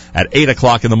Joel, at 8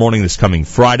 o'clock in the morning this coming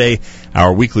Friday.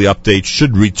 Our weekly update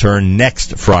should return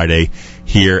next Friday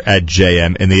here at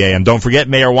JM in the AM. Don't forget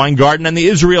Mayor Weingarten and the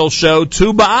Israel Show,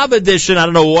 Tu B'Av edition. I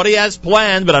don't know what he has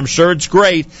planned, but I'm sure it's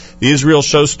great. The Israel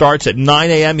Show starts at 9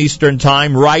 a.m. Eastern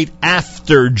Time, right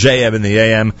after JM in the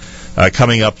AM,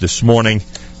 coming up this morning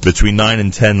between 9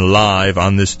 and 10 live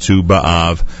on this Tu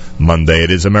B'Av Monday. It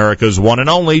is America's one and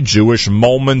only Jewish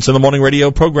Moments in the Morning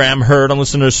radio program, heard on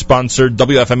listeners-sponsored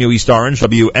WFMU East Orange,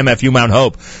 WMFU Mount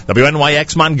Hope,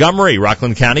 WNYX Montgomery,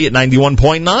 Rockland County at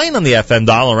 91.9 on the FM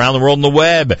dial, around the world on the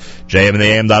web,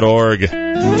 jmandtheam.org.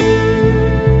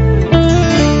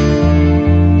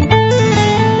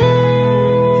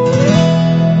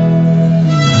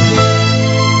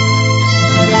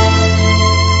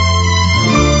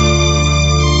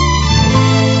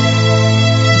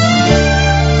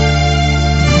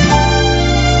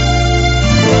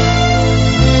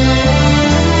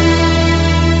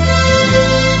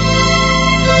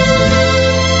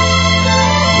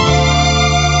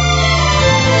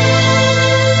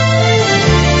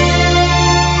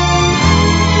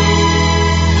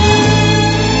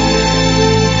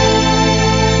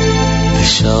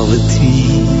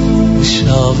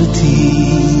 Shavati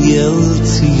el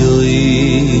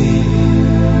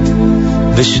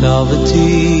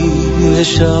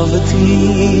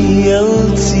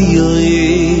tziyoi el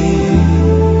tziyoi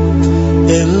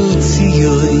el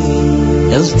tziyoi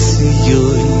el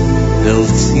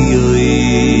tziyoi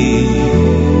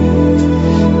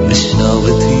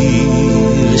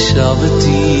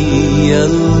Shavati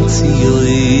el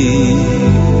tziyoi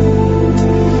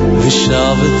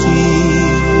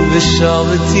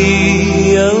Shavati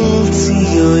el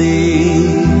tziyoi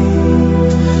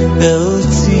el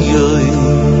tziyoi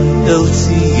el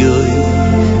tziyoi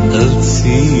el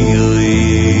tziyoi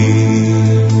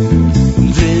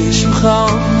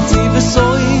v'shmchanti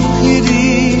b'soy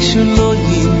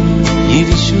yirishuloyim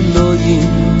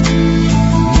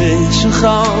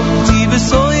v'shmchanti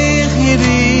b'soy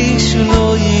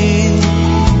yirishuloyim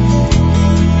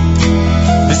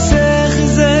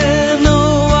v'sechzeno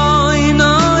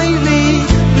aynayli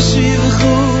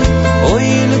v'shivchu oy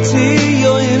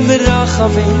l'tziyoyim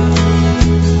v'rachavim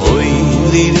oy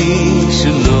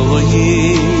lirishuloyim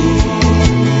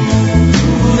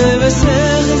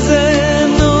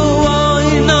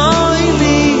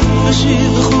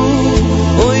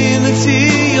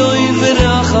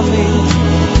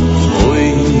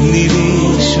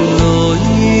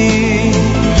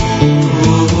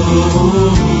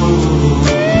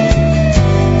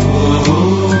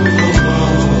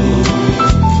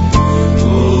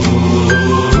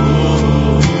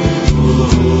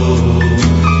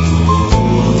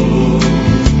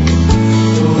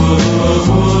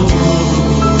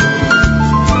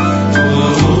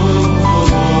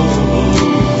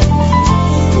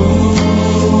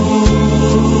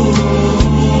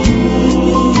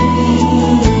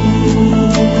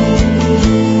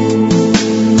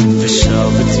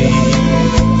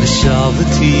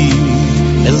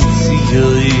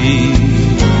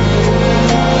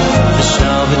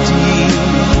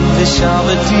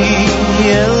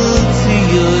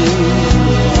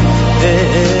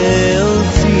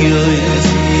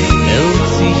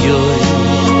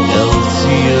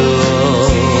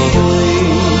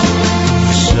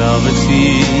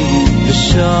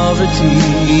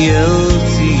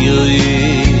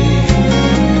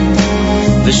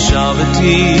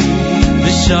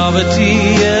Shavati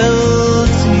El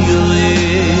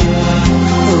Tzioin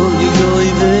Oy oy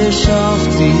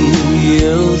Veshavti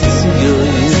El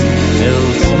Tzioin El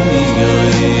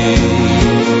Tzioin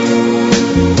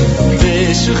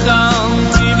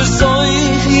Veshuchanti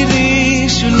Besoich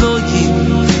Yirishuloyim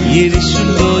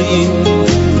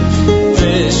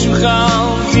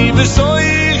Veshuchanti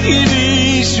Besoich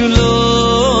Yirishuloyim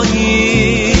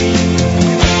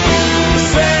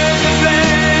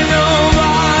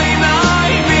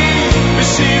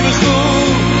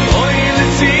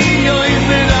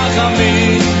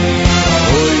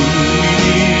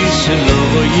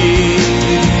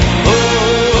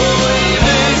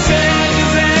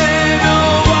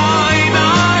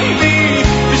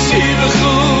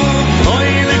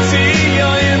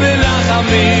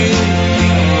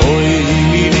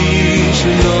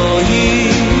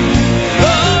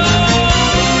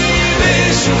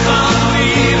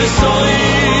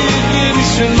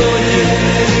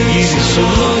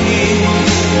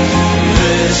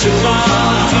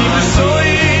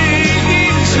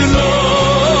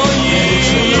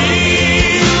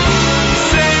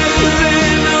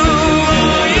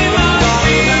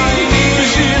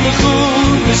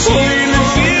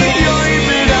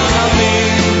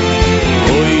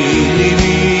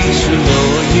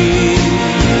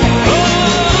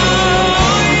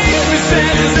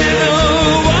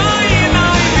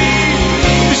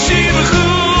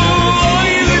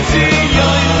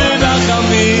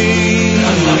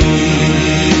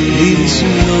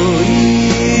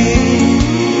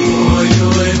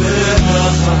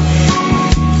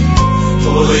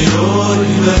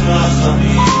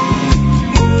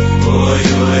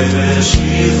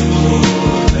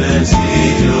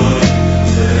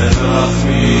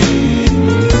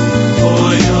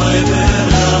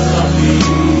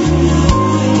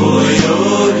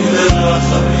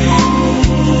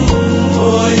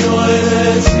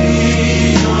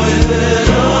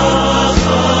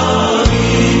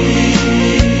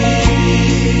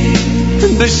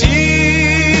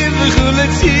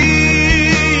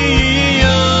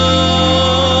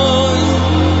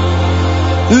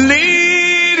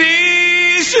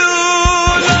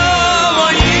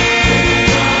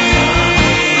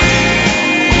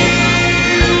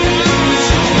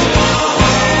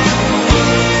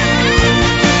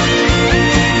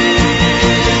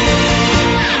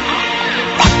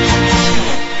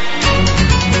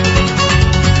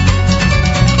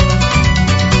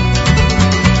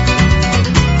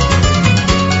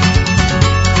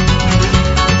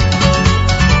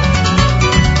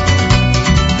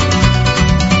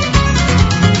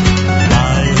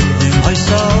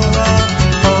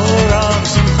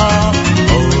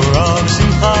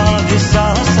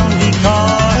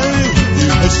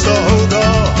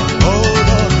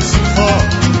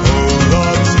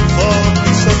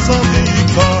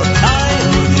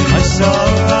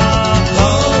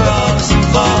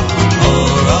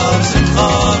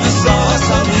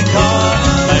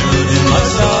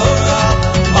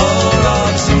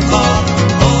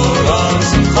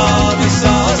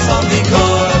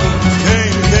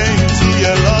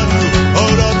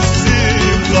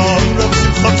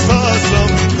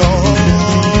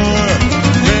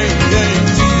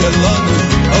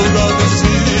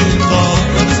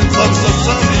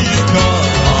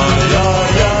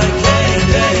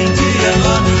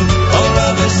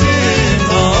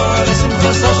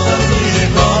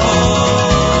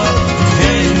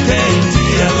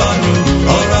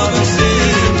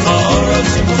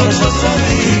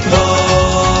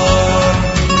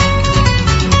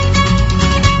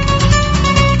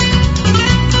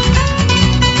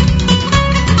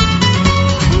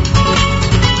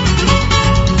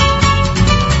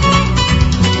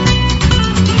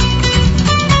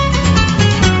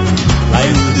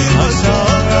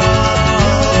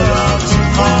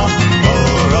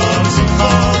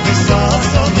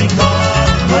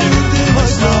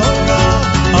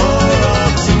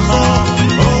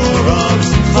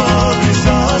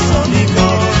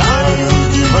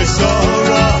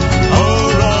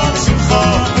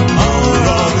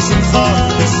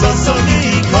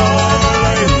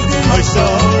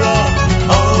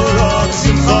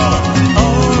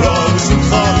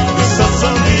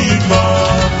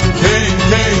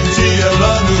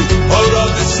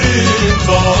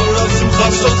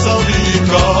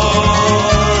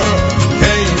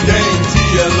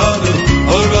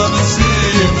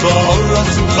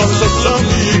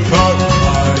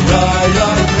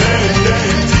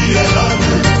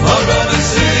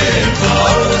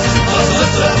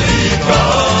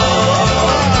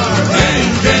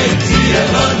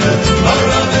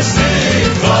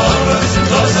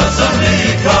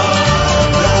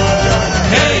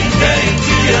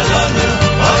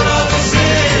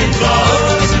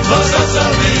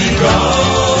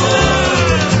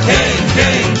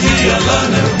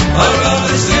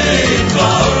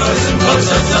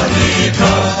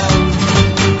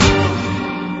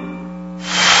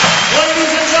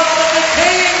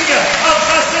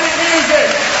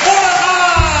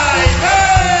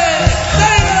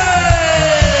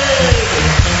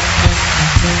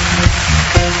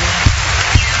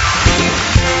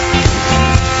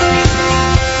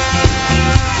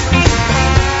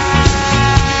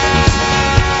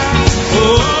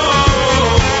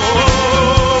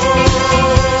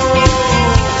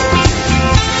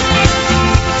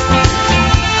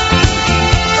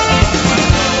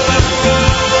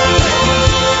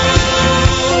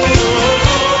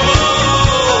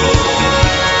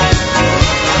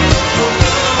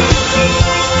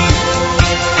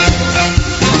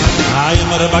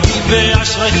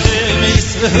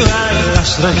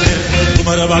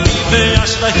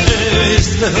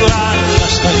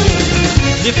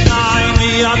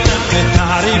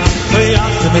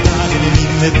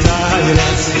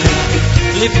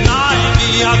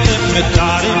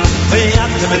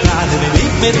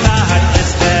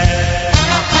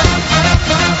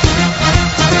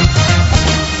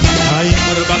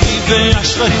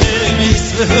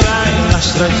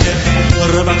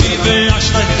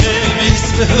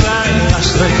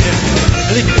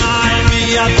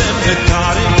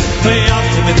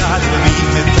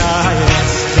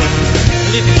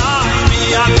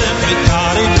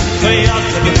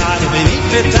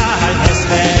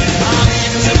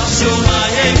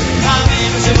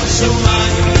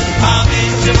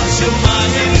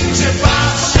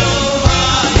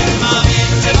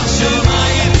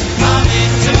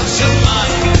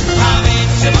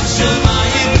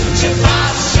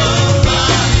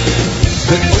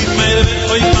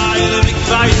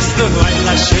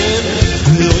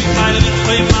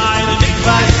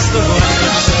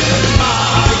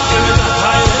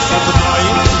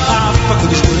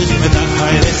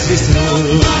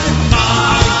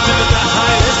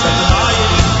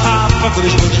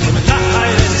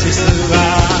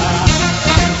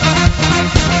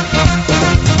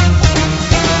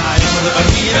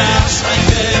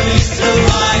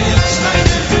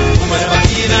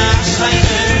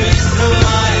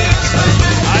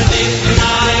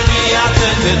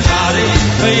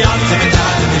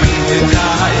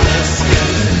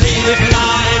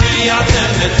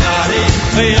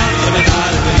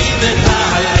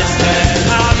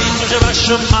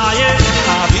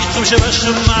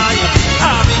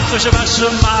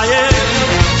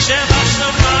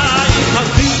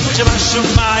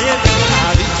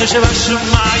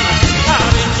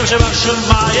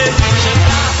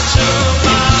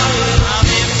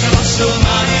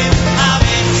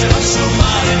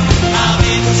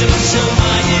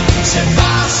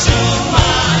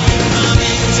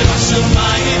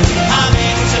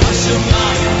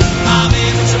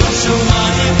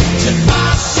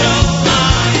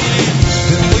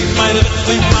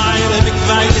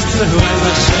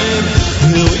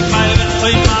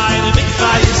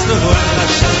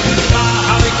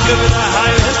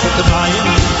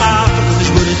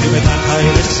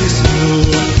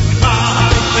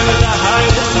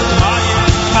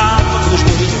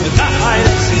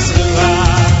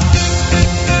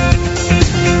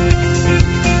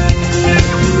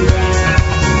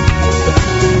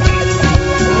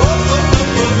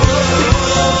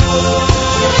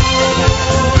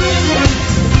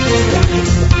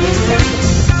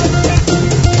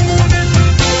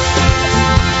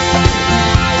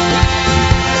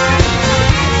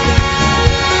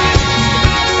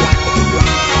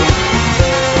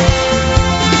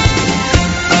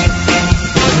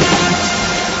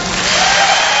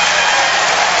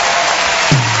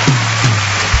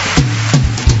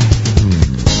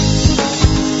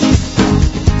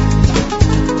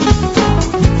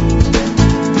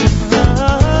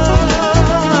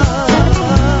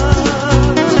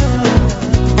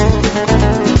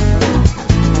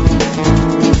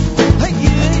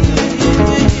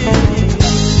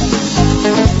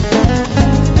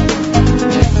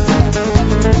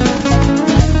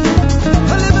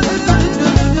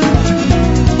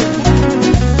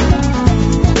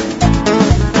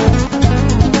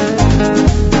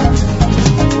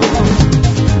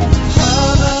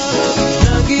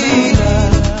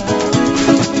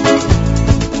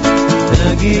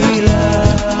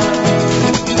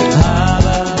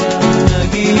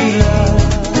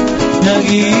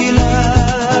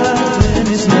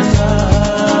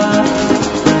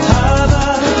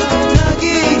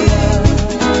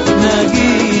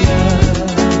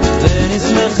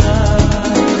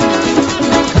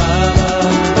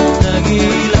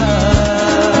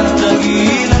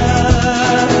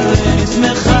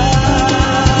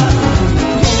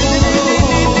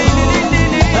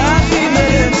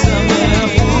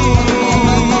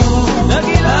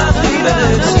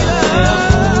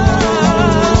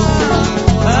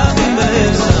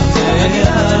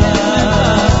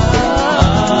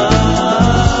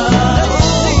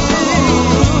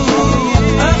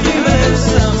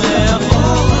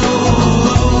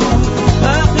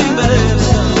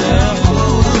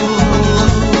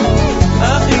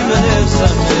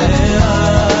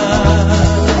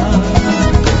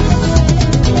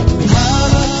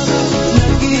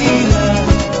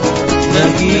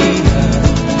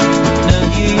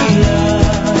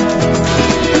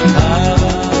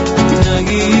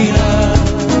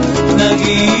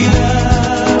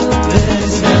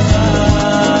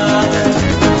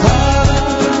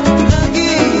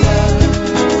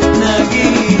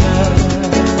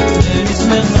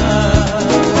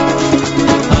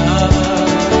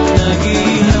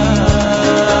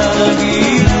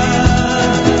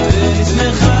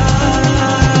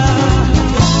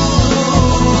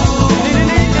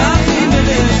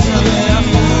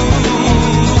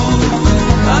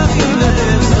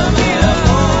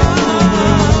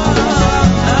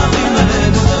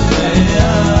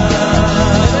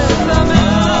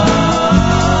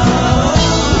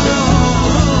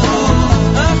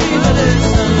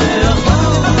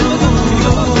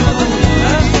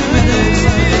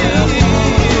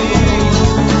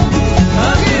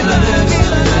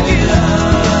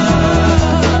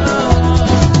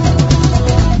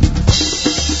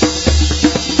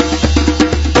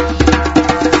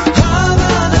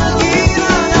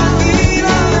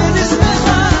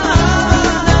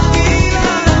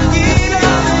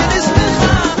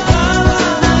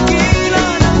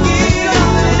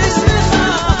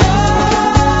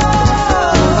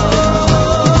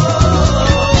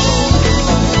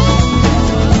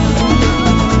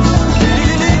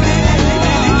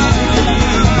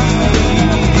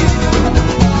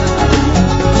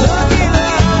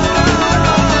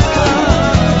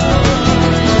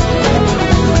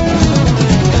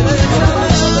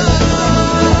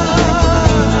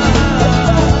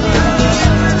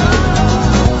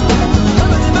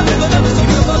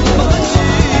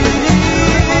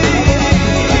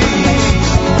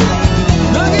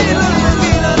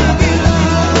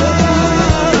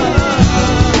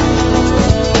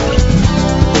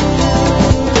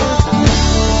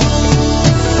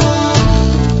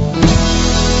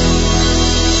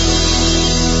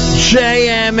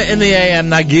JM in the AM,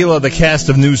 Nagila, the cast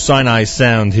of New Sinai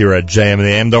Sound here at JM in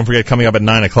the AM. Don't forget, coming up at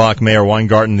 9 o'clock, Mayor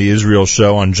Weingarten, the Israel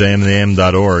Show on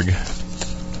jmintheam.org.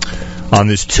 On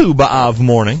this Tu B'Av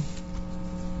morning,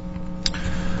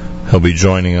 he'll be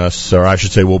joining us, or I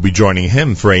should say we'll be joining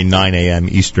him for a 9 a.m.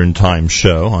 Eastern Time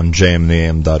show on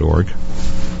jmintheam.org.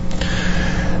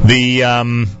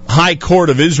 The High Court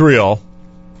of Israel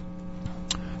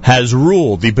has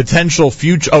ruled the potential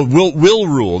future, will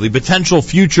rule the potential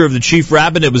future of the chief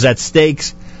rabbinate was at stake.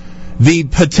 The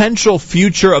potential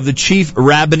future of the chief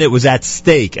rabbinate was at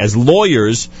stake as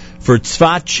lawyers for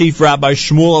Tzfat Chief Rabbi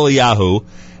Shmuel Eliyahu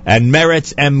and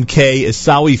Meretz MK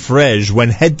Isawi Frej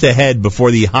went head-to-head before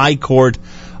the High Court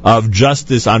of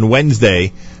Justice on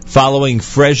Wednesday, following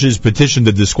Frej's petition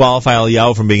to disqualify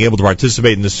Eliyahu from being able to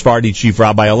participate in the Sephardi chief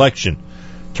rabbi election.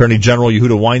 Attorney General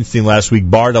Yehuda Weinstein last week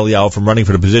barred Eliyahu from running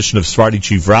for the position of Sephardi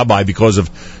chief rabbi because of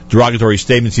derogatory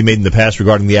statements he made in the past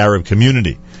regarding the Arab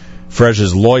community.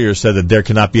 Frej's lawyer said that there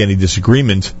cannot be any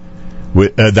disagreement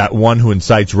with that one who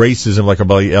incites racism like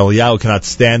Rabbi Eliyahu cannot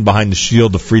stand behind the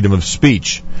shield of freedom of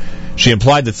speech. She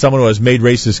implied that someone who has made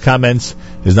racist comments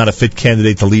is not a fit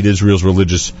candidate to lead Israel's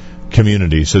religious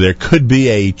community. So there could be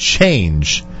a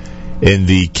change in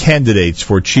the candidates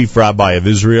for chief rabbi of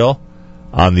Israel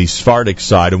on the Sephardic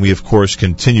side, and we, of course,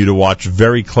 continue to watch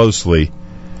very closely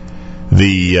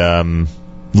the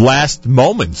last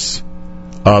moments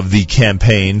of the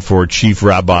campaign for chief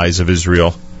rabbis of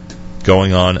Israel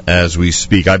going on as we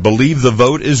speak. I believe the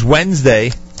vote is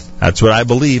Wednesday. That's what I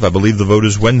believe. I believe the vote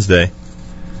is Wednesday.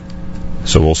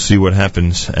 So we'll see what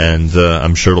happens, and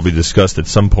I'm sure it'll be discussed at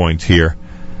some point here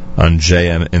on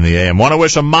JM in the AM. Want to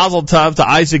wish a mazel tov to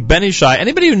Isaac Benishai.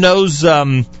 Anybody who knows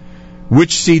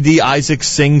which CD Isaac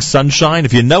sings Sunshine?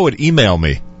 If you know it, email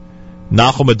me.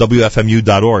 Nachum at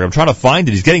WFMU.org. I'm trying to find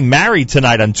it. He's getting married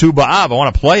tonight on Tu B'Av. I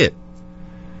want to play it.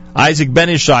 Isaac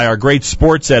Benishai, our great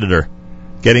sports editor,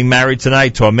 getting married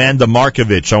tonight to Amanda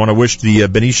Markovich. I want to wish the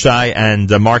Benishai and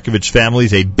Markovich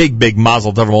families a big, big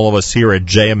mazel tov from all of us here at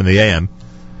JM in the AM.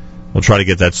 We'll try to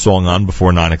get that song on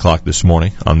before 9 o'clock this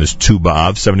morning on this Tu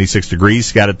B'Av. 76 degrees,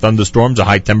 scattered thunderstorms, a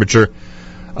high temperature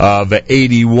of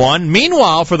 81.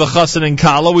 Meanwhile, for the Chassan and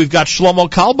Kala, we've got Shlomo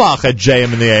Kalbach at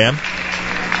JM in the AM.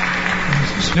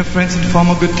 You know, friends, in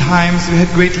former good times, we had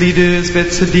great leaders, we had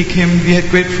tzaddikim, we had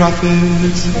great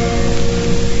prophets.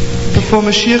 Before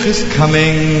Mashiach is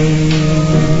coming,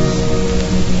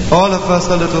 all of us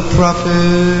are little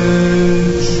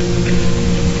prophets.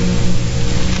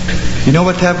 You know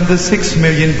what happened? The 6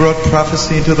 million brought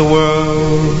prophecy into the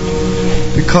world,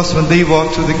 because when they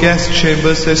walked through the gas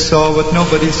chambers, they saw what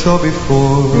nobody saw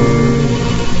before.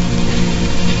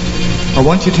 I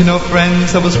want you to know,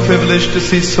 friends, I was privileged to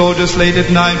see soldiers late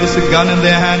at night with a gun in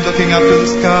their hand looking up to the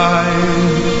sky.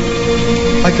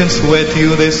 I can swear to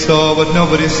you they saw what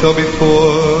nobody saw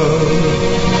before,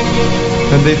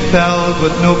 and they felt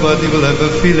what nobody will ever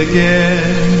feel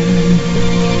again.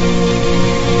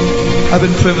 I've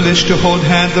been privileged to hold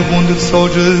hands of wounded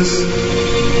soldiers.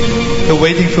 They're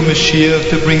waiting for Mashiach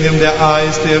to bring them their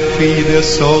eyes, their feet, their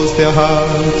souls, their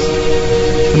hearts,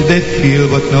 and they feel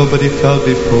what nobody felt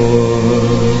before.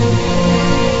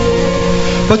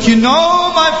 But you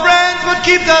know, my friends, what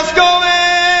keeps us going?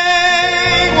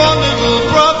 One little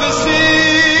prophecy,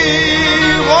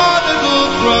 one little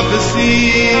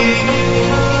prophecy.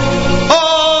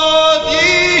 Od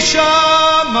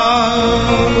Yishama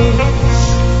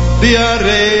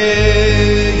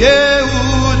Bi'arei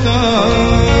Yehuda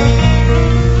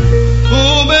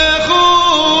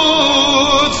Ubechutz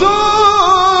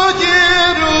Od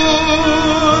Yerushalayim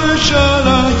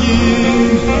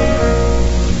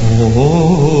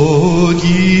Od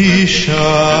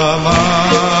Yishama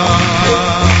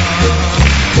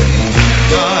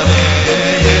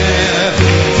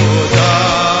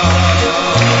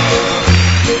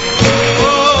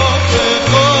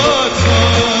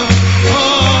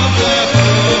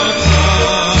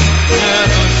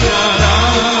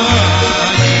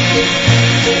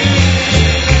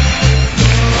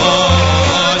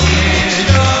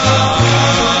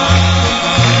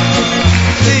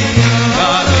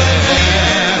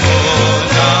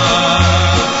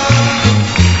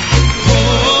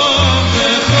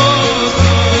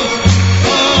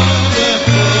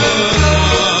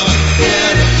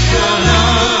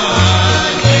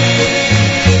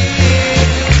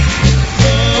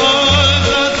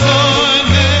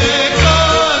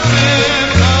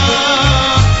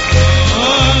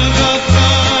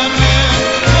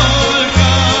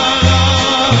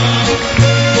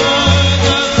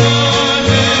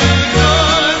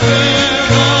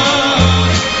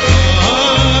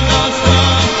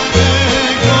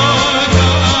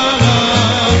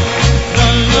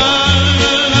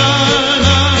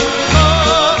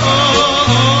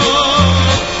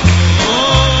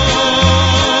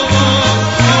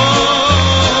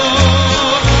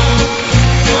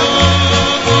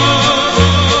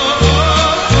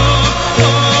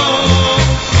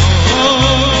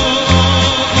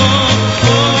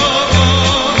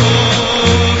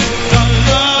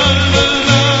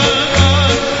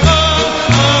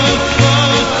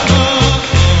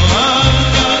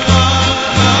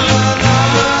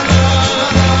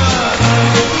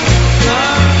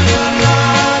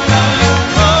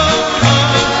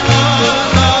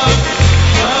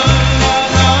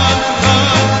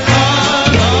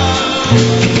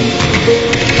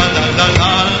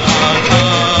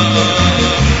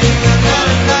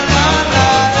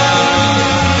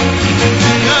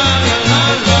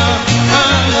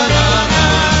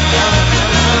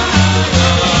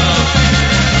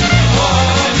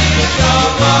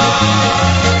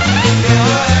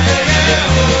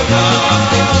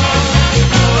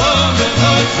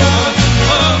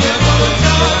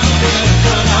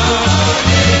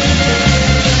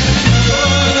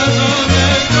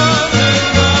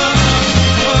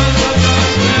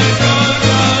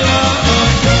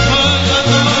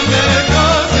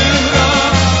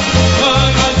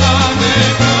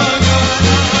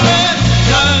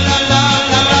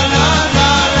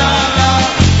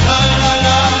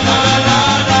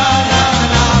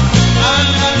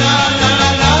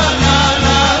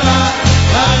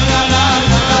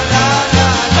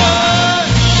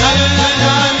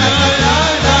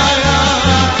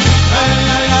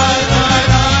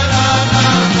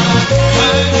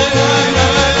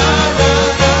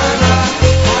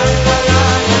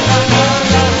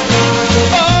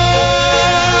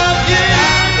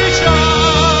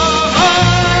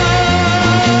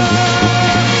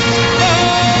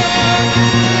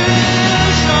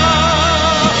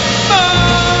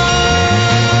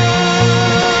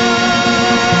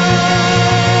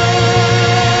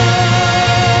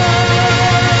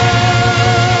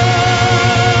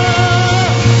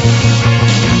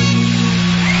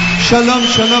Shalom,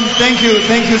 shalom. Thank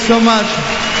you so much.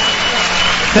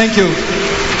 Thank you.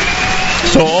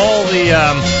 So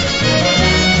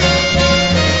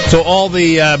all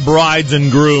the brides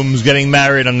and grooms getting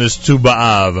married on this Tu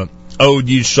B'Av, Od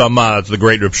Yishama, that's the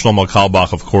great Reb Shlomo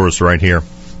Kalbach, of course, right here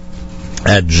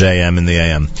at JM in the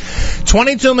AM.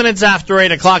 22 minutes after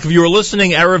 8 o'clock. If you were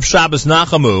listening Erev Shabbos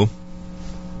Nachamu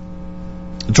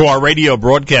to our radio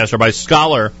broadcast, Rabbi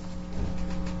Scholar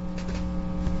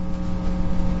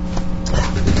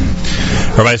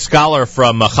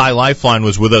from Chai Lifeline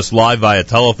was with us live via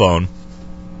telephone,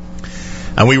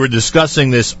 and we were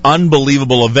discussing this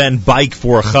unbelievable event, Bike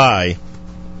for Chai,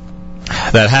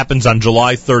 that happens on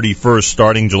July 31st,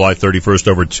 starting July 31st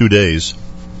over 2 days,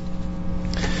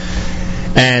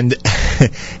 and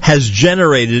has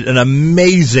generated an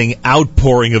amazing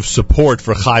outpouring of support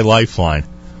for Chai Lifeline.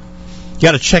 You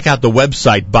got to check out the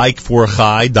website,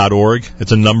 bike4chai.org.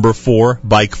 It's a number 4,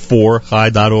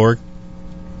 bike4chai.org.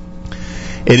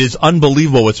 It is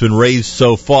unbelievable what's been raised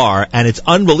so far, and it's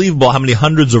unbelievable how many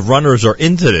hundreds of runners are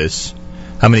into this,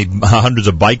 how many hundreds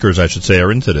of bikers, I should say,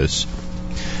 are into this,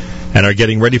 and are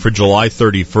getting ready for July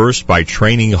 31st by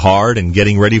training hard and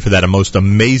getting ready for that most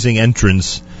amazing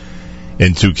entrance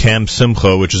into Camp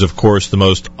Simcha, which is, of course, the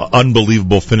most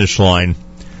unbelievable finish line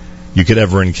you could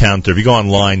ever encounter. If you go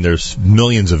online, there's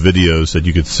millions of videos that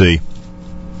you could see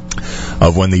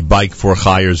of when the Bike for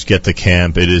Chayers get to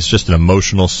camp. It is just an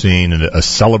emotional scene and a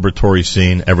celebratory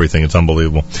scene, everything. It's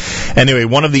unbelievable. Anyway,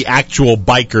 one of the actual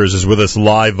bikers is with us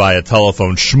live via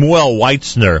telephone. Shmuel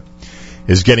Weitzner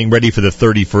is getting ready for the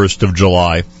 31st of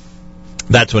July.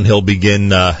 That's when he'll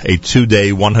begin a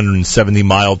 2-day,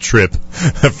 170-mile trip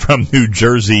from New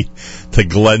Jersey to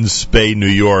Glen Spey, New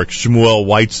York. Shmuel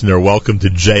Weitzner, welcome to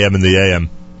JM in the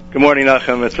AM. Good morning,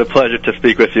 Nachum. It's a pleasure to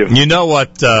speak with you. You know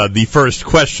what the first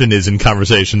question is in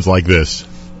conversations like this?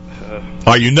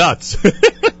 Are you nuts?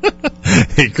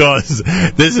 Because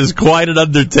this is quite an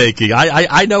undertaking.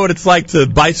 I know what it's like to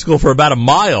bicycle for about a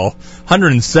mile.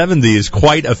 170 is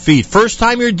quite a feat. First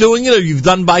time you're doing it, or you've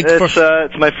done bikes for...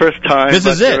 It's my first time. This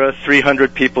is it. There are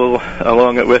 300 people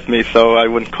along it with me, so I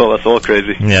wouldn't call us all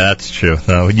crazy. Yeah, that's true.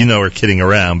 No, you know we're kidding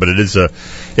around, but it is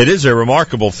a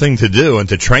remarkable thing to do, and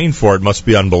to train for it must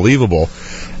be unbelievable.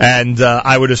 And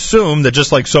I would assume that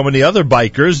just like so many other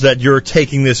bikers, that you're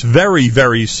taking this very,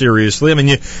 very seriously. I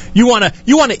mean, you want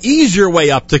to ease your way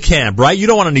up to camp, right? You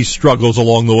don't want any struggles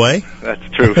along the way. That's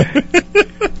true.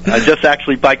 I just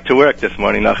actually biked to work this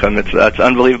morning, Nachum. It's an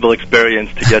unbelievable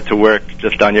experience to get to work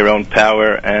just on your own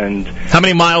power. And how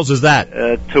many miles is that?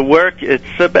 To work,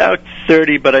 it's about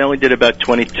 30, but I only did about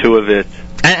 22 of it.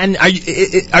 And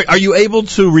are you able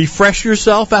to refresh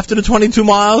yourself after the 22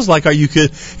 miles? Like, can you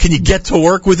get to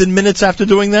work within minutes after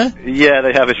doing that? Yeah,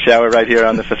 they have a shower right here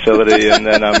on the facility, and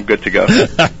then I'm good to go.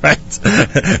 Right.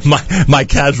 My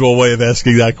casual way of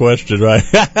asking that question, right?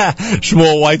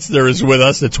 Shmuel Weitzner is with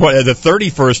us. The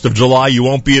 31st of July, you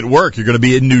won't be at work. You're going to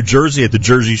be in New Jersey at the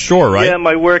Jersey Shore, right? Yeah,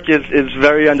 my work is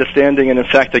very understanding, and in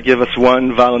fact, they give us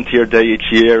one volunteer day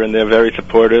each year, and they're very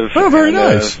supportive. Oh, very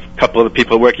nice. A couple of the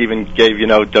people at work even gave,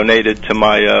 donated to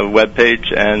my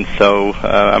webpage, and so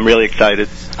I'm really excited.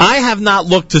 I have not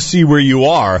looked to see where you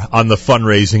are on the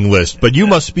fundraising list, but you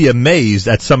must be amazed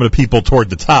at some of the people toward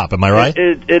the top. Am I right?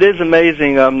 It is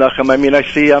amazing, Nachum. I mean, I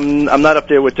see I'm not up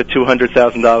there with the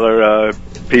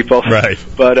 $200,000 people, right?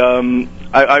 But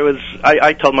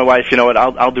I told my wife, you know what,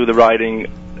 I'll do the riding.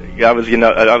 I was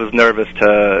nervous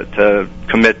to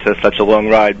commit to such a long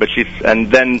ride, but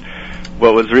then.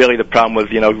 What was really the problem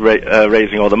was,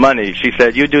 raising all the money. She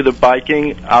said, you do the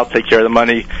biking, I'll take care of the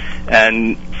money.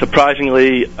 And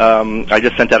surprisingly, I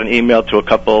just sent out an email to a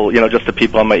couple, just the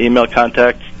people on my email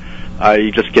contacts. I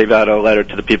just gave out a letter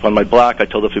to the people on my block. I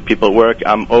told a few people at work,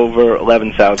 I'm over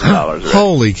 $11,000.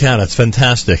 Holy cow, that's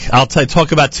fantastic.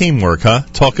 Talk about teamwork, huh?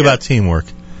 Talk about teamwork.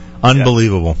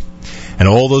 Unbelievable. Yeah. And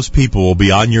all those people will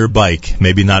be on your bike,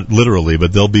 maybe not literally,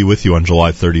 but they'll be with you on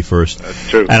July 31st. That's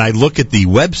true. And I look at the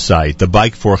website,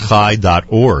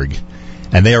 thebikeforchai.org,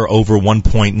 and they are over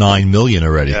 1.9 million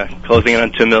already. Yeah, closing in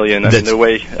on 2 million. I mean, they're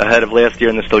way ahead of last year,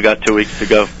 and they still got 2 weeks to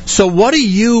go. So what do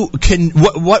you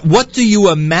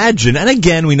imagine? And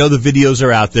again, we know the videos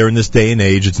are out there in this day and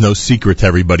age. It's no secret to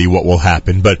everybody what will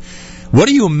happen. But what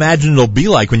do you imagine it'll be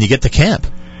like when you get to camp?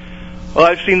 Well,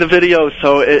 I've seen the videos,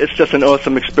 so it's just an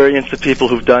awesome experience. The people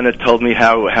who've done it told me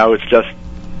how it's just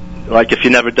like if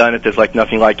you've never done it, there's like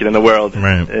nothing like it in the world.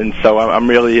 Right. And so I'm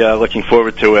really looking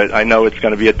forward to it. I know it's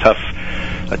going to be a tough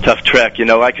trek.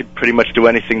 I could pretty much do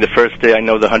anything the first day. I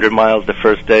know the 100 miles the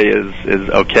first day is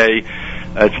okay.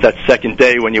 it's that second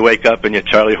day when you wake up and you're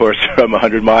Charlie horse from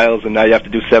 100 miles, and now you have to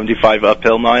do 75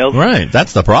 uphill miles. Right,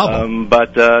 that's the problem.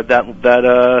 But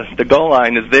the goal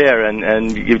line is there,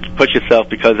 and you push yourself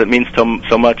because it means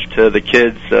so much to the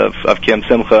kids of Camp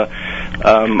Simcha.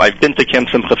 I've been to Camp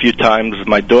Simcha a few times.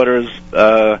 My daughter's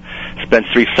spent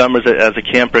 3 summers as a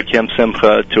camper at Camp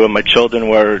Simcha. 2 of my children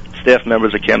were staff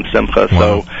members at Camp Simcha.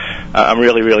 Wow. So I'm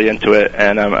really, really into it,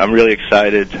 and I'm really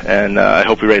excited, and I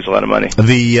hope we raise a lot of money.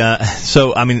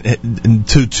 So I mean,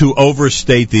 to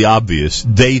overstate the obvious,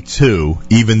 day 2,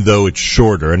 even though it's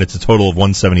shorter, and it's a total of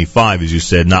 175, as you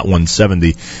said, not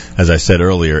 170, as I said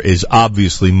earlier, is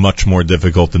obviously much more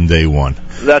difficult than day 1.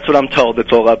 That's what I'm told.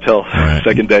 It's all uphill. Right.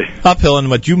 Second day. Uphill, and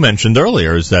what you mentioned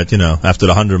earlier is that after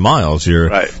the 100 miles, you're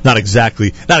not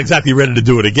exactly ready to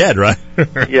do it again, right?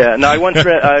 Yeah. No, I once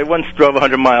drove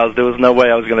 100 miles. There was no way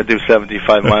I was going to do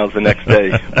 75 miles the next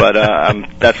day. But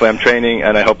that's why I'm training,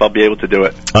 and I hope I'll be able to do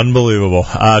it. Unbelievable.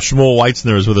 Shmuel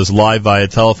Weitzner is with us live via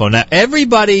telephone. Now,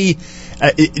 anybody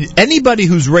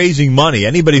who's raising money,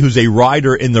 anybody who's a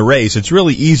rider in the race, it's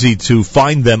really easy to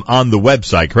find them on the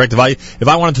website, correct? If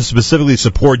I wanted to specifically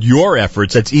support your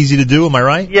efforts, that's easy to do, am I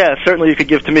right? Yeah, certainly you could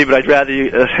give to me, but I'd rather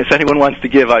if anyone wants to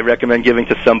give, I recommend giving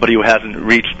to somebody who hasn't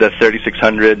reached the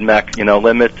 3,600 MAC,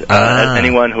 limit.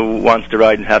 Anyone who wants to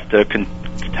ride and has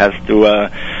to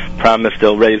promise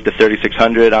they'll raise the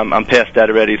 3,600. I'm past that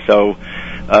already, so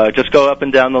just go up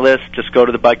and down the list. Just go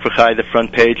to the Bike for Chai, the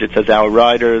front page. It says Our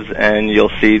Riders, and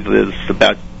you'll see there's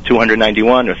about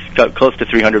 291 or close to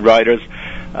 300 riders.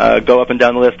 Go up and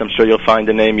down the list. I'm sure you'll find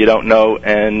a name you don't know,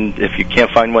 and if you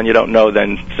can't find one you don't know,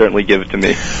 then certainly give it to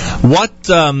me.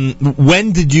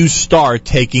 When did you start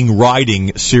taking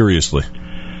riding seriously?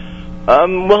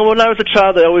 Well, when I was a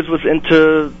child, I always was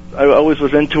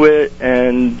into it,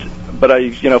 but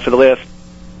for the last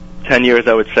 10 years,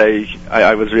 I would say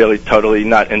I was really totally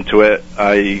not into it.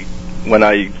 When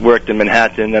I worked in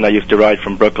Manhattan, then I used to ride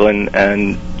from Brooklyn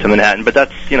and to Manhattan, but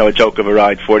that's, a joke of a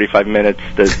ride, 45 minutes,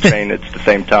 the train, it's the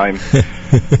same time.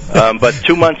 But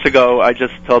 2 months ago, I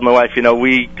just told my wife,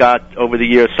 we got over the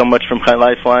years so much from Chai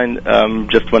Lifeline,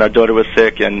 just when our daughter was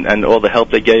sick and all the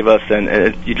help they gave us,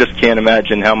 and you just can't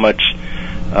imagine how much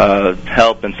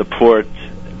help and support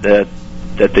that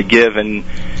they give, and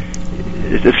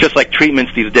it's just like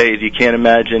treatments these days. You can't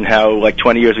imagine how, like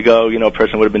 20 years ago, a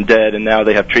person would have been dead, and now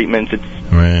they have treatments.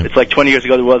 It's like 20 years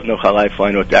ago there was no Chai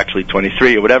Lifeline, or actually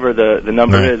 23, or whatever the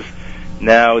number is.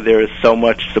 Now there is so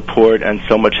much support and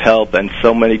so much help and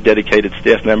so many dedicated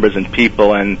staff members and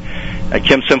people, and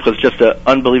Camp Simcha is just an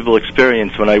unbelievable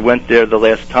experience. When I went there the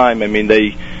last time, I mean,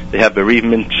 they have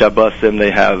bereavement Shabbosim,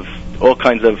 they have all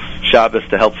kinds of Shabbos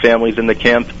to help families in the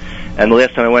camp. And the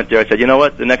last time I went there, I said, you know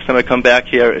what? The next time I come back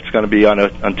here, it's going to be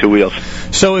on 2 wheels.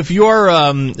 So if you're,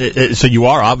 you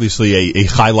are obviously a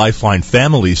Chai Lifeline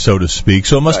family, so to speak.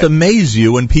 So it must amaze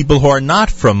you when people who are not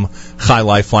from Chai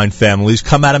Lifeline families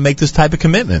come out and make this type of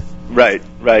commitment. Right.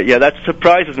 Yeah, that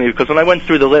surprises me, because when I went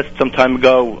through the list some time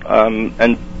ago,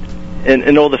 and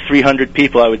in all the 300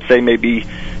 people, I would say maybe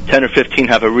 10 or 15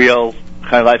 have a real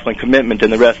Chai Lifeline commitment,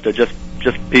 and the rest are just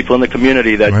people in the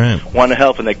community that want to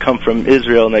help, and they come from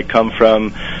Israel, and they come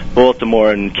from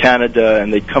Baltimore and Canada,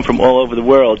 and they come from all over the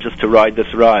world just to ride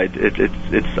this ride.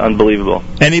 It's unbelievable.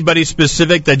 Anybody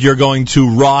specific that you're going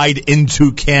to ride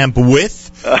into camp with?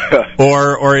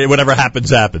 or whatever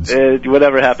happens.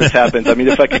 Whatever happens. I mean,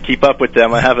 if I could keep up with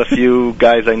them, I have a few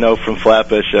guys I know from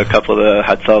Flatbush, a couple of the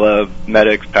Hatzalah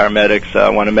medics, paramedics. I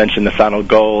want to mention Nathaniel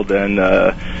Gold and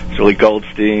Sully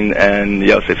Goldstein and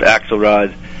Yosef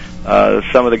Axelrod.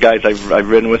 Some of the guys I've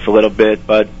ridden with a little bit,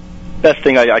 but best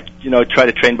thing I try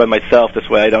to train by myself. This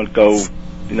way I don't go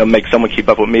make someone keep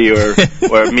up with me or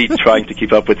me trying to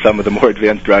keep up with some of the more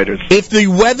advanced riders. If the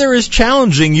weather is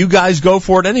challenging, you guys go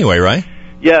for it anyway, right?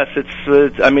 Yes,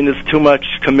 there's too much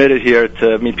committed here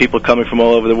people coming from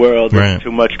all over the world. Right. There's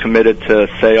too much committed to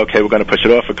say, okay, we're going to push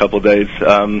it off a couple of days.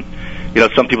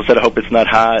 Some people said, I hope it's not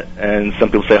hot, and some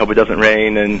people say, I hope it doesn't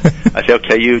rain, and I say,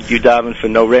 okay, you daven for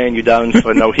no rain, you daven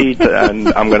for no heat, and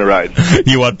I'm going to ride.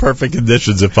 You want perfect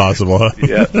conditions if possible, huh?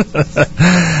 Yeah.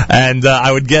 And I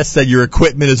would guess that your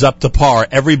equipment is up to par.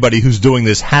 Everybody who's doing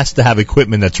this has to have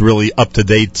equipment that's really up to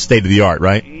date, state of the art,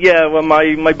 right? Yeah, well,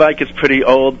 my bike is pretty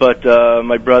old, but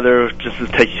my brother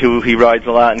he rides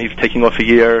a lot, and he's taking off a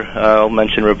year. I'll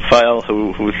mention Reb Feil,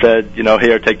 who said,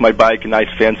 here, take my bike, a nice,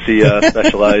 fancy,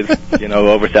 specialized,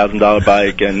 over $1,000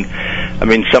 bike, and I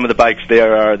mean, some of the bikes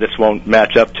there this won't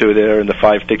match up to. They're in the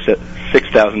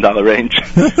 $6,000 range.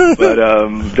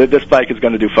 But this bike is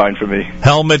going to do fine for me.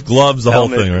 Helmet, gloves, the whole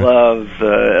thing, right? Gloves,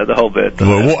 the whole bit.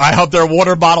 Well, I hope there are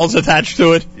water bottles attached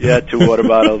to it. Yeah, 2 water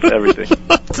bottles, everything.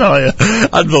 I tell you,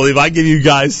 unbelievable. I give you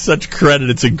guys such credit.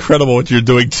 It's incredible what you're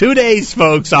doing. 2 days,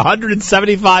 folks,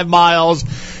 175 miles.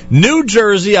 New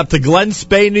Jersey up to Glen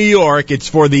Spey, New York. It's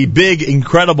for the big,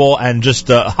 incredible, and just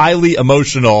highly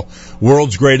emotional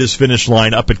World's Greatest Finish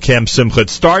Line up at Camp Simcha. It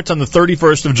starts on the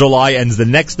 31st of July, ends the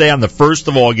next day on the 1st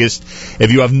of August.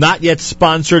 If you have not yet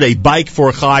sponsored a Bike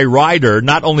for Chai rider,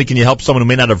 not only can you help someone who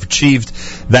may not have achieved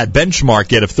that benchmark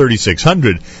yet of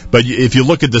 3,600, but if you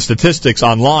look at the statistics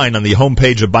online on the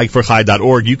homepage of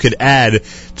bikeforchai.org, you could add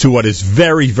to what is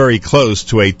very, very close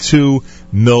to a $2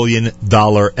 million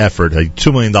effort, a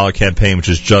 $2 million campaign, which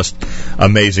is just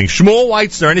amazing. Shmuel,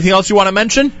 Weitzner, anything else you want to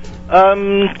mention?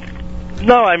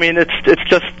 No, I mean, it's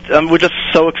just, we're just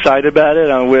so excited about it.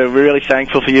 We're really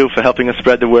thankful for you for helping us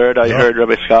spread the word. I heard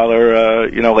Rabbi Scholar,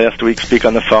 last week speak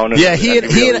on the phone. Yeah, he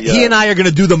and I are going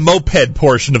to do the moped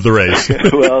portion of the race.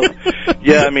 Well,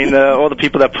 yeah, I mean, all the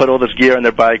people that put all this gear on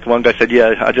their bike, one guy said,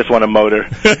 yeah, I just want a motor.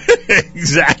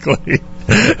 Exactly.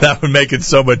 That would make it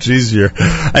so much easier.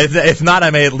 If not,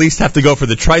 I may at least have to go for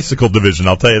the tricycle division,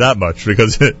 I'll tell you that much,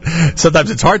 because sometimes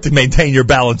it's hard to maintain your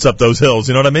balance up those hills,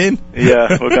 you know what I mean?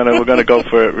 Yeah, we're gonna go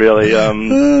for it, really.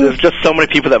 There's just so many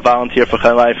people that volunteer for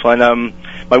Chai Lifeline.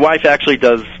 My wife actually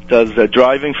does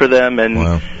driving for them, and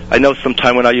wow. I know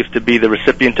sometime when I used to be the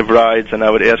recipient of rides, and I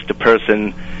would ask the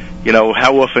person,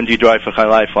 how often do you drive for Chai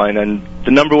Lifeline? And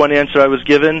the number one answer I was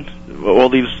given, all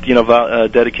these,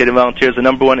 dedicated volunteers, the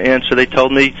number one answer they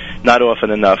told me, not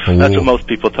often enough. Ooh. That's what most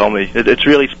people told me. It's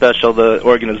really special, the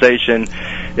organization.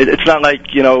 It's not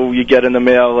like, you get in the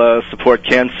mail, support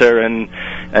cancer and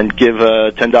give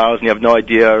 $10 and you have no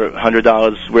idea,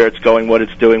 $100 where it's going, what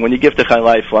it's doing. When you give to Chai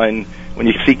Lifeline, when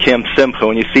you see Camp Simcha,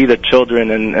 when you see the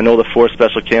children and all the 4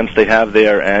 special camps they have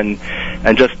there, and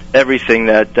just everything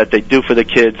that they do for the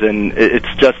kids, and it's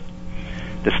just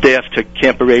the staff to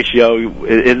camper ratio,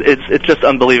 it's just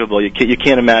unbelievable. You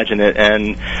can't imagine it,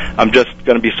 and I'm just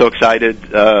going to be so excited.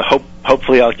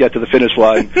 Hopefully I'll get to the finish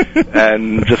line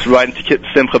and just ride into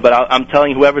Simcha. But I'm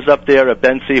telling whoever's up there, at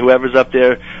Bensi, whoever's up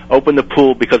there, open the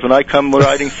pool, because when I come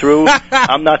riding through,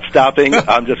 I'm not stopping.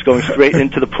 I'm just going straight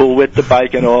into the pool with the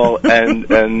bike and all, and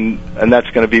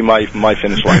that's going to be my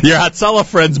finish line. Your Hatzalah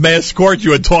friends may escort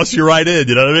you and toss you right in,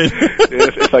 you know what I mean?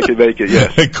 if I can make it,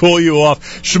 yes. Cool you off.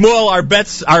 Shmuel, our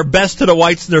best to the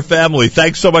Weitzner family.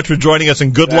 Thanks so much for joining us,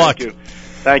 and good luck.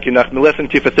 Thank you. I've been listening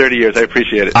to you for 30 years. I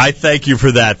appreciate it. I thank you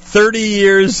for that. 30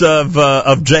 years of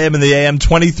JM in the AM,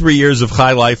 23 years of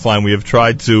Chai Lifeline. We have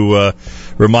tried to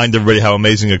remind everybody how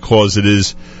amazing a cause it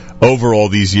is over all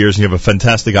these years, and you have a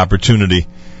fantastic opportunity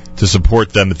to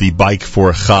support them at the Bike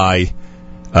for Chai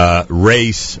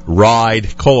race,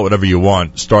 ride, call it whatever you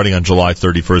want, starting on July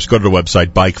 31st. Go to the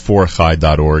website,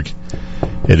 bikeforchai.org.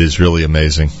 It is really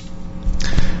amazing.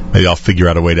 Maybe I'll figure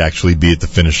out a way to actually be at the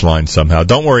finish line somehow.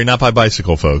 Don't worry, not by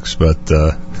bicycle, folks, but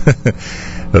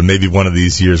but maybe one of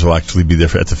these years we'll actually be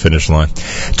there at the finish line.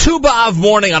 2 B'Av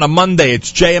morning on a Monday.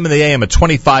 It's JM in the AM at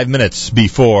 25 minutes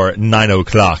before 9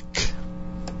 o'clock.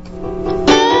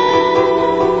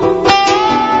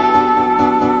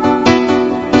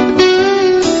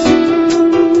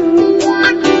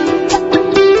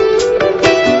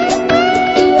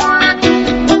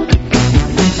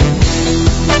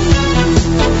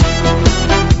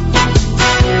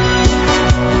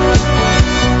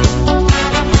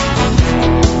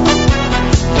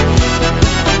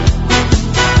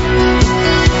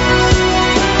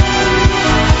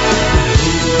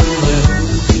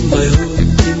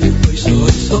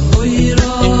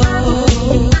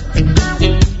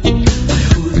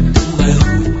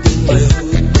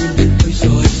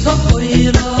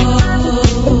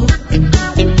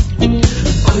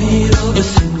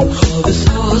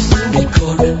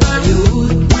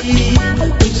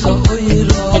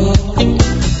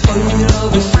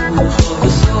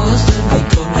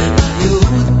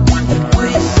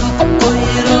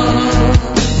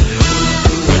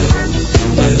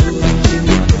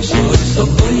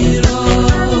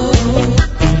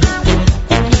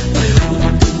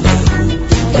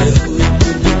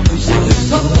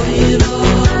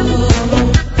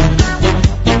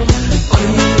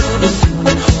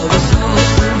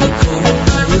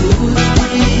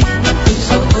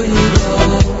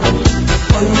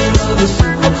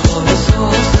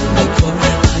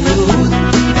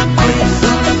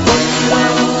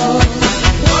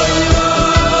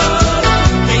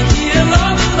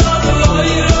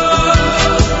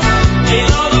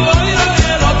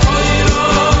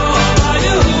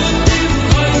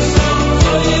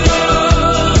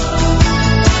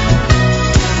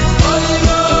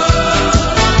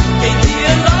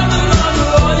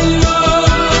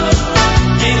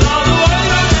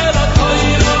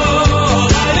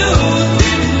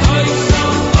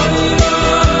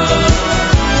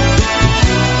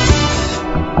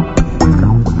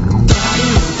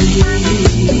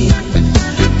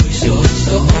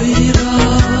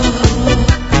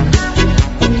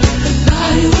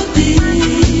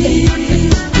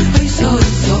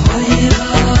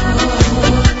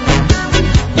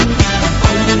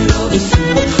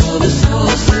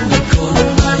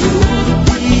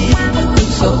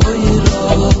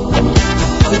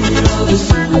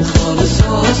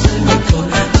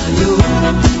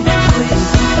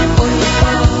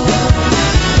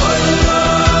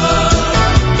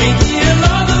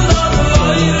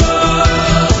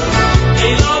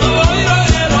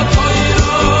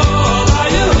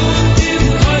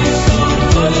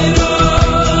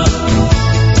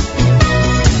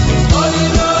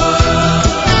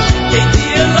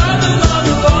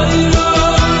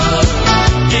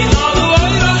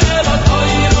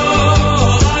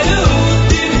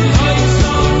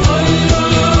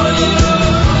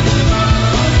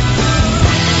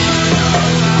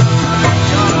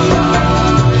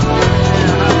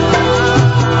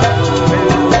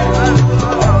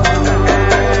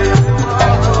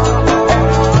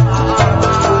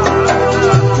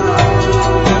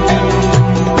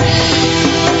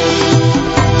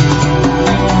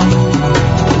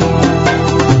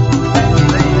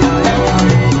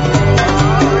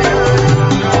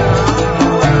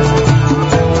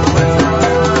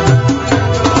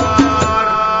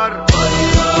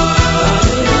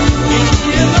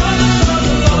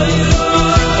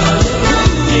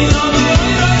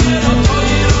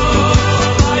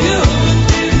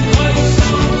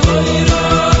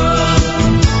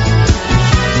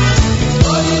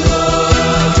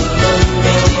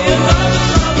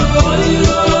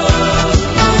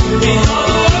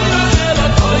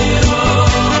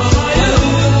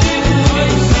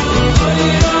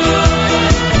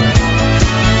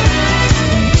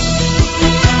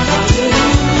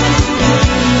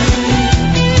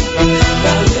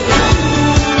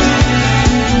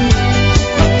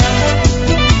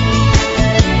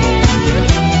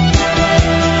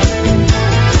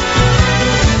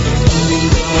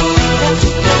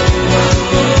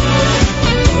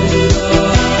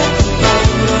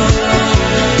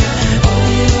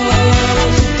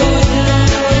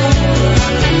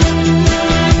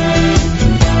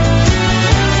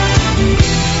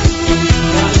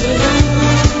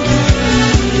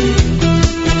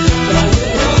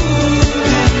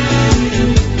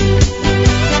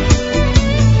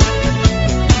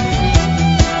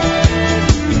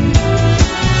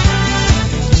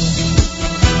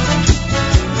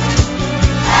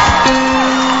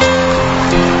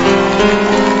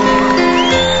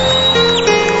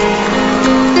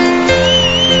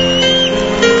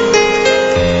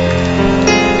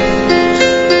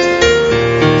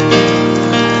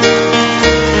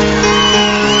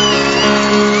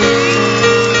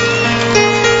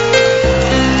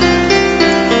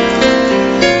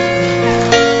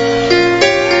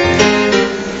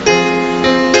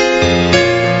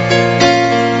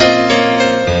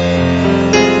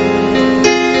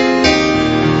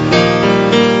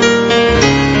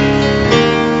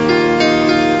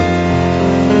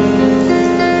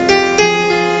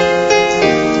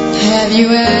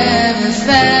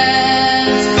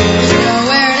 fence. There's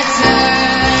nowhere to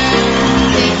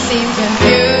turn. Things seem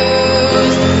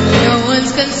confused. No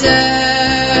one's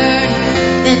concerned.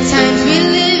 The times we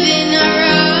live in are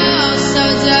all so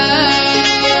dark.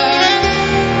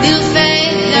 Little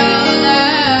faith, no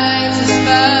light to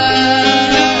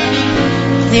spark.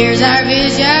 There's our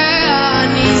vision,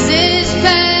 eases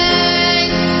pain.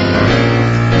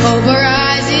 Hope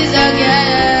arises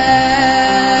again.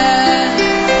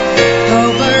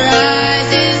 Hope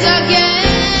arises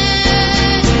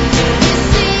again.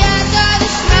 Siyata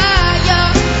Dishmaya,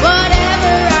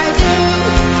 whatever I do,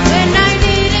 when I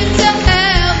need Him to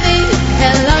help me,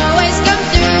 He'll always come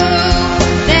through.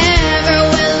 Never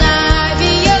will I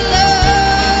be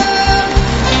alone.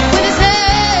 With His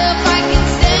help, I can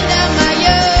stand on my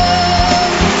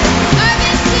own. I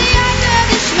can Siyata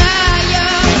Dishmaya,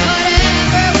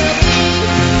 whatever will be.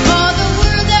 All the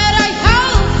world that I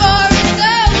hope for is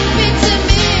open to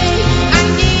me. I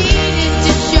need Him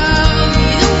to show me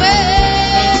the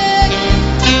way.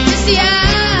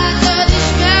 Siyata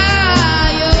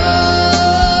Dishmaya.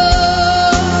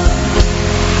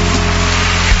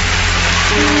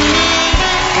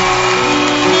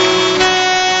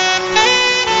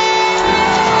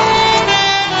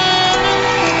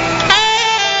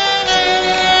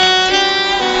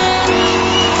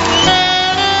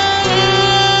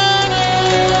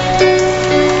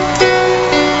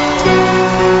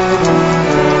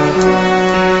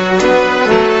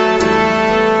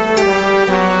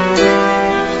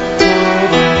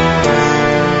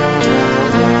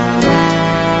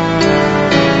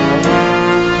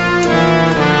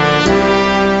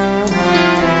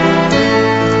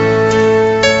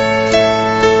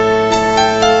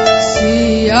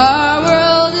 See our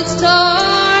world, it's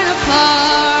torn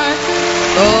apart.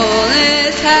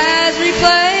 Fullness has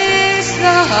replaced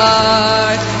the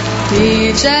heart.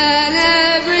 Each and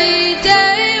every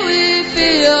day we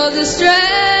feel the strain.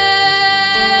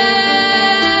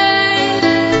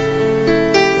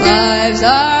 Lives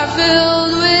are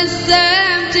filled with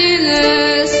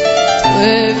emptiness,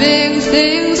 living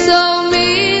things so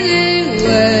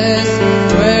meaningless.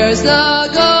 Where's the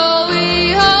goal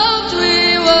we hoped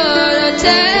we would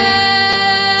attain?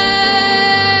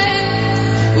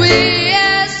 We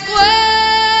ask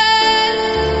when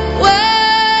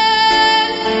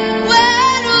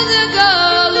will the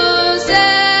goals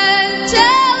end?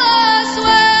 Tell us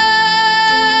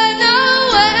when, oh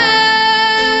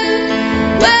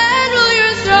when will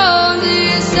your throne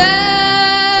descend?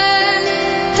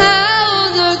 How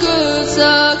will the good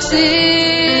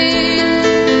succeed?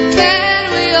 Can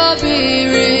we all be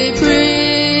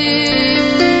reprieved?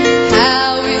 How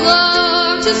we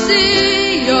long to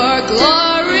see your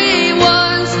glory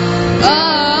once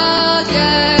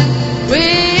again. We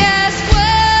ask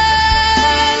when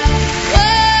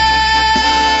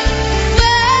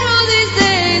will these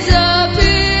days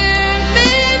appear?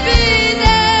 Maybe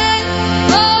then,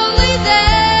 only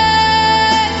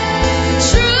then,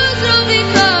 truth will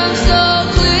become so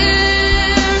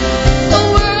clear. The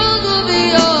world will be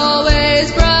always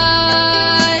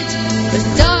bright, with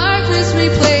darkness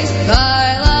replaced by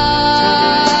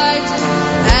light.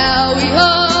 How we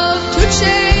hope to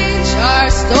change our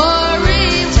story.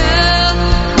 Tell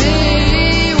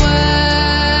me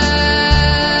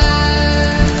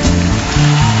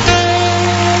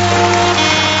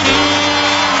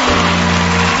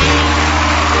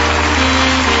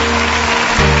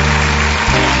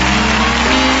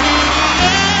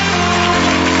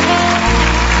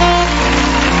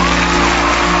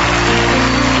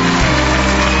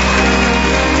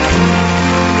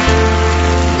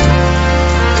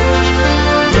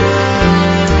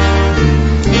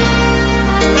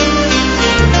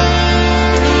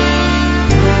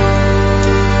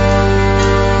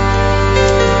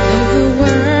Though the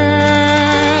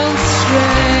world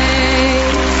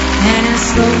strayed and has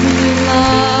slowly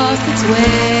lost its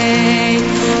way,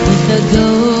 with the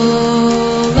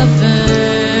goal of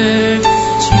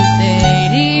virtue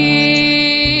fading,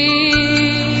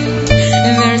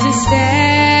 there's a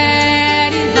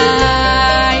steady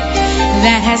light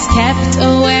that has kept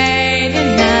away the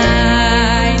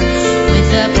night, with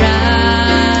the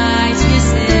brightness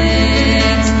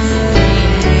it's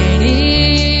fading.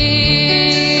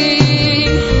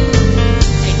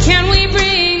 Can we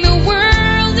bring the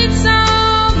world its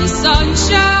only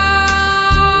sunshine?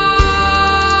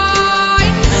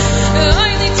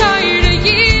 Are they tired to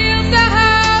yield the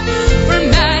hope for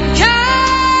mankind?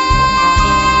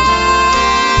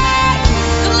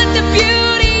 Let the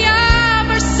beauty of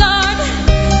our sun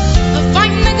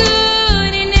find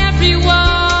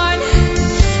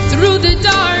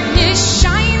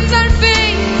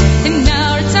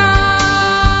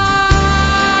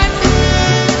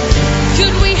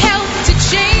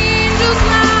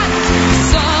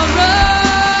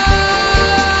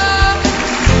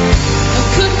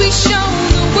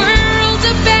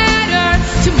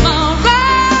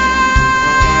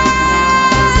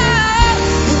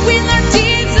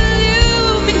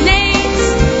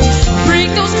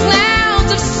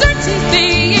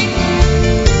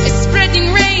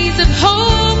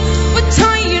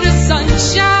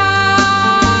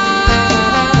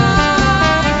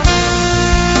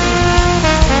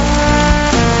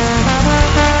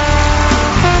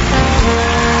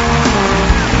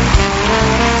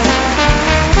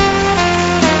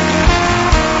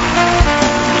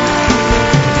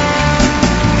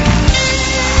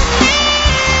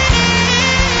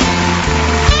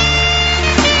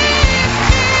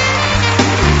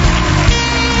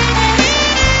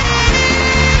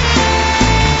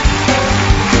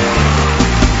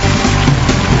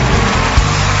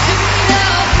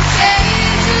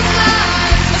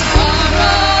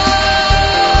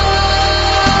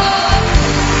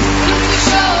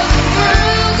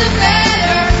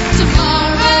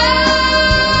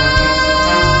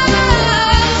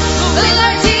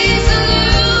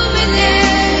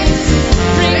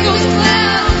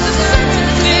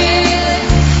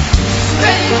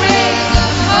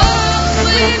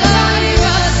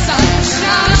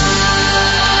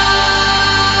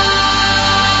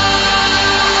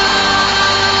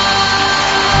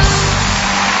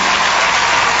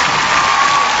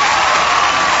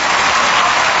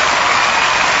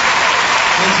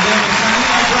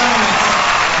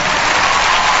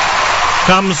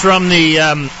Comes from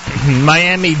the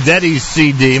Miami Daddies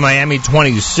CD, Miami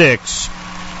 26.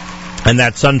 And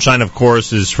that Sunshine, of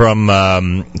course, is from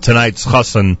tonight's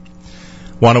Chassan.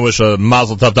 Want to wish a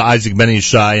mazel tov to Isaac Ben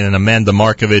Ishai and Amanda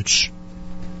Markovich.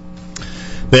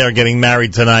 They are getting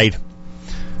married tonight.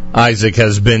 Isaac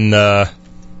has been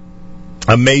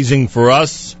amazing for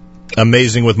us,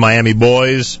 amazing with Miami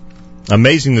boys,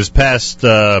 amazing this past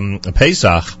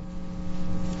Pesach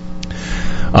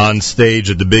on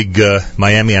stage at the big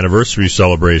Miami anniversary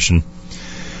celebration.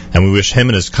 And we wish him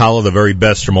and his Kala the very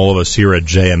best from all of us here at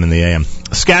JM in the AM.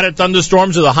 Scattered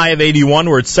thunderstorms with a high of 81.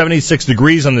 We're at 76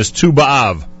 degrees on this Tu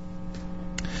B'Av.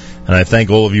 And I thank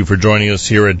all of you for joining us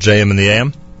here at JM in the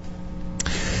AM.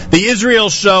 The Israel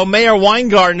show, Mayor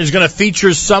Weingarten is going to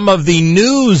feature some of the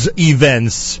news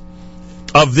events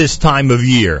of this time of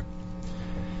year.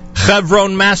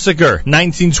 Hebron Massacre,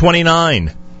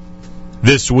 1929,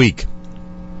 this week.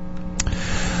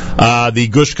 The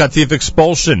Gush Katif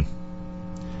expulsion,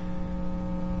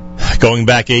 going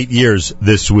back 8 years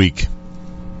this week.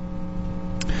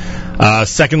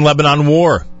 Second Lebanon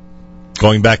War,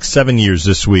 going back 7 years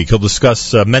this week. He'll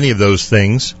discuss many of those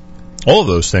things, all of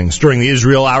those things, during the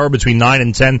Israel hour between 9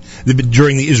 and 10,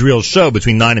 during the Israel show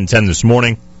between 9 and 10 this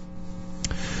morning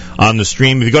on the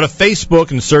stream. If you go to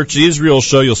Facebook and search the Israel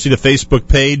show, you'll see the Facebook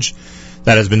page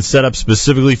that has been set up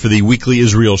specifically for the weekly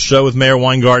Israel show with Mayor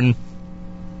Weingarten.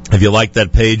 If you like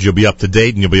that page, you'll be up to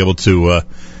date and you'll be able to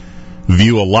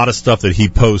view a lot of stuff that he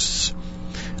posts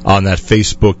on that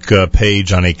Facebook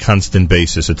page on a constant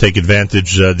basis. So take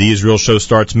advantage. The Israel show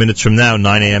starts minutes from now,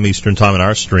 9 a.m. Eastern Time on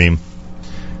our stream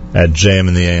at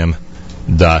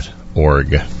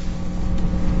jmintheam.org.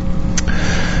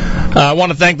 I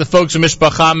want to thank the folks at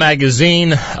Mishpacha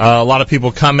Magazine. A lot of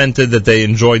people commented that they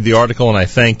enjoyed the article, and I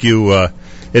thank you.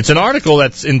 It's an article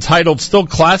that's entitled Still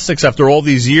Classics After All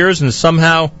These Years, and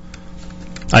somehow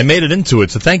I made it into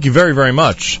it, so thank you very, very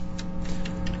much.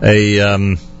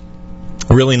 A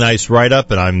really nice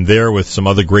write-up, and I'm there with some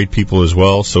other great people as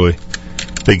well, so a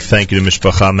big thank you to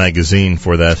Mishpacha Magazine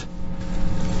for that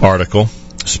article.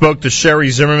 Spoke to Sherry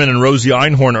Zimmerman and Rosie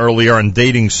Einhorn earlier on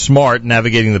Dating Smart,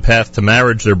 Navigating the Path to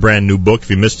Marriage, their brand new book. If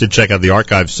you missed it, check out the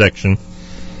archive section,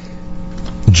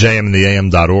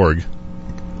 jmintheam.org,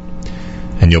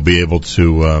 and you'll be able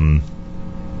to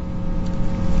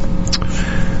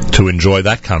enjoy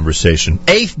that conversation.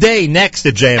 8th day next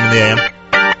at JM in the AM.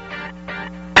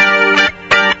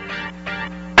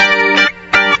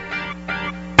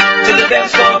 To the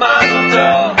dance floor, Mazel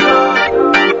Tov.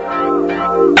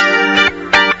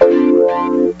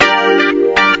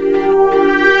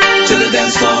 To the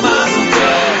dance floor, Mazel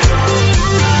Tov.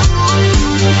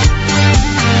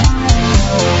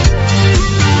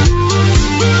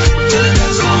 To the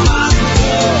dance floor, Mazel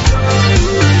Tov.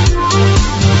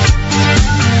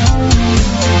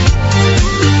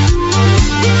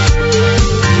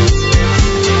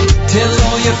 Tell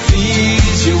all your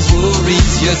fears, your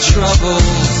worries, your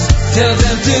troubles. Tell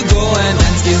them to go and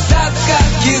dance Kizatzka,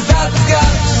 Kizatzka.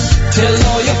 Tell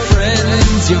all your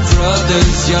friends, your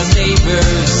brothers, your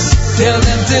neighbors. Tell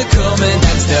them to come and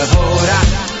dance the Hora,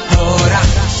 Hora.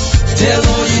 Tell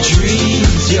all your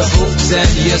dreams, your hopes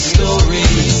and your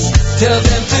stories. Tell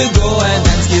them to go and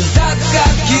dance Kizatzka,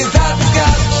 Kizatzka.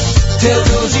 Tell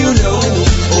those you know,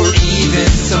 or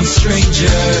even some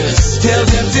strangers. Tell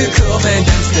them to come and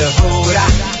dance the Hora,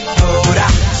 Hora.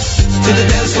 To the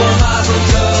dance floor, Mazel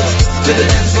Tov. To the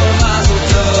dance floor, Mazel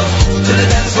Tov. To the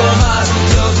dance floor, Mazel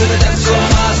Tov. To the dance floor,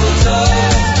 Mazel Tov.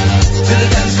 To the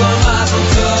dance floor, Mazel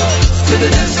Tov. To the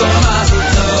dance floor, Mazel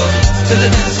Tov. To the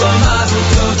dance floor, Mazel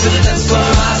Tov. To the dance floor,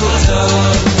 Mazel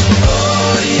Tov.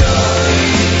 Oy, oy.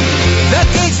 The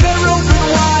gates they're open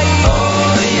wide.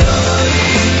 Oy, oy.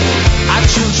 Our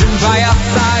children by our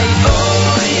side.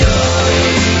 Oy, oy.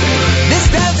 This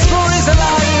dance floor is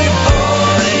alive.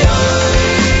 Oy, oy.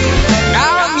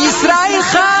 Am Yisrael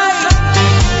Chai.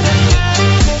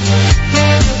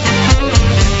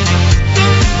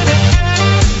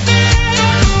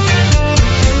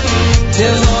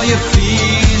 Tell all your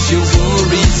fears, your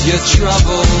worries, your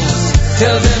troubles.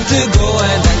 Tell them to go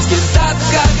and dance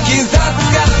Kizatzka,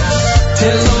 Kizatzka.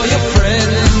 Tell all your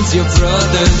friends, your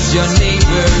brothers, your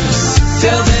neighbors.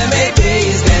 Tell them 8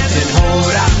 days dancing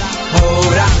Hora,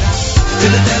 Hora. To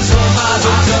the dance floor,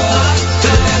 Mazel Tov. To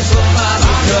the dance floor,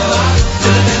 Mazel Tov. To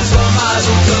the dance floor,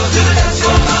 Mazel Tov. To the dance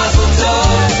floor, Mazel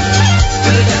Tov. To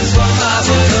the dance floor,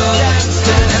 Mazel Tov. To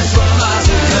the dance floor,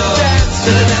 Mazel Tov. To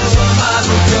the dance floor,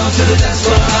 Mazel Tov. To the dance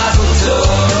floor, Mazel Tov.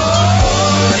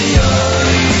 Oy,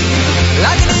 oy.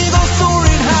 Like an eagle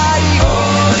soaring high.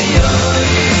 Oy,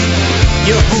 oy.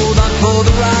 You hold on for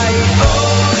the ride.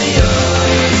 Oy,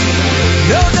 oy.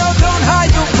 No, no, don't hide.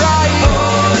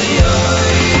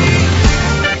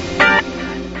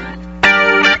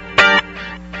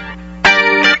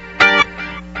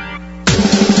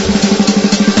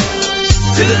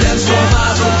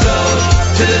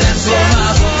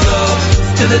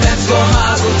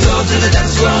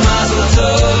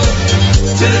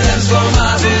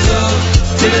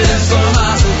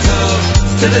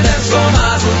 the dance floor,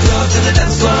 mazel tov, to the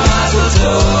dance floor, mazel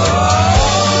tov.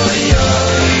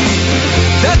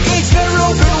 The gates are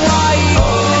open wide.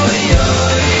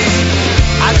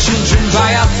 Our children by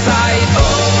our side.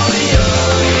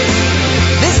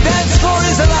 This dance floor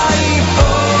is alive.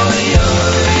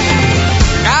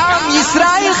 Am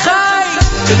Yisrael Chai.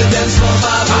 To the dance floor,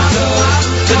 mazel tov,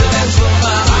 to the dance floor,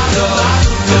 mazel tov,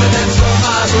 to the dance floor,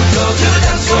 mazel tov, to the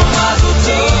dance floor, mazel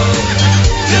tov,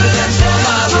 to the dance floor,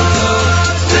 mazel tov,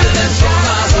 to the dance floor,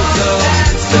 mazel tov,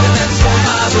 to the dance floor,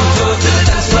 mazel tov, to the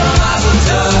dance floor, mazel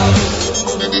tov.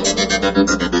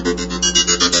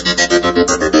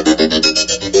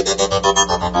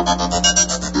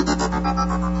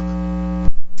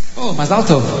 Oh, מזל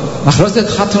טוב. מחרוזת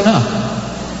חתונה.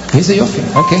 איזה יופי,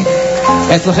 אוקיי.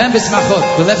 אצלכם בשמחות,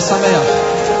 בלב שמח.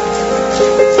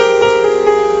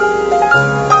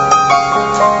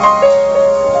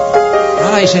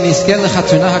 הרי שנזכה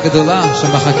לחתונה הגדולה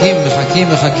שמחכים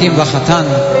לחתן.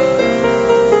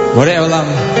 בורא עולם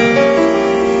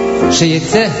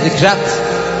שיצא לקראת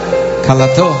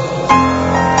כלתו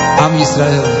עם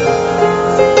ישראל.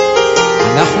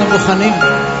 אנחנו מוכנים,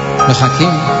 מחכים.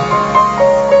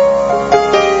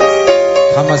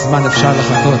 כמה זמן אפשר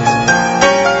לחכות?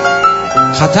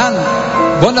 חתן,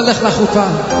 בוא נלך לחופה.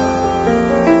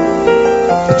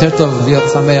 יותר טוב להיות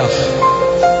שמח.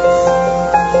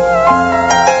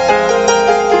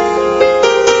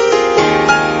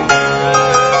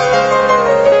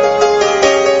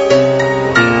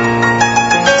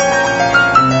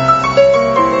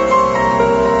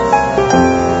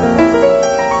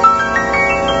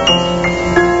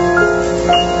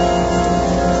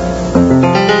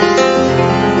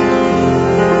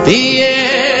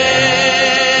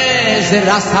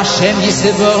 ras Hashem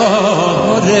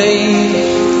yisborei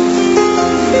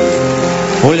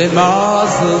ule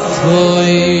mazel tov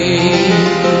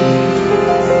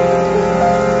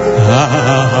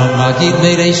magid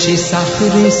meirei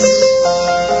shachris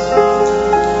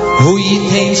hu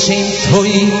yitein shem tov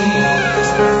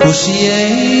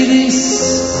ushieris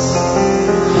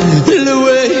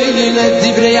luei le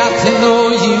divrei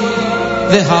atnoim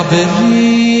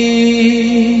vehaberis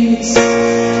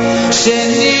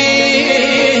sheni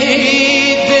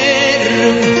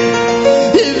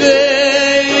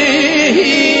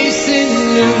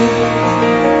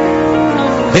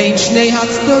Vein shnei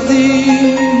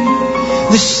hatzdodim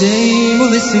l'shem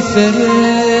u'l'siferes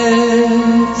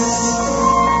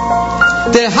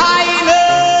Tehaylo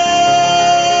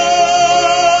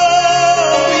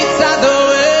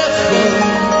mitzadoecho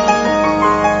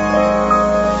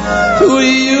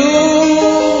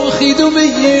U'yuchidu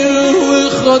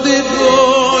me'yuchod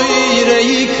eboy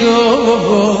reiko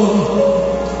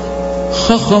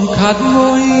Chacham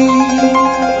kadmoi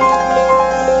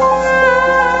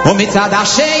ומצד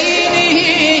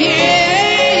השני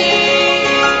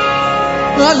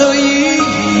אלוהים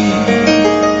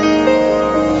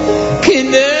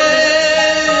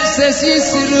כנסת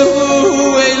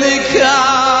ישרו אלך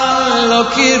לא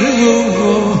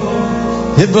קירו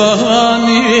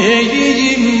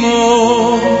בנים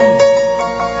מו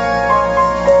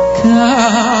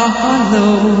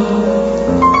קלו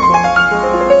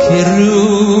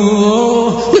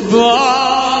קירו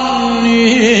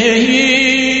בנים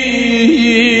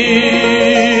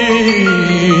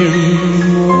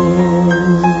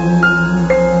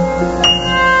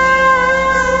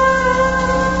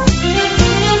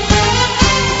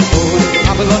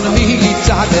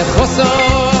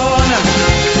חוסון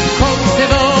כל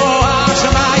צבוע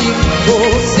השמיים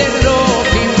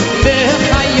וסלופים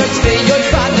וחיות ויוי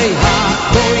פני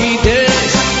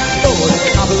הקוידש עוד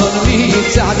חבלון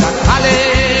מצד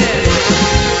הקהלת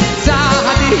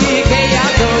צדיק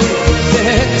ידוי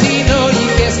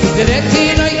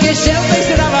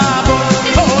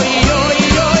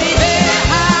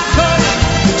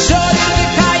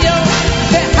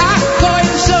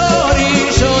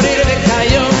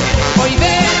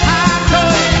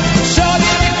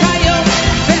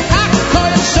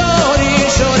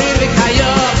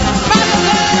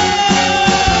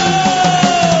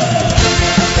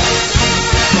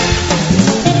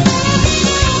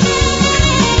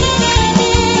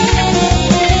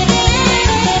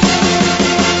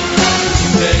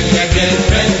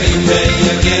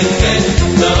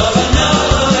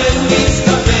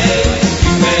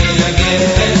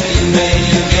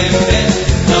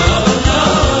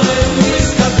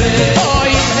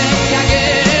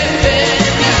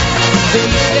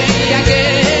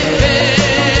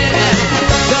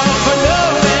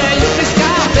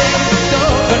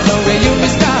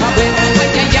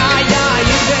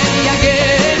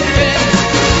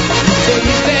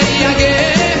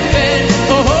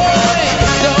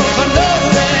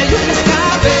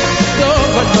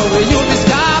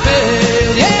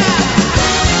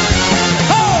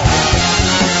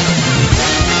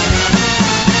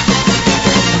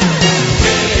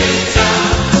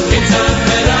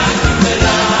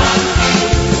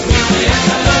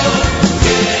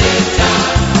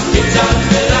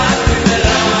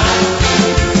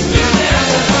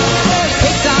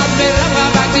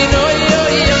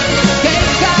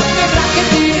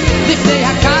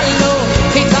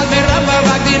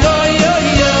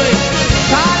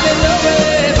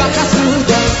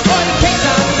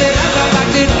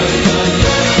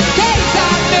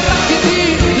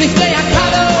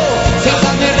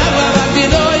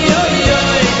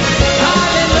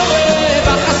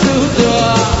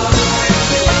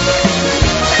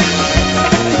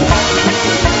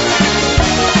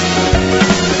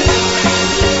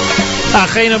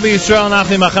Achenu b'Yisrael,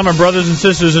 Nachli Machem, our brothers and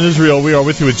sisters in Israel. We are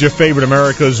with you with your favorite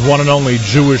America's one and only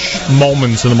Jewish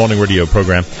Moments in the Morning radio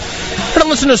program. We're going to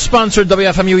listen to sponsored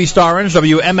WFMU East Orange,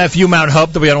 WMFU Mount Hope,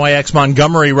 WNYX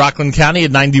Montgomery, Rockland County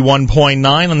at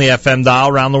 91.9 on the FM dial,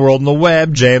 around the world on the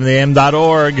web,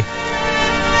 jmam.org.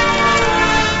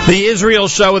 The Israel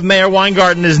Show with Mayor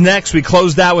Weingarten is next. We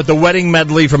closed out with the wedding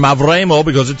medley from Avremo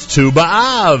because it's Tu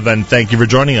B'Av. And thank you for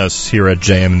joining us here at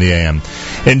JM in the AM.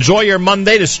 Enjoy your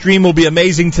Monday. The stream will be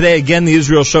amazing today. Again, the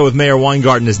Israel Show with Mayor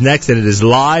Weingarten is next, and it is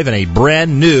live in a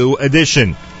brand new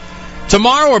edition.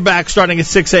 Tomorrow we're back starting at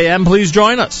 6 a.m. Please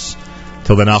join us.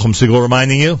 Till then, Nachum Segal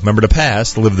reminding you, remember the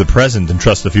past, live the present, and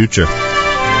trust the future.